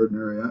an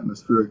ordinary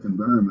atmospheric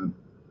environment,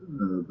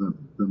 the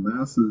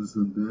masses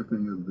and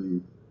damping of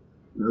the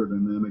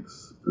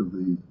aerodynamics of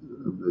the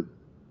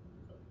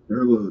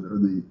air load or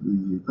the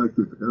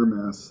effective air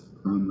mass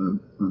on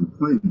the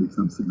plane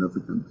becomes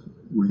significant.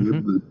 Were you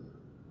able to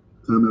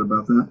comment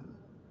about that?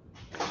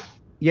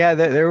 Yeah,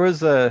 there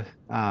was a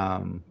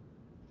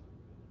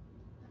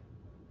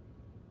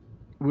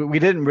we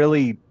didn't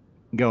really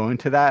go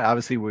into that.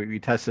 Obviously, we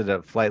tested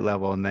at flight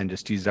level and then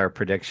just used our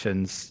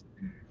predictions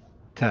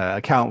to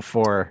account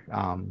for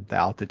the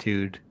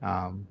altitude.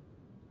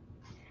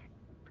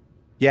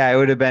 Yeah, it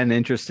would have been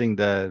interesting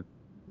to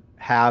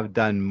have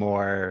done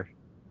more.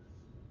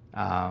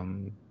 But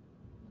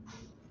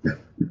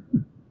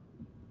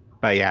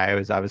yeah, it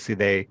was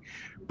obviously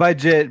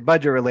budget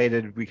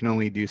related. We can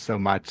only do so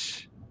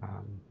much.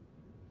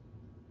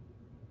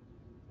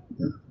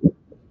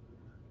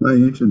 My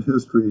ancient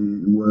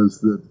history was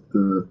that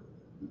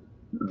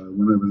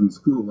when I was in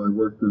school, I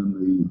worked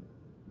in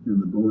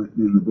the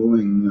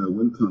Boeing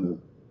wind tunnel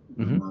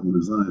model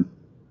design,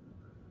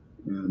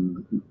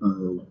 and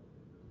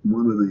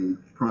one of the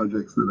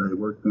projects that I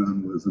worked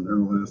on was an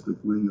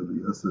aeroelastic wing of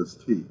the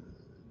SST.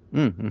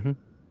 And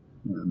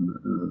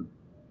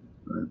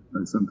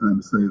I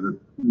sometimes say that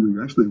we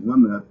actually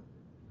won that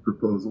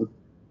proposal,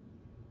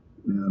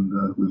 and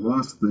we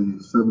lost the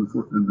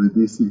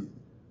DC.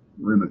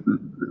 Wait a minute,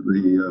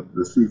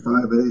 the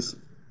C5A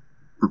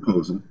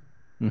proposal.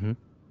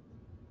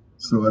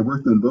 So I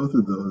worked on both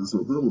of those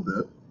a little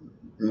bit,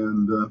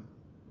 and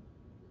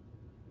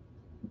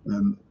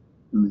in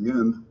the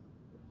end,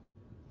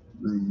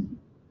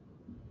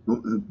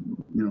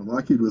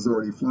 Lockheed was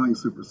already flying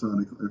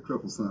supersonic,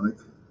 triple-sonic.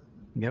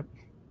 Yep.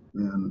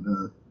 And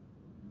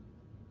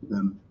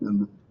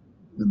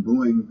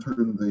Boeing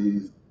turned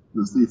the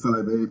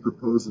C5A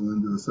proposal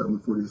into the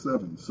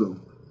 747. So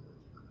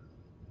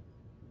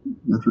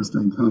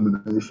interesting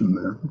combination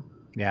there.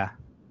 Yeah.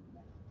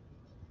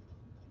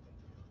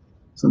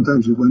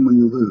 Sometimes you win when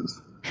you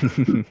lose.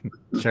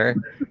 Sure.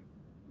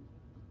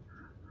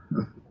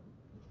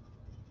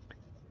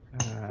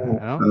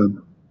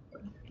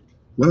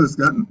 Well, it's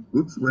gotten,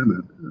 oops, wait a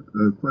minute.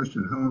 A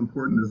question, how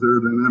important is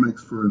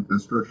aerodynamics for a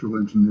structural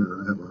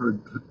engineer? I have a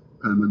hard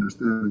time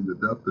understanding the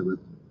depth of it,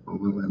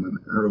 although I'm an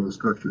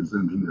aerostructures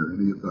engineer.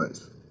 Any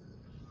advice?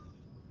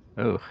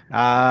 Oh,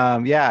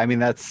 yeah, I mean,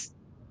 that's...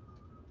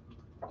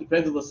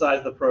 Depends on the size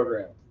of the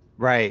program.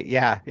 Right,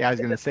 yeah. I was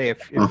going to say,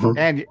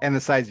 and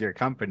the size of your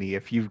company,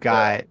 if you've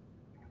got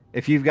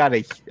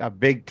a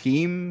big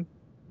team,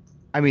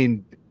 I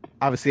mean,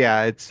 obviously,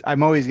 yeah,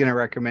 I'm always going to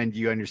recommend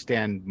you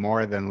understand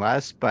more than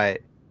less,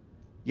 but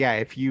yeah,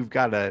 if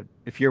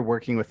you're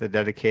working with a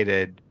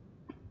dedicated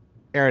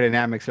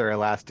aerodynamics or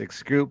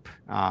elastics group,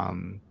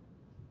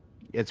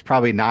 it's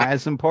probably not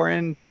as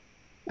important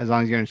as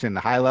long as you understand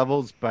the high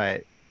levels.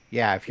 But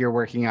yeah, if you're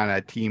working on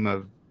a team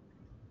of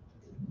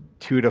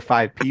 2 to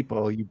 5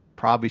 people, you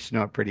probably should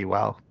know it pretty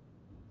well.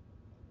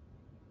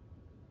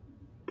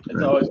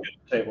 It's always good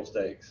for table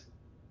stakes.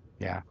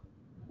 Yeah.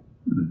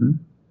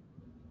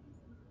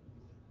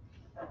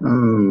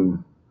 Oh.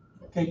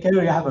 Okay,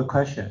 Gary, I have a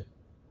question.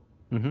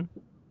 Okay.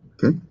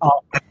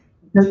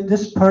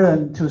 This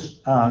Perlin 2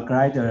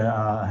 glider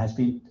has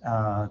been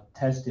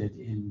tested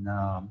in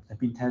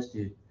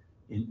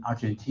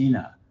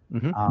Argentina,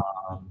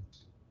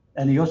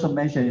 and you also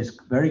mentioned it's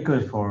very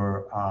good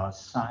for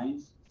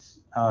science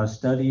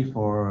study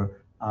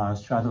for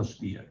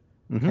stratosphere.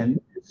 Can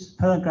this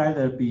Perlin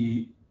glider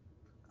be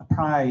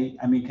applied?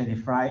 I mean, can it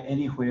fly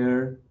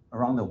anywhere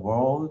around the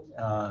world,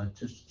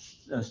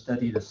 just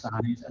study the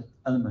science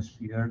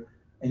atmosphere,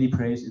 any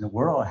place in the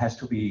world? It has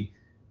to be,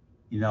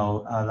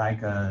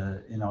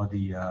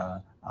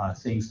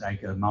 things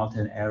like a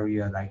mountain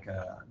area, like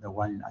the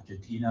one in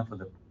Argentina for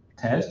the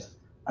test.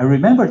 I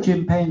remember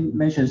Jim Payne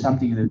mentioned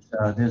something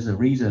that there's a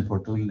reason for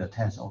doing the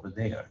test over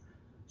there.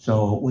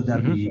 So would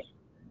that be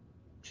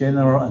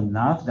general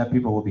enough that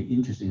people will be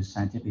interested in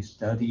scientific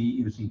study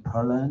using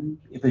Perlin?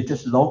 If it's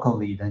just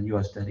locally, then you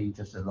are studying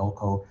just a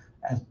local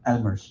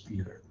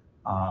atmosphere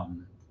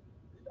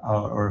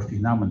or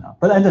phenomena.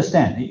 But I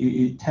understand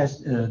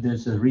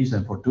there's a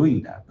reason for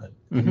doing that, but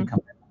can you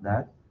comment on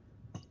that?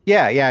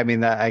 Yeah. I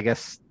mean, I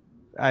guess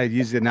I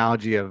use the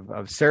analogy of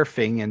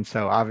surfing, and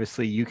so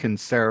obviously you can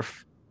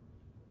surf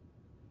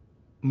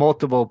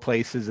multiple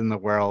places in the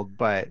world,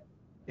 but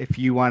if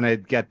you want to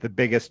get the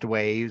biggest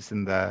waves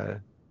and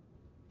the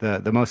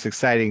most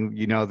exciting,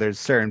 there's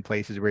certain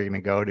places where you're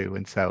going to go to.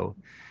 And so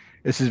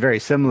this is very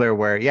similar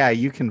where, yeah,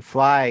 you can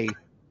fly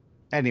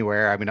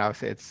anywhere. I mean,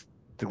 obviously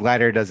the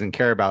glider doesn't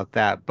care about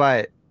that,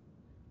 but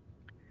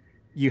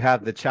you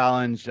have the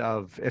challenge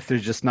of if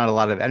there's just not a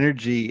lot of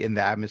energy in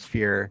the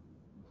atmosphere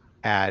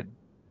at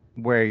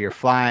where you're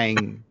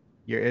flying,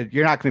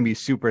 you're not going to be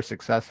super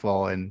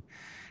successful, and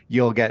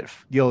you'll get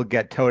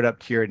towed up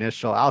to your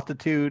initial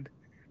altitude,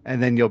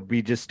 and then you'll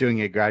be just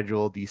doing a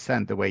gradual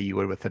descent the way you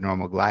would with a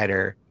normal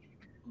glider.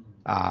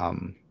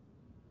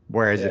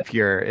 Whereas if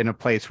you're in a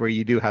place where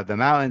you do have the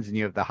mountains and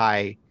you have the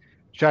high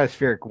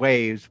stratospheric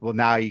waves, well,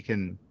 now you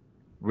can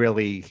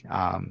really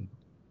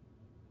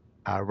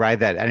ride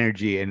that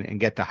energy and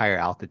get to higher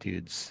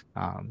altitudes.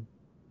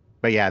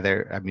 But yeah,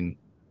 I mean,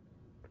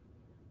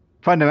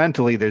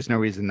 fundamentally, there's no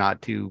reason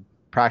not to.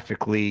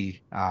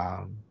 Practically,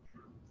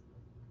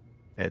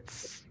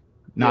 it's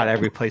not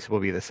every place will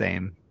be the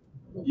same.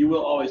 You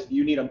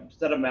need a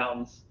set of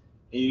mountains,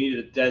 and you need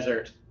a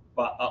desert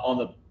on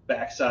the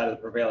backside of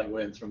the prevailing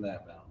winds from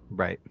that mountain.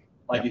 Right.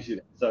 Like you see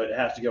that. So it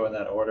has to go in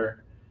that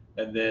order.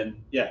 And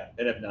then,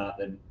 and if not,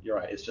 then you're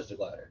right. It's just a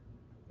glider.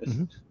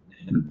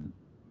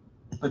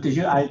 But did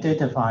you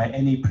identify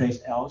any place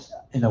else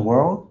in the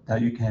world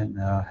that you can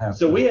have?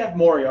 So we have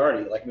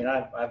Moriarty. Like, I mean,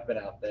 I've been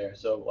out there.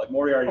 So like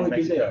Moriarty, New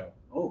Mexico.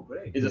 Oh,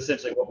 great. Is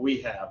essentially what we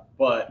have,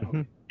 but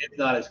it's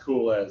not as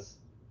cool as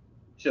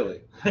Chile.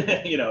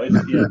 It's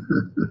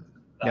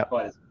not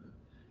quite as.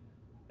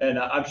 And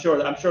I'm sure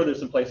there's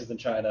some places in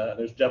China.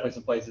 There's definitely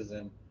some places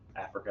in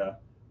Africa,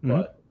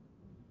 but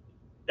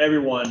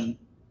everyone,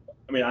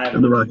 I mean,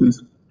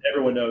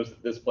 everyone knows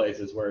that this place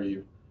is where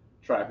you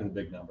try for the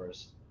big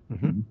numbers.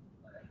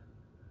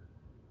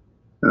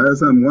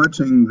 As I'm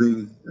watching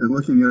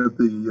looking at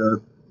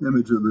the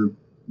image of the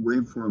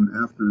waveform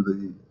after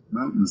the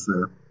mountains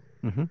there,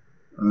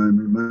 I'm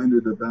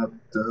reminded about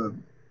a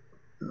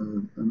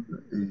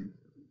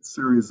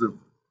series of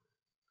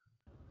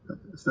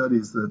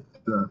studies that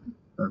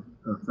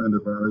a friend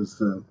of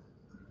ours,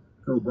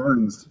 Phil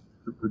Barnes,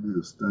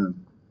 produced. And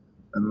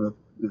I don't know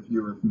if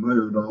you're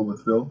familiar at all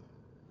with Phil.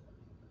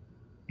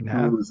 No.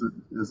 Phil is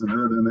an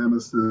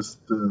aerodynamicist,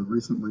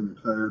 recently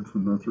retired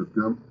from Northrop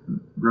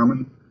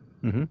Grumman.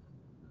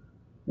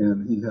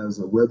 And he has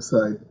a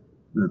website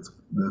that's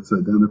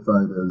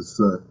identified as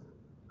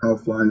How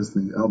Flies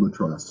the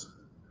Albatross.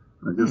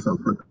 I guess I'll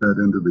put that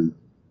into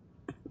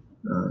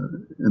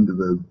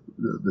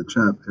the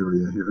chat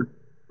area here.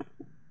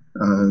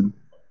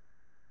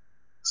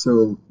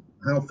 So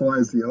How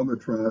Flies the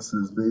Albatross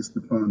is based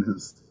upon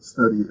his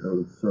study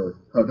of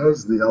how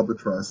does the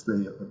albatross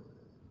stay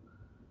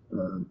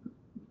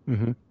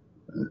in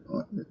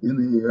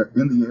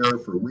the air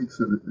for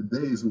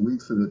days and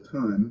weeks at a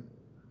time,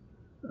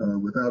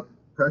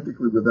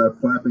 practically without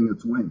flapping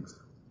its wings.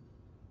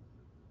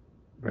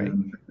 Right.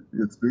 And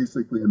it's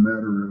basically a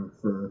matter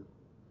of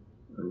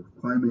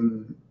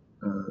climbing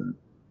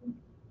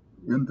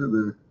into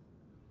the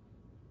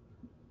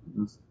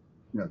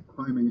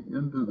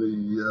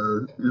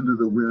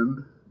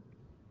wind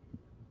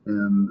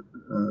and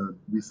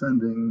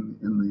descending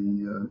in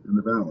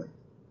the valley.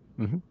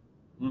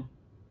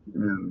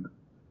 And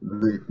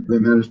they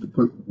managed to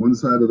put one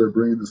side of their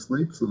brain to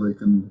sleep so they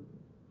can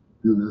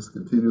do this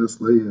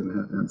continuously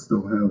and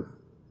still have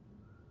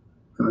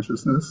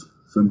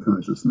some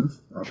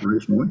consciousness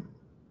operationally.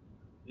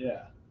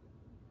 Yeah.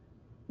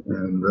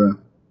 And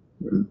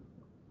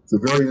it's a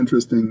very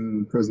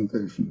interesting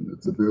presentation.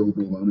 It's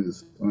available on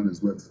his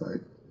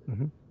website,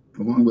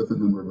 along with a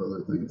number of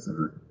other things that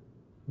are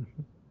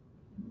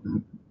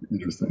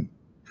interesting.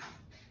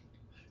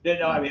 Yeah,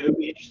 no, I mean, it would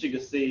be interesting to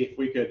see if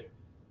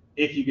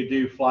you could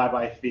do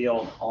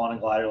fly-by-feel on a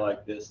glider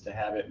like this to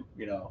have it,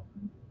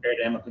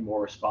 aerodynamically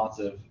more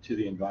responsive to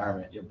the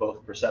environment,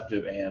 both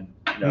perceptive and,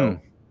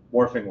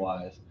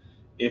 morphing-wise,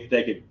 if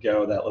they could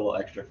go that little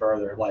extra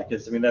further. Like,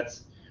 cause I mean,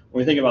 that's,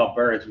 when we think about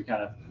birds, we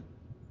kind of,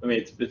 I mean,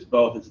 it's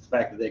both. It's the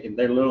fact that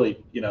they're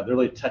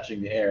literally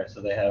touching the air,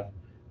 so they have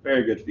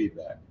very good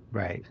feedback.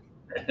 Right.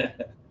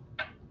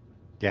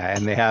 Yeah,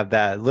 and they have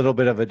that little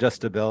bit of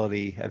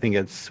adjustability. I think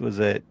was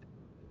it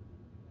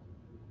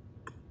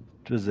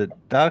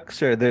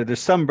ducks, or there's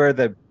some bird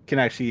that can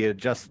actually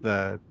adjust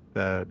the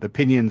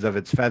pinions of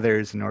its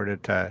feathers in order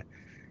to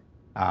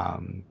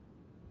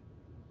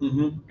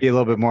be a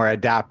little bit more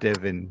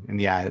adaptive.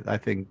 And yeah, I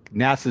think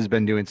NASA's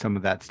been doing some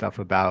of that stuff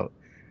about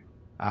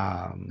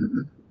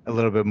a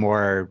little bit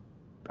more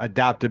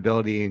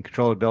adaptability and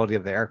controllability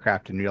of the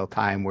aircraft in real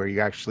time, where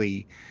you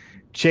actually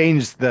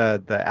change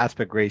the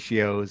aspect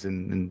ratios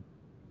and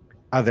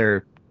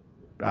other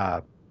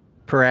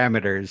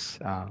parameters.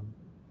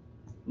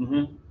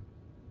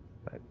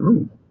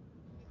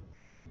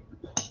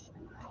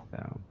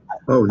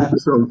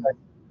 So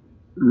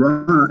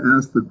Ra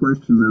asked the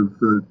question of,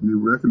 do you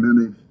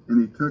recommend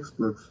any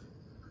textbooks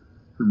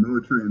for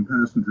military and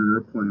passenger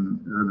airplane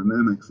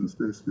aerodynamics and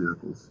space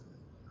vehicles?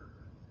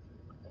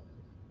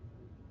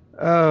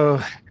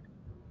 Oh,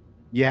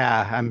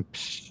 yeah, I'm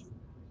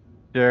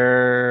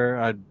sure.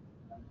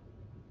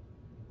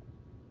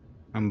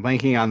 I'm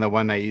blanking on the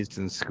one I used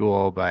in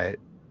school, but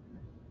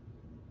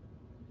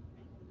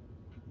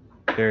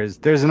there's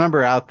a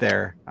number out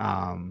there.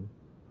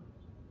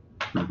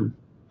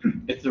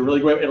 It's a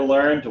really great way to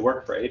learn to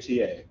work for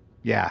ATA.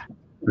 Yeah.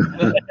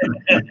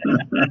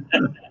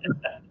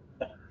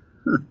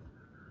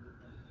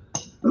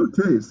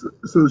 Okay,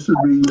 so should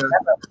we?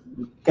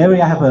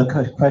 Gary, I have a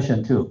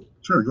question too.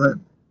 Sure, go ahead.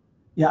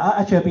 Yeah,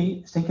 actually, I've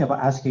been thinking about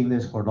asking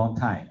this for a long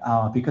time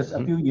because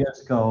a few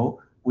years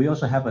ago, we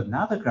also have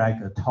another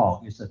glider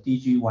talk. It's a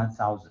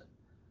DG-1000.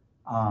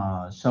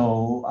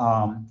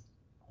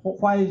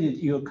 why did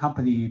your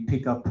company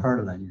pick up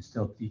Perlin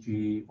instead of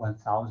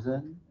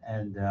DG1000?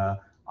 And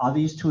are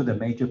these two the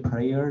major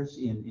players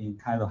in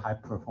kind of high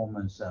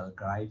performance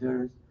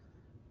gliders?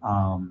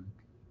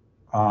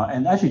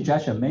 And actually,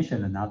 Josh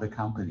mentioned another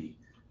company.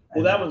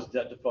 Well, that one's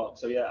defunct.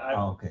 So yeah,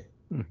 okay.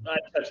 I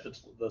touched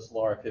the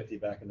Solara 50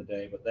 back in the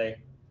day, but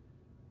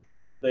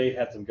they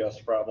had some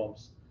gust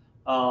problems.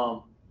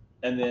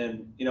 And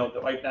then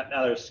like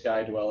now there's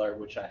Sky Dweller,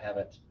 which I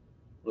haven't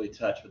really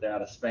touched, but they're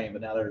out of Spain.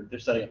 But now they're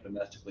setting up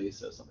domestically,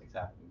 so something's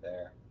happening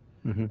there.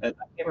 And I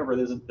can't remember.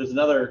 There's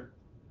another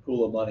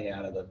pool of money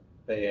out of the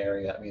Bay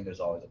Area. I mean, there's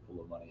always a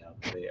pool of money out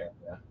of the Bay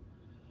Area.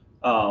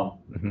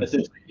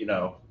 Essentially,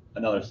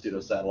 another pseudo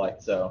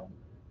satellite. So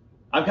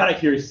I'm kind of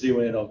curious to see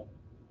when it'll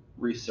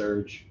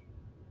resurge,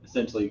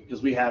 essentially,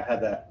 because we've had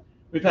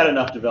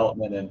enough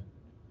development in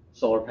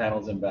solar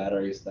panels and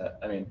batteries that,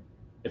 I mean,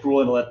 if we're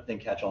willing to let the thing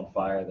catch on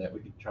fire, that we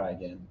could try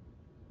again.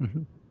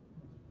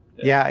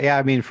 Yeah.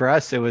 I mean, for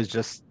us, it was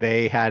just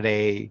we're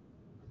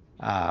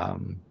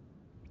an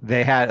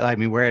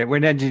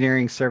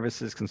engineering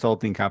services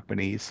consulting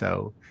company,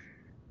 so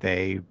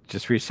they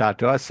just reached out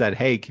to us, said,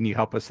 hey, can you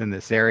help us in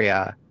this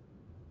area?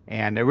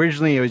 And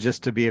originally it was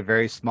just to be a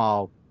very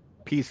small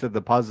piece of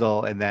the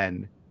puzzle. And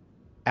then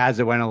as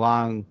it went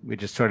along, we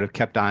just sort of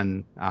kept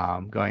on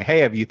going, hey,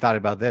 have you thought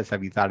about this?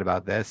 Have you thought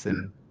about this?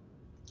 And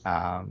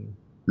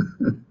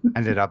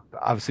ended up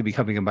obviously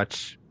becoming a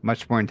much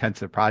more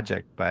intensive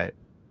project. But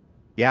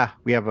yeah,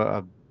 we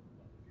have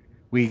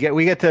we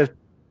get to,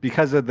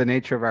 because of the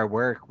nature of our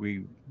work,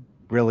 we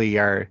really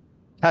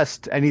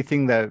test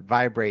anything that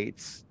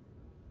vibrates.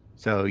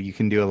 So you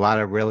can do a lot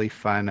of really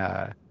fun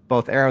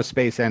both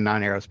aerospace and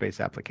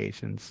non-aerospace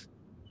applications.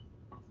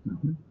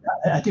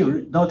 I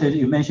do notice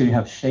you mentioned you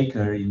have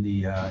Shaker in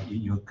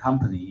your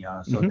company,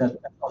 so that's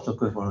also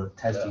good for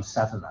testing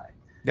satellite.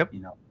 Yep.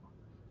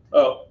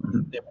 Oh,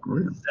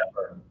 Zephyr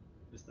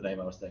is the name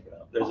I was thinking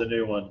of. There's a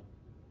new one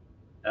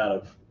out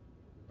of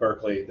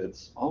Berkeley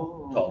that's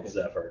called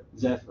Zephyr.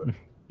 Zephyr.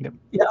 Yep.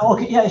 Yeah.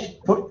 Okay. Yeah.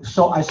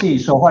 So I see.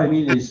 So what I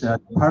mean is,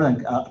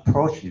 Perlin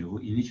approached you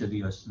initially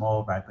a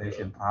small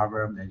vibration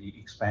problem, then you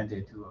expand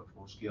it to a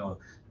full scale.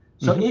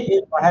 So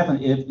what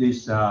happens if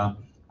this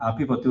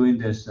people doing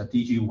this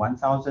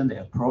DG1000, they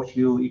approach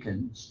you, you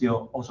can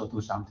still also do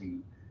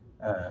something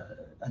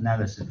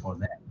analysis for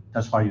them.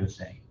 That's what you're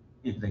saying,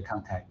 if they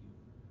contact you.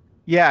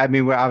 Yeah, I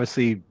mean, I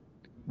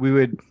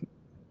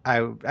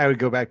would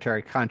go back to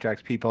our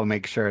contracts people and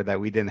make sure that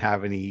we didn't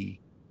have any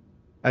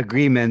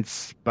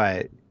agreements,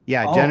 but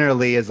yeah,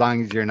 generally, as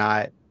long as you're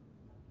not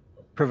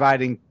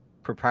providing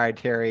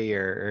proprietary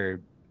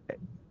or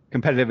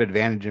competitive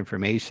advantage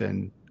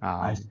information.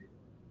 I see.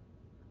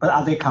 But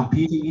are they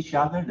competing each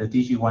other, the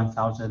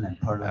DG1000 and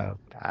Perlin?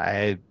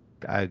 Okay,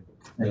 that's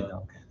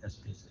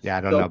business. Yeah,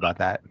 I don't know about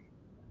that.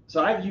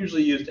 So I've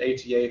usually used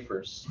ATA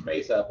for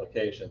space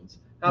applications.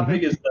 How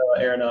big is the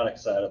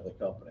aeronautics side of the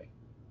company?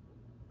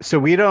 So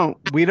we don't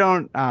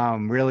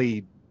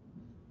really,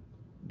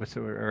 what's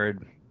the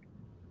word?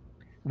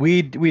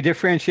 We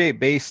differentiate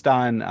based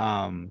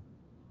on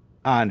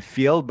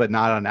field, but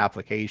not on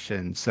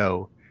application.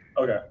 So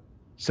okay.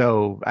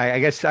 So I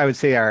guess I would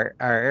say our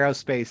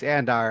aerospace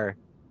and our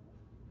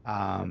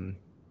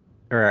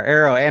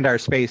aero and our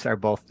space are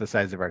both the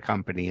size of our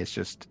company. It's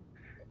just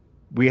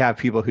we have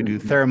people who do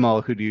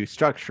thermal, who do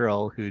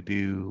structural, who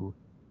do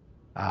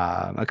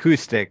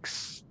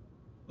acoustics.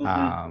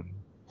 But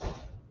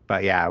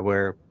yeah,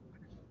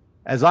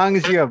 as long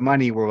as you have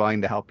money, we're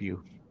willing to help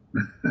you.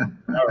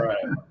 All right.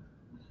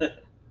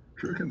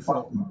 True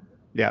consultant.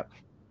 Yeah.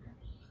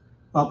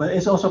 Well, but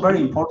it's also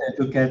very important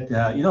to get,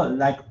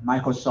 like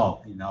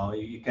Microsoft,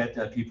 you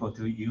get people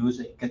to use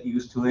it, get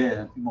used to it,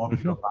 and more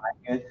people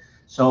buying it.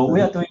 So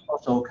we are doing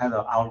also kind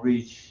of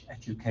outreach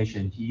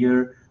education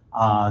here.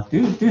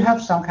 Do you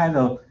have some kind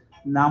of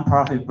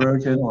nonprofit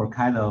version or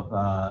kind of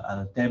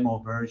a demo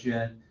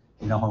version,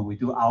 when we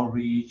do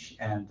outreach?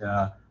 And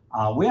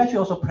we actually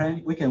also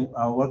plan, we can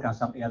work on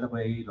some other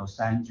way, Los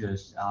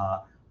Angeles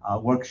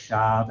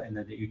workshop, and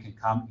then you can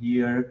come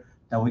here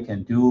that we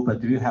can do. But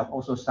do you have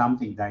also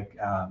something like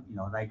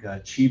like a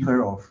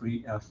cheaper or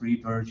free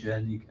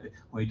version?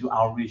 When you do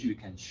outreach, you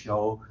can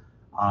show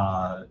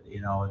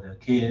the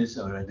kids,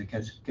 or they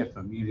can get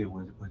familiar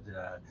with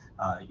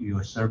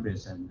your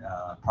service and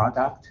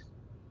product.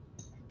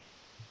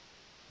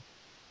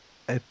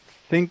 I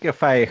think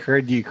if I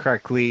heard you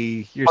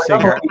correctly, you're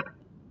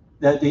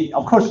saying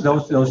of course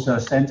those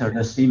centers,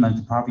 the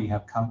Siemens probably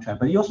have contract,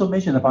 but you also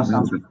mentioned about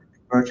some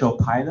virtual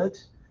pilot.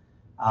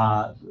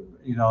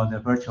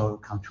 The virtual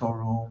control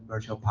room,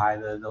 virtual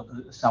pilot,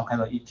 some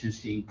kind of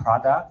interesting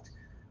product.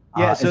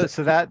 Yeah,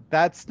 so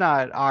that's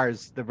not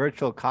ours. The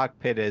virtual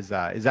cockpit is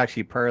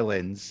actually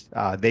Perlin's.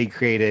 They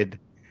created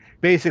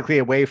basically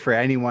a way for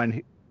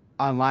anyone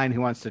online who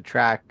wants to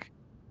track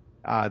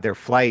their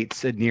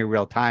flights in near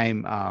real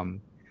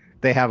time.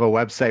 They have a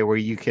website where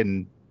you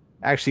can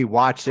actually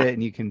watch it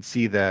and you can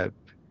see the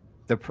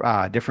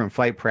different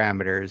flight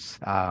parameters.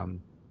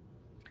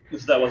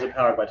 So that wasn't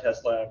powered by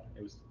Tesla.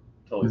 It was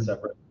totally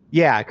separate.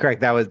 Yeah,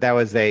 correct. That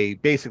was a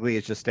basically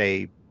it's just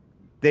a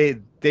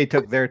they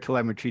took their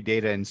telemetry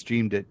data and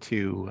streamed it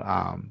to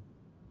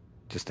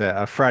just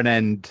a front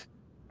end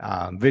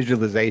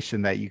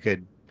visualization that you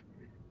could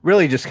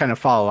really just kind of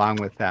follow along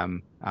with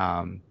them.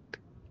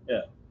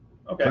 Yeah.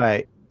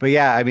 Okay. But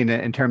yeah, I mean,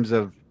 in terms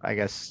of, I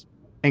guess,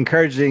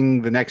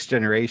 encouraging the next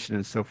generation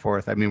and so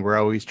forth, I mean, we're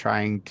always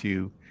trying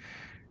to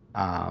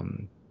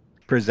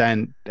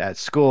present at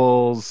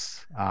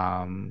schools,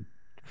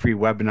 free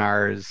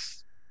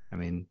webinars. I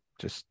mean,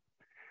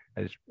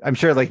 I'm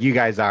sure like you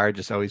guys are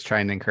just always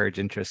trying to encourage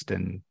interest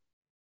in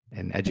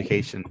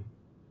education.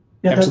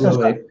 Yeah,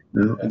 absolutely.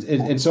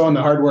 And so on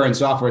the hardware and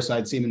software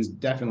side, Siemens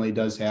definitely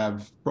does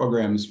have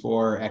programs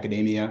for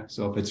academia.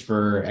 So if it's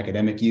for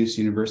academic use,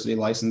 university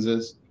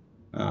licenses,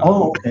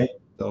 okay.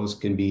 Those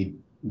can be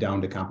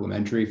down to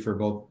complimentary for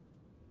both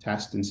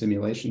test and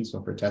simulation.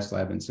 So for Test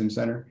Lab and Sim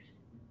Center.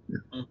 Yeah.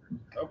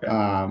 Okay.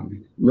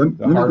 Let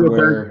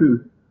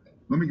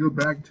me go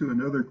back to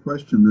another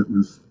question that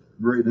was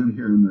right in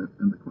here in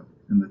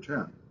the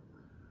chat.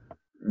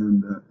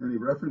 And any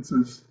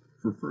references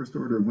for first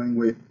order wing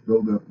weight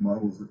buildup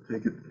models that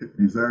take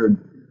desired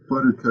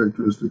flutter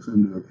characteristics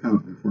into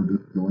account before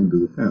going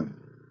to the fan?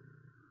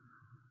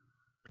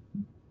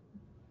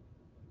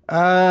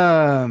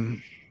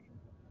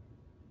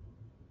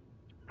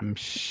 I'm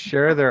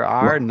sure there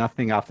are.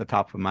 Nothing off the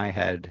top of my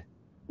head.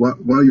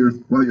 While you're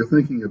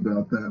thinking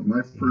about that,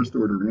 my first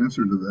order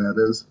answer to that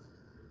is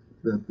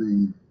that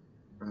the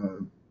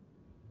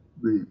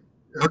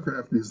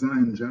aircraft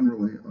design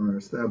generally are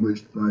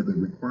established by the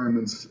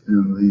requirements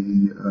and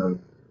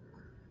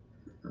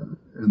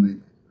the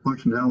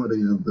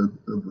functionality of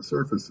the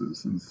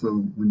surfaces. And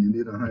so when you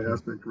need a high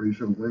aspect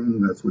ratio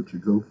wing, that's what you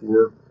go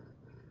for.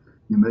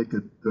 You make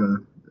it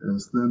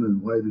as thin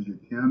and light as you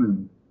can,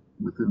 and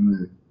within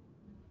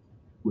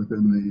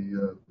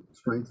the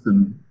strength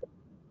and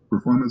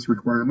performance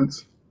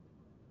requirements.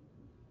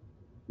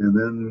 And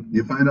then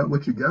you find out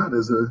what you got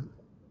as a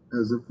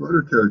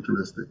flutter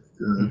characteristic.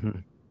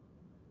 And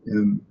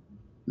then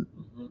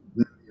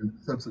you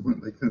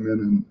subsequently come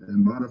in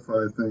and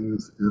modify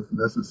things if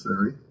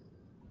necessary.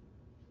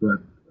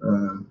 But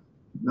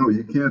no,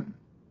 you can't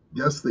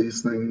guess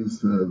these things.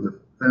 The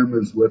FEM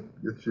is what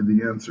gets you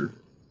the answer.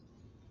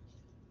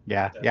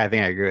 Yeah, I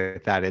think I agree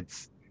with that. And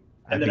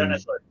they're not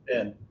necessarily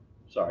thin.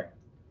 Sorry.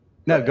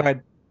 No, go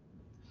ahead.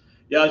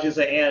 Yeah, I was going to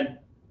say, and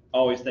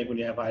always think when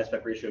you have high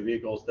aspect ratio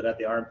vehicles that at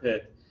the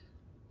armpit,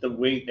 the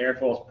wing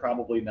airfoil is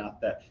probably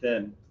not that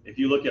thin. If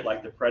you look at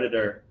like the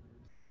Predator,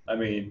 I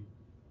mean,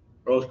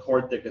 those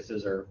cord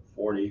thicknesses are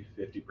 40,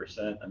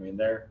 50%. I mean,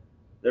 they're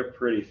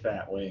pretty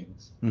fat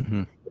wings.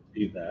 Mm-hmm.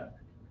 See that.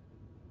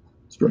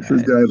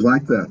 Structures guys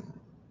like that.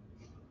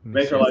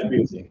 Makes our life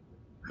easy.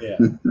 Yeah.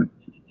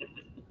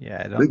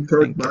 Yeah. I don't Big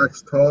torque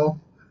box, tall.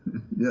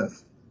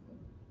 Yes.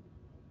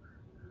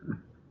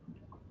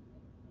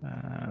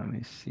 Let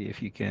me see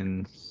if you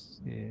can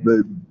see.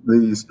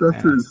 The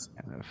structures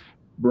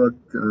book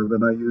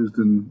that I used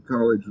in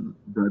college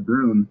by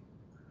Brune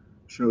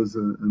shows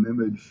an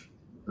image,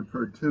 a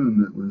cartoon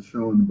that was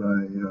shown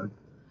by,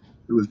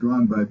 it was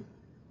drawn by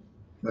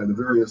the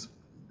various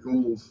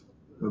goals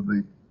of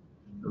the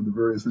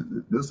various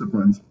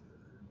disciplines,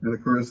 and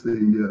of course the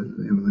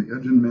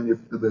engine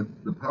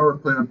the power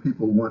plant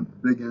people want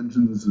big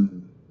engines,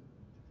 and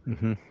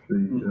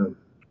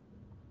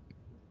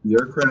the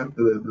aircraft,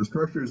 the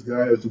structures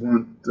guys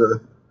want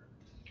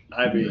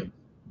I-beam.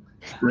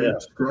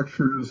 Straight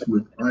structures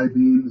with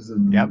I-beams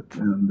and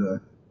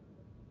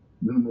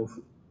minimal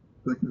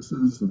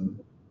thicknesses, and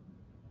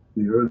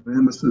the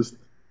aerodynamicists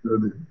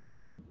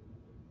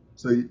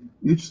so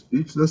each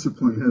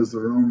discipline has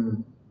their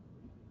own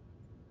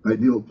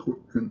ideal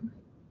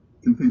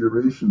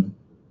configuration,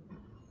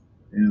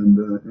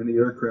 and any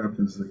aircraft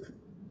is a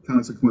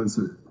consequence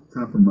of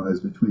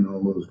compromise between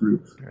all those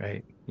groups.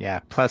 Right. Yeah.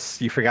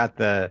 Plus, you forgot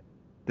the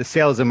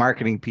sales and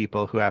marketing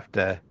people who have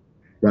to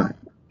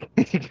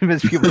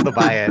convince people to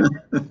buy it.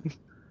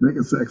 Make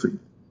it sexy.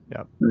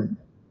 Yep. Right.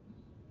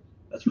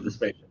 That's where the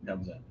spaceship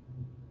comes in.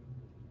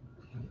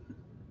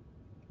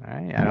 All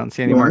right. I don't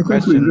see any more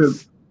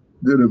questions.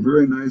 We did a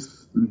very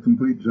nice and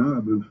complete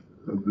job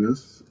of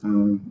this.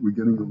 We're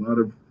getting a lot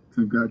of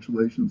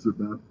congratulations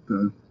about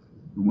the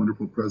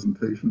wonderful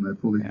presentation. I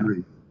fully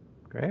agree.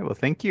 Great. Well,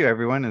 thank you,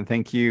 everyone. And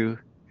thank you,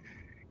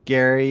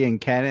 Gary and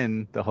Ken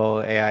and the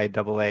whole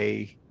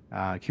AIAA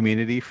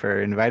community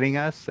for inviting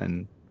us.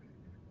 And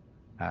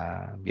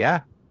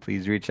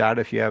please reach out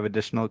if you have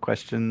additional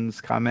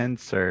questions,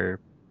 comments, or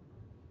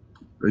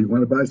you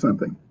want to buy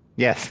something.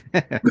 Yes.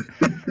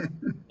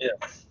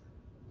 Yes.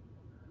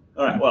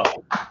 All right.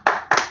 Well.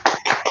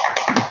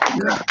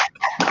 Yeah.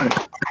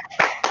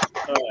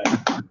 All right.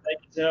 Thank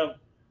you, Tim.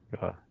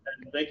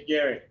 Thank you,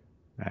 Gary.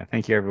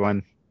 Thank you,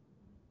 everyone.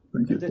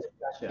 Thank you.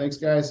 Thanks,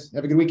 guys.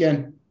 Have a good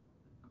weekend.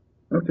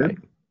 Okay.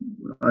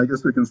 I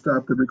guess we can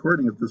stop the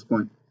recording at this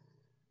point.